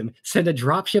system, send a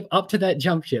drop ship up to that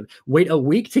jump ship, wait a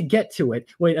week to get to it,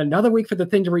 wait another week for the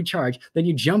thing to recharge, then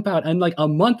you jump out and like a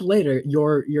month later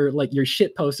your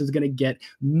ship post is going to get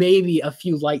maybe a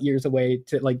few light years away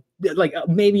to like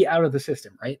maybe out of the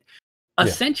system, right? Yeah.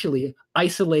 Essentially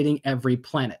isolating every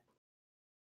planet.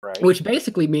 Right. Which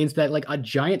basically means that like a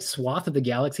giant swath of the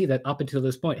galaxy that up until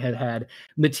this point had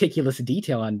meticulous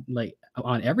detail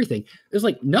on everything. It was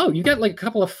like, no, you got like a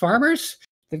couple of farmers.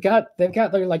 They've got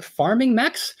their like farming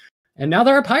mechs, and now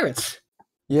there are pirates.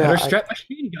 Yeah, Better strap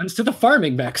machine guns to the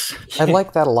farming mechs. I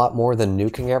like that a lot more than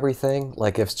nuking everything.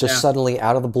 Like if it's just suddenly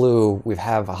out of the blue, we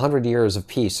have 100 years of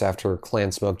peace after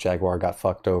Clan Smoke Jaguar got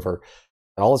fucked over.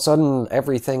 And all of a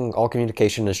sudden, all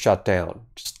communication is shut down.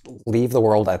 Just leave the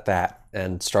world at that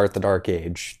and start the Dark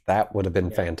Age. That would have been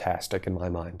fantastic in my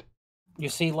mind. You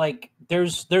see, like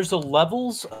there's a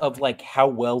levels of like how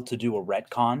well to do a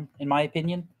retcon, in my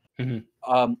opinion.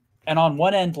 Mm-hmm. And on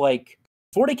one end, like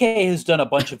 40K has done a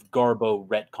bunch of garbo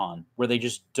retcon where they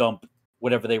just dump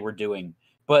whatever they were doing.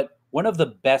 But one of the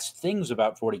best things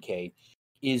about 40K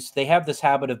is they have this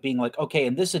habit of being like, okay,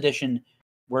 in this edition,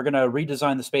 we're going to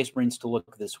redesign the Space Marines to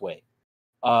look this way.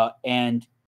 And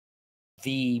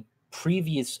the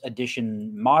previous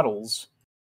edition models,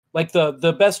 like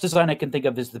the best design I can think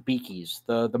of is the Beakies,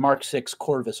 the Mark VI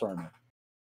Corvus armor.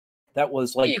 That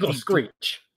was like Eagle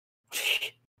Screech.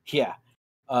 Yeah.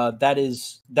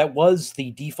 That was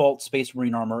the default Space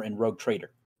Marine armor in Rogue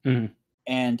Trader. Mm-hmm.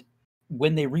 And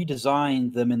when they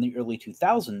redesigned them in the early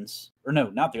 2000s, or no,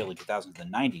 not the early 2000s, the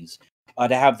 90s,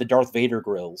 to have the Darth Vader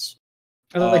grills.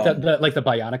 Like the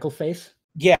Bionicle face?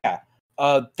 Yeah.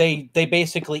 They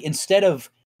basically, instead of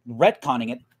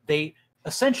retconning it, they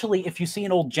essentially, if you see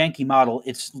an old janky model,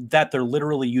 it's that they're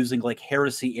literally using like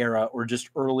Heresy era or just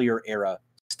earlier era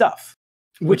stuff.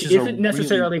 Which isn't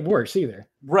necessarily worse either.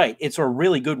 Right. It's a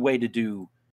really good way to do.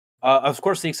 Of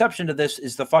course, the exception to this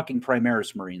is the fucking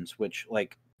Primaris Marines, which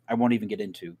like I won't even get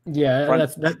into. Yeah,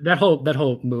 that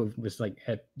whole move was like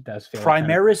that's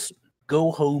Primaris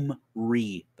go home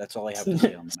That's all I have to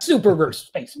say on that. Super reverse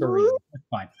Space Marine. That's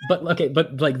fine. But okay,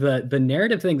 but like the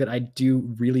narrative thing that I do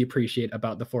really appreciate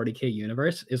about the 40K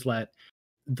universe is that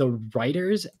the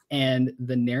writers and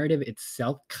the narrative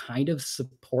itself kind of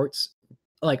supports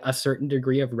like a certain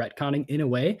degree of retconning in a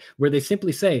way where they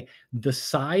simply say the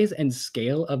size and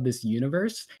scale of this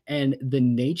universe and the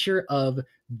nature of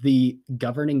the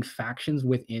governing factions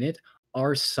within it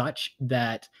are such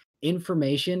that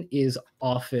information is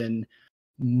often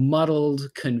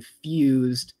muddled,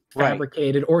 confused,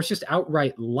 fabricated, or it's just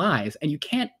outright lies, and you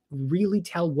can't really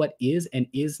tell what is and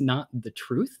is not the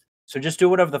truth. So just do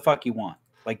whatever the fuck you want.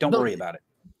 Like, don't worry about it.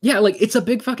 Yeah, like it's a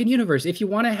big fucking universe. If you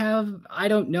want to have, I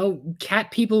don't know, cat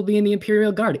people be in the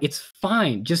Imperial Guard, it's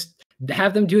fine. Just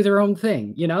have them do their own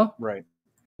thing, you know? Right.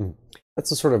 That's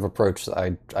the sort of approach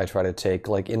that I try to take.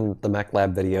 Like in the Mech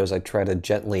Lab videos, I try to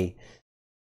gently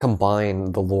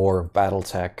combine the lore of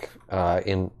BattleTech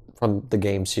from the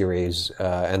game series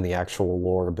and the actual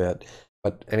lore a bit.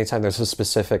 But anytime there's a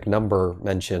specific number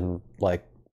mentioned, like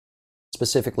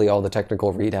specifically all the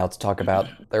technical readouts talk about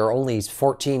there are only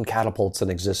 14 catapults in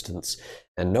existence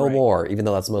and no more, even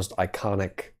though that's the most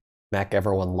iconic mech,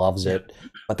 everyone loves it,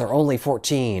 but there are only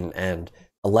 14 and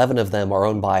 11 of them are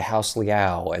owned by House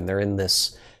Liao and they're in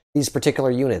this these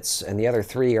particular units, and the other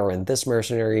 3 are in this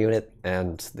mercenary unit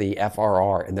and the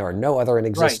FRR, and there are no other in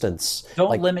existence. Don't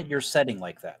like, limit your setting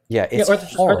like that. Yeah, it's or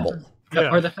horrible.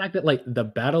 or the fact that like the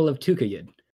Battle of Tukayid,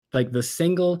 like the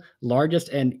single largest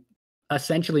and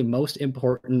essentially most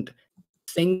important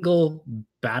single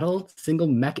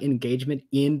mech engagement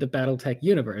in the BattleTech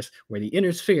universe, where the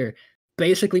Inner Sphere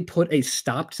basically put a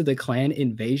stop to the clan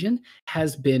invasion,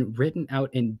 has been written out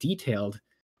and detailed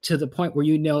to the point where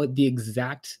you know the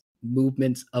exact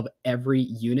movements of every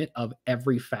unit of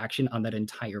every faction on that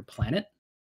entire planet,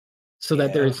 so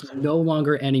that there's no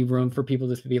longer any room for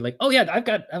people to be like, oh yeah, I've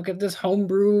got this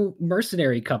homebrew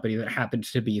mercenary company that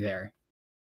happens to be there,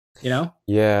 you know?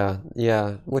 Yeah,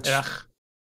 which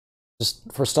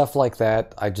just for stuff like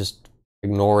that, I just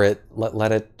ignore it,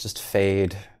 let it just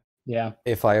fade. Yeah.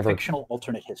 If I ever Fictional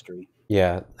alternate history.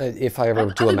 Yeah, if I ever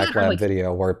do a Other Mech than, Lab like-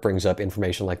 video where it brings up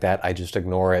information like that, I just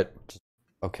ignore it.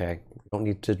 Okay, we don't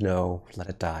need to know. Let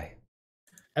it die.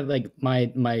 Like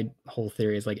my whole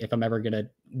theory is like, if I'm ever gonna,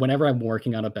 whenever I'm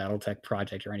working on a BattleTech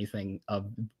project or anything of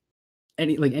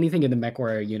anything in the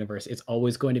MechWarrior universe, it's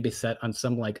always going to be set on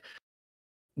some like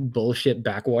bullshit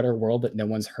backwater world that no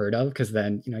one's heard of, because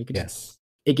then you can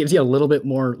it gives you a little bit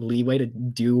more leeway to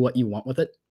do what you want with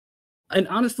it. And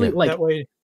honestly, Yeah. that way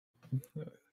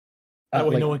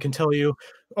no one can tell you,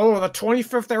 oh, the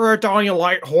 25th Aerodania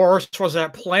Light Horse was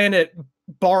at Planet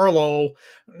Barlow,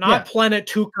 not Planet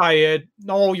Tukayid.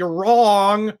 No, you're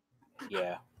wrong.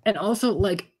 Yeah. And also,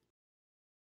 like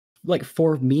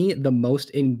for me, the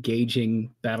most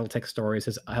engaging BattleTech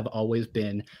stories have always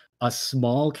been a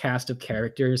small cast of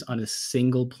characters on a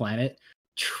single planet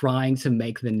trying to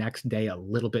make the next day a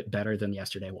little bit better than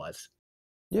yesterday was.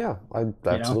 Yeah, I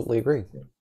absolutely agree.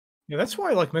 Yeah, that's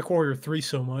why I like MechWarrior 3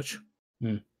 so much.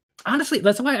 Honestly,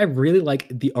 that's why I really like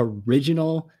the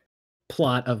original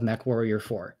plot of MechWarrior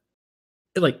 4.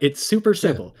 Like, it's super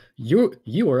simple. You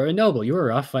were a noble. You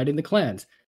were off fighting the clans.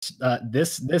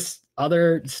 This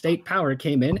other state power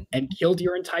came in and killed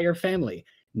your entire family.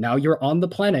 Now you're on the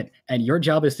planet, and your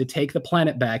job is to take the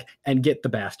planet back and get the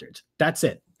bastards. That's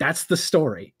it. That's the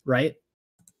story, right?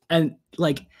 And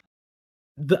like,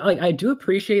 I do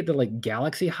appreciate the like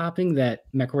galaxy hopping that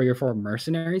MechWarrior 4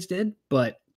 Mercenaries did,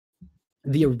 but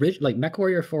the original, like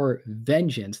MechWarrior 4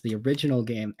 Vengeance, the original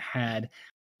game had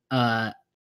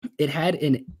it had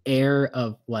an air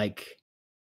of like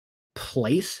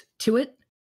place to it,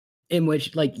 in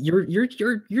which like you're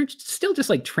still just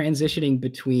like transitioning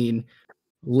between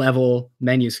level,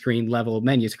 menu screen, level,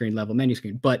 menu screen, level, menu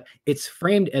screen, but it's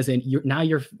framed as in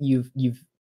you've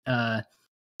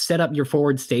set up your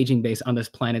forward staging base on this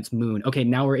planet's moon. Okay,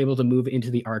 now we're able to move into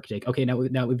the Arctic. Okay,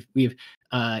 now we've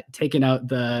taken out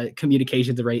the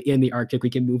communications array in the Arctic.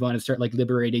 We can move on and start like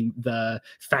liberating the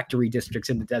factory districts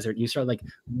in the desert. You start like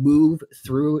move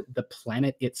through the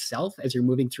planet itself as you're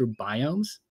moving through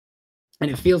biomes, and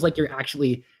it feels like you're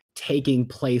actually taking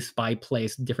place by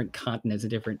place, different continents and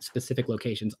different specific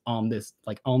locations on this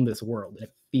world.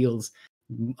 It feels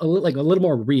a little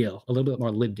more real, a little bit more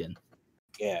lived in.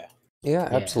 Yeah,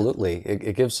 absolutely.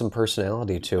 It gives some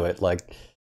personality to it. Like,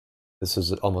 this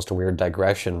is almost a weird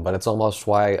digression, but it's almost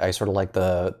why I sort of like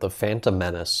the Phantom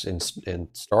Menace in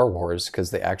Star Wars,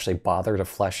 because they actually bother to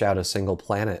flesh out a single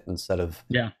planet instead of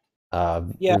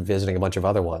revisiting a bunch of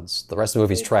other ones. The rest of the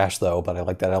movie's trash, though, but I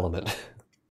like that element.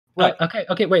 Right.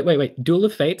 Okay. Wait. Duel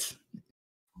of Fates.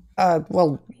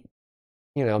 Well,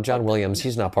 John Williams,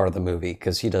 he's not part of the movie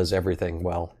because he does everything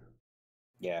well.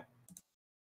 Yeah.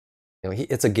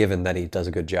 It's a given that he does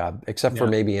a good job, except for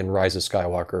maybe in Rise of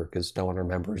Skywalker, because no one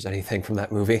remembers anything from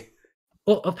that movie.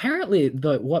 Well, apparently,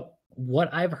 what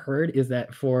I've heard is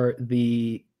that for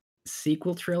the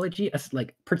sequel trilogy,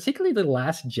 like particularly the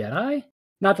Last Jedi,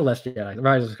 not the Last Jedi, the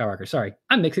Rise of Skywalker. Sorry,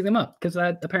 I'm mixing them up because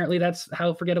apparently that's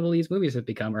how forgettable these movies have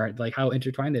become, or like how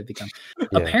intertwined they've become.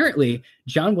 Apparently,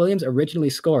 John Williams' original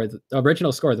score,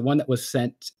 the one that was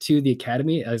sent to the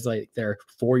Academy as like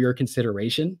for your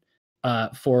consideration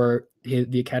for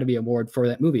the Academy Award for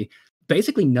that movie.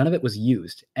 Basically, none of it was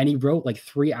used, and he wrote like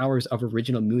 3 hours of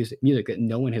original music that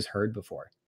no one has heard before.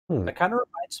 That kind of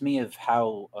reminds me of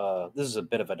how this is a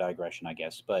bit of a digression, I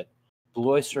guess, but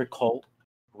Blue Oyster Cult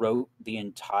wrote the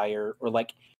entire,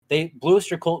 Blue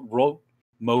Oyster Cult wrote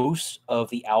most of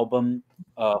the album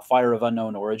Fire of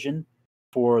Unknown Origin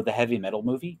for the heavy metal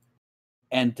movie,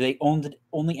 and they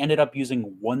only ended up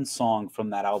using one song from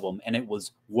that album, and it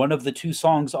was one of the 2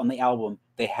 songs on the album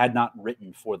they had not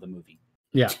written for the movie.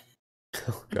 Yeah.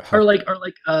 Or like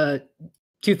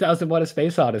 2001: A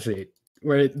Space Odyssey.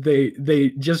 where they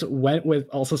just went with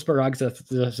also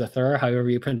Zathura, however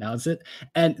you pronounce it,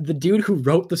 and the dude who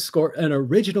wrote the score, an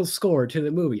original score to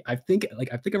the movie, I think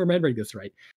I'm remembering this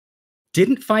right,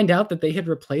 didn't find out that they had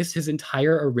replaced his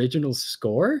entire original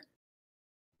score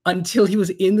until he was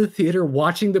in the theater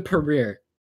watching the premiere.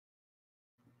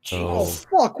 Oh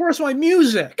fuck! Where's my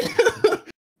music?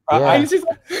 Yeah.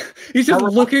 He's just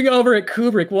looking over at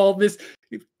Kubrick while this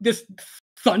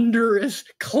thunderous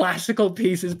classical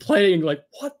piece is playing. Like,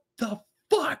 what the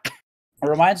fuck? It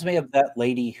reminds me of that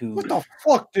lady who What the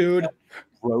fuck, dude?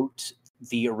 wrote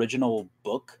the original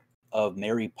book of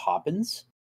Mary Poppins,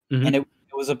 Mhm. and it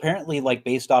was apparently like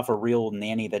based off a real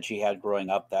nanny that she had growing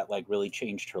up that like really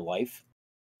changed her life.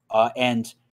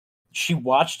 And she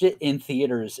watched it in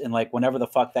theaters and like whenever the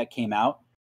fuck that came out,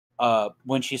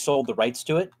 when she sold the rights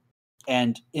to it.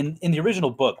 And in the original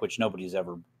book, which nobody's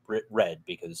ever read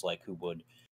because like who would,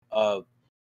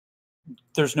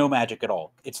 there's no magic at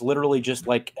all. It's literally just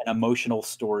like an emotional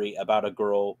story about a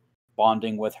girl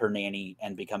bonding with her nanny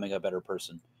and becoming a better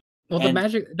person. Well, And-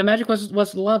 the magic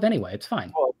was love anyway. It's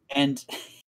fine. And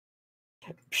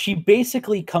she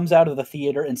basically comes out of the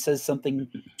theater and says something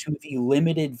to the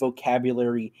limited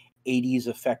vocabulary 80s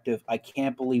effective, I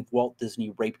can't believe Walt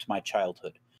Disney raped my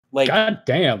childhood. Like, God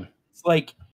damn. it's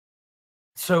like,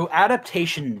 so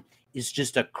adaptation is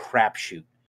just a crapshoot.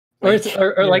 Or it's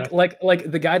or Yeah.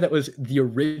 like the guy that was the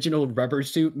original rubber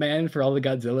suit man for all the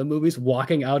Godzilla movies,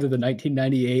 walking out of the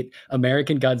 1998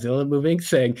 American Godzilla movie,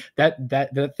 saying that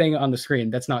thing on the screen,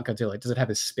 that's not Godzilla. Does it have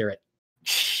his spirit?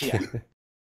 Yeah.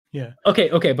 Yeah.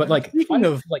 Okay, but like, Speaking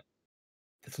of- like,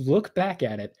 let's look back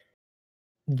at it.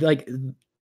 Like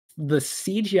the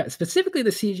CGI, specifically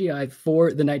the CGI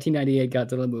for the 1998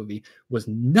 Godzilla movie, was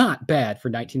not bad for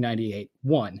 1998.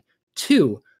 1,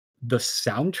 2. The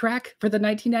soundtrack for the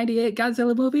 1998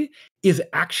 Godzilla movie is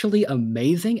actually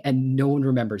amazing, and no one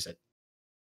remembers it.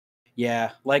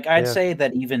 Yeah, like I'd Yeah. say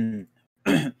that even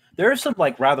there are some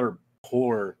like rather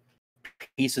poor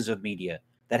pieces of media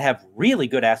that have really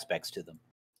good aspects to them.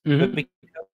 But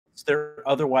because they're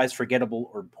otherwise forgettable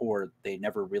or poor, they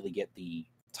never really get the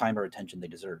time or attention they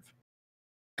deserve.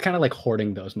 Kind of like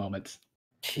hoarding those moments.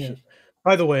 Yeah.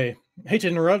 By the way, hate to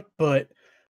interrupt, but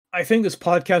I think this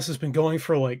podcast has been going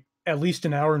for like at least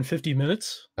an hour and 50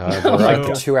 minutes. We're at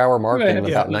the So 2-hour mark in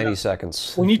Yeah, about 90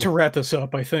 seconds. we need to wrap this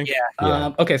up, I think. Yeah.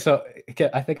 Yeah. Okay, so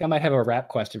I think I might have a wrap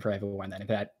question for everyone then, if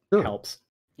that Sure. helps.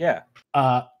 Yeah.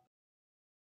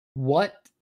 What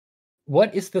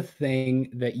is the thing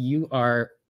that you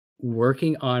are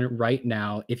working on right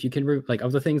now, if you can like,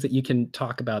 of the things that you can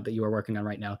talk about that you are working on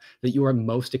right now, that you are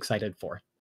most excited for?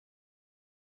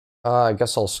 I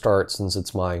guess I'll start since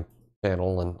it's my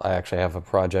channel and I actually have a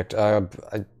project.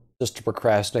 Just to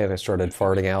procrastinate, I started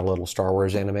farting out a little Star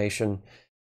Wars animation,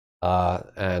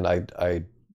 and I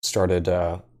started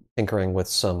tinkering with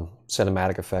some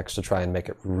cinematic effects to try and make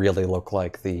it really look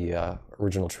like the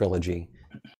original trilogy.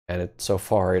 And so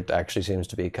far, it actually seems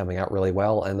to be coming out really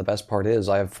well. And the best part is,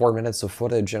 I have 4 minutes of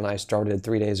footage, and I started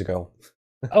 3 days ago.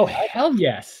 Oh, hell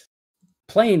yes.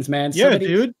 Planes, man. Yeah,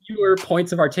 dude. Fewer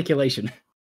points of articulation.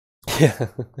 Yeah,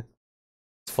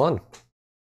 it's fun.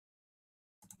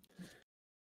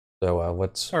 So,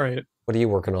 what All right. are you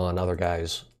working on, other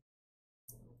guys?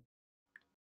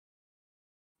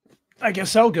 I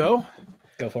guess I'll go.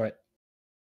 Go for it.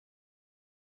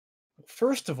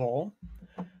 First of all,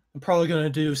 I'm probably going to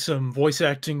do some voice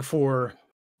acting for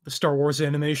the Star Wars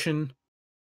animation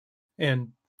and,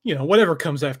 whatever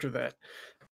comes after that.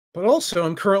 But also,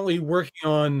 I'm currently working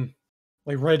on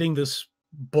like writing this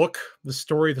book, this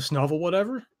story, this novel,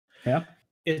 whatever. Yeah.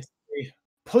 It's a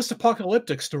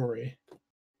post-apocalyptic story,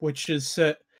 which is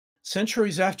set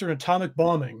centuries after an atomic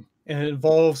bombing, and it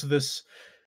involves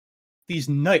these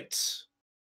knights,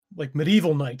 like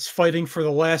medieval knights, fighting for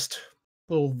the last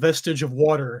little vestige of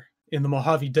water in the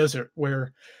Mojave Desert,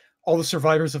 where all the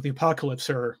survivors of the apocalypse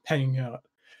are hanging out.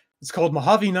 It's called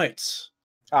Mojave Nights.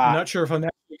 I'm not sure if I'm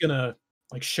actually gonna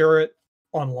like share it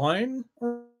online.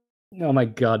 Oh my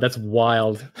god, that's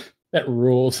wild. That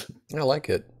rules. I like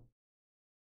it.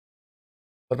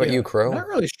 What about you, I'm Crow? not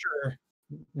really sure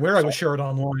where I would share it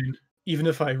online, even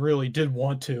if I really did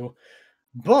want to.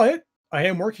 But I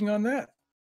am working on that.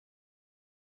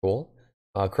 Cool.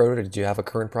 Crow, did you have a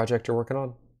current project you're working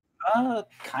on?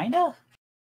 Kinda.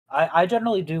 I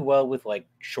generally do well with like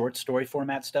short story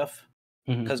format stuff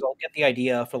Mhm. because I'll get the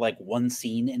idea for like one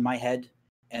scene in my head,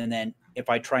 and then if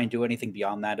I try and do anything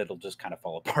beyond that, it'll just kind of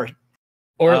fall apart.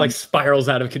 Or it like spirals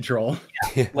out of control.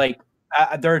 Like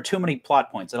there are too many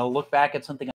plot points, and I'll look back at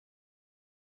something,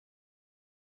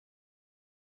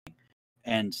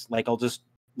 and like I'll just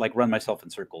like run myself in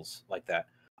circles like that.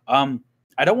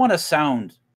 I don't want to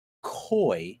sound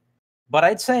coy, but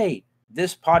I'd say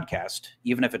this podcast,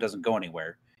 even if it doesn't go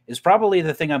anywhere, is probably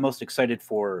the thing I'm most excited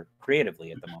for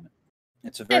creatively at the moment.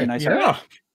 It's a very nice idea.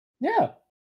 Yeah.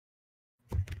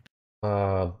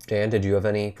 Dan, did you have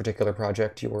any particular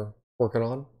project you were working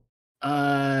on?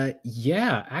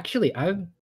 Yeah, actually,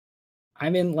 I'm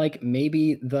in like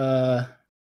maybe the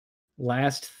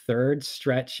last third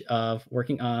stretch of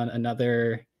working on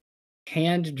another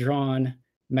hand-drawn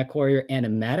MechWarrior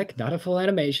animatic, not a full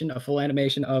animation. A full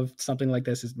animation of something like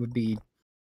this would be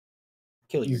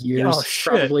Kill you. years, Oh,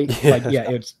 shit. probably. Yeah.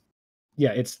 Like,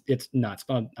 it's nuts.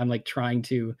 But I'm like trying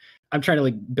to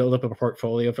like build up a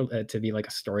portfolio for to be like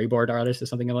a storyboard artist or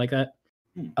something like that.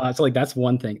 So like that's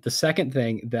one thing. The second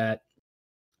thing that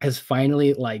has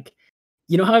finally like,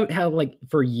 you know how like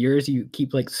for years you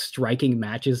keep like striking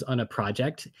matches on a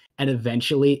project and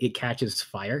eventually it catches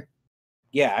fire.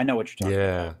 Yeah, I know what you're talking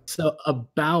about. Yeah. So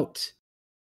about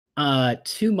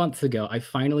 2 months ago, I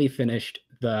finally finished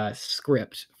the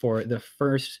script for the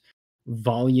first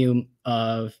volume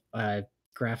of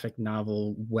graphic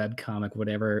novel, webcomic,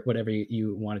 whatever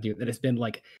you want to do. That has been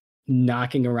like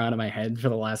knocking around in my head for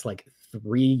the last like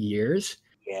 3 years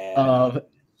Yeah. of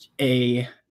a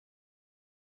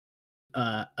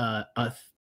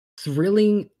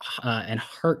thrilling and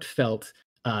heartfelt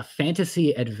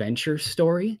fantasy adventure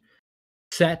story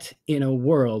set in a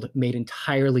world made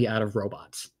entirely out of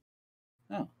robots.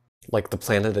 Oh. Like the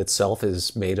planet itself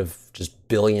is made of just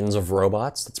billions of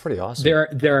robots. That's pretty awesome.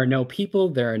 There are no people,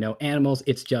 there are no animals.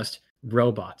 It's just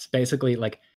robots. Basically,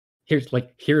 here's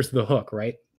the hook,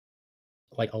 right?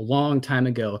 Like a long time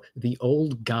ago, the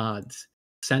old gods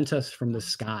sent us from the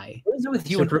sky. What is it with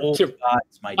you To and pr- old to-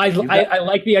 gods, my I dude?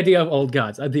 like the idea of old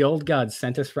gods. The old gods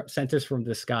sent us from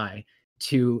the sky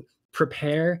to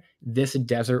prepare this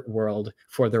desert world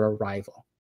for their arrival.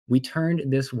 We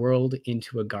turned this world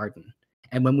into a garden.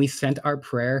 And when we sent our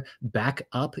prayer back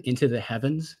up into the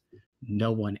heavens,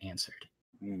 no one answered.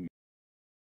 Mm.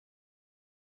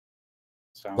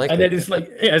 Sounds Like- And good. then it's like,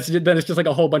 then it's just like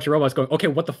a whole bunch of robots going, okay,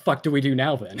 what the fuck do we do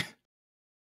now then?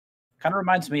 Kind of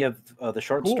reminds me of the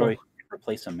short Cool. story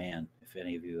 "Replace a Man." If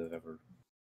any of you have ever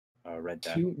read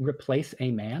that, To replace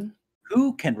a man?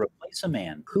 who can replace a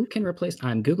man? Who can replace?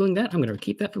 I'm Googling that. I'm going to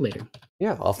keep that for later.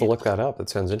 Yeah, I'll have to look that up. That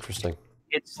sounds interesting.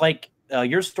 It's like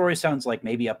your story sounds like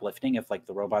maybe uplifting if like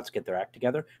the robots get their act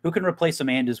together. Who can replace a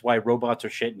man is why robots are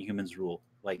shit and humans rule.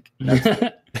 Like that's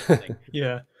the thing.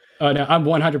 Yeah. Oh no, I'm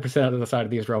 100% on the side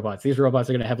of these robots. These robots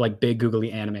are going to have like big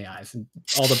googly anime eyes. And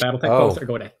all the BattleTech folks are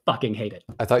going to fucking hate it.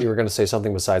 I thought you were going to say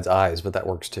something besides eyes, but that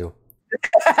works too.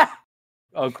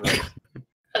 Oh, great.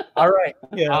 All right.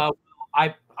 Yeah.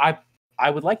 I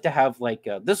would like to have like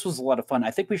this was a lot of fun. I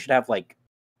think we should have like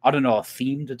I don't know a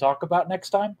theme to talk about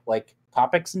next time, like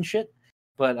topics and shit.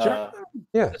 But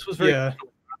Yeah. this was very Yeah.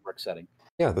 groundwork setting.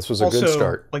 Yeah, this was a Also, good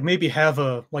start. like maybe have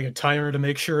a timer to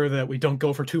make sure that we don't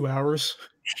go for 2 hours.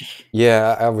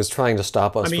 Yeah, I was trying to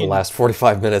stop us I for the mean- last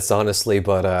 45 minutes, honestly,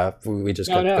 but we just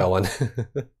kept No. going.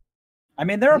 I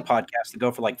mean, there are podcasts that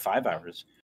go for like 5 hours.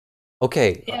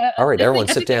 Okay, all right, everyone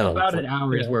sit down. About an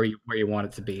hour is Yeah. where you want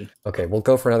it to be. Okay, we'll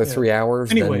go for another Yeah. 3 hours,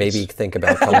 then Anyways. maybe think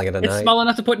about calling it a It's night. small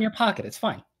enough to put in your pocket. It's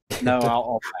fine. No,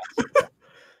 I'll pass.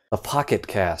 A pocket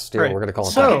cast. Yeah, Right, we're going to call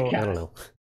it so- pocket. I don't know.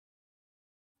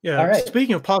 Yeah. All right.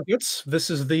 Speaking of pockets,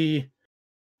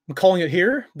 I'm calling it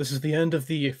here. This is the end of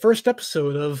the first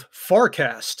episode of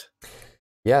Farcast.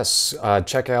 Yes,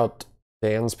 check out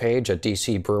Dan's page at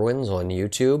DC Bruins on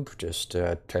YouTube. Just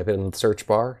type it in the search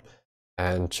bar.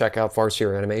 And check out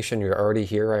Farseer Animation. You're already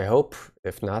here, I hope.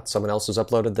 If not, someone else has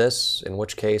uploaded this, in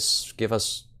which case, give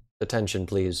us attention,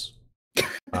 please. Give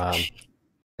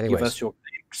Anyways, us your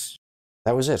thanks.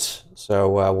 that was it. So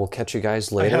we'll catch you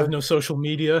guys I later, have no social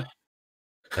media,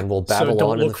 and we'll so babble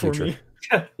don't on in the look for future. me.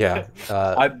 Yeah.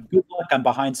 Good luck. I'm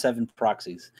behind 7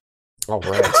 proxies. All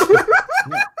right.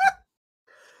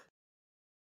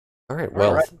 All right.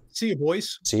 Well, right. See you,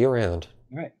 boys. see you around.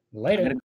 All right. Later.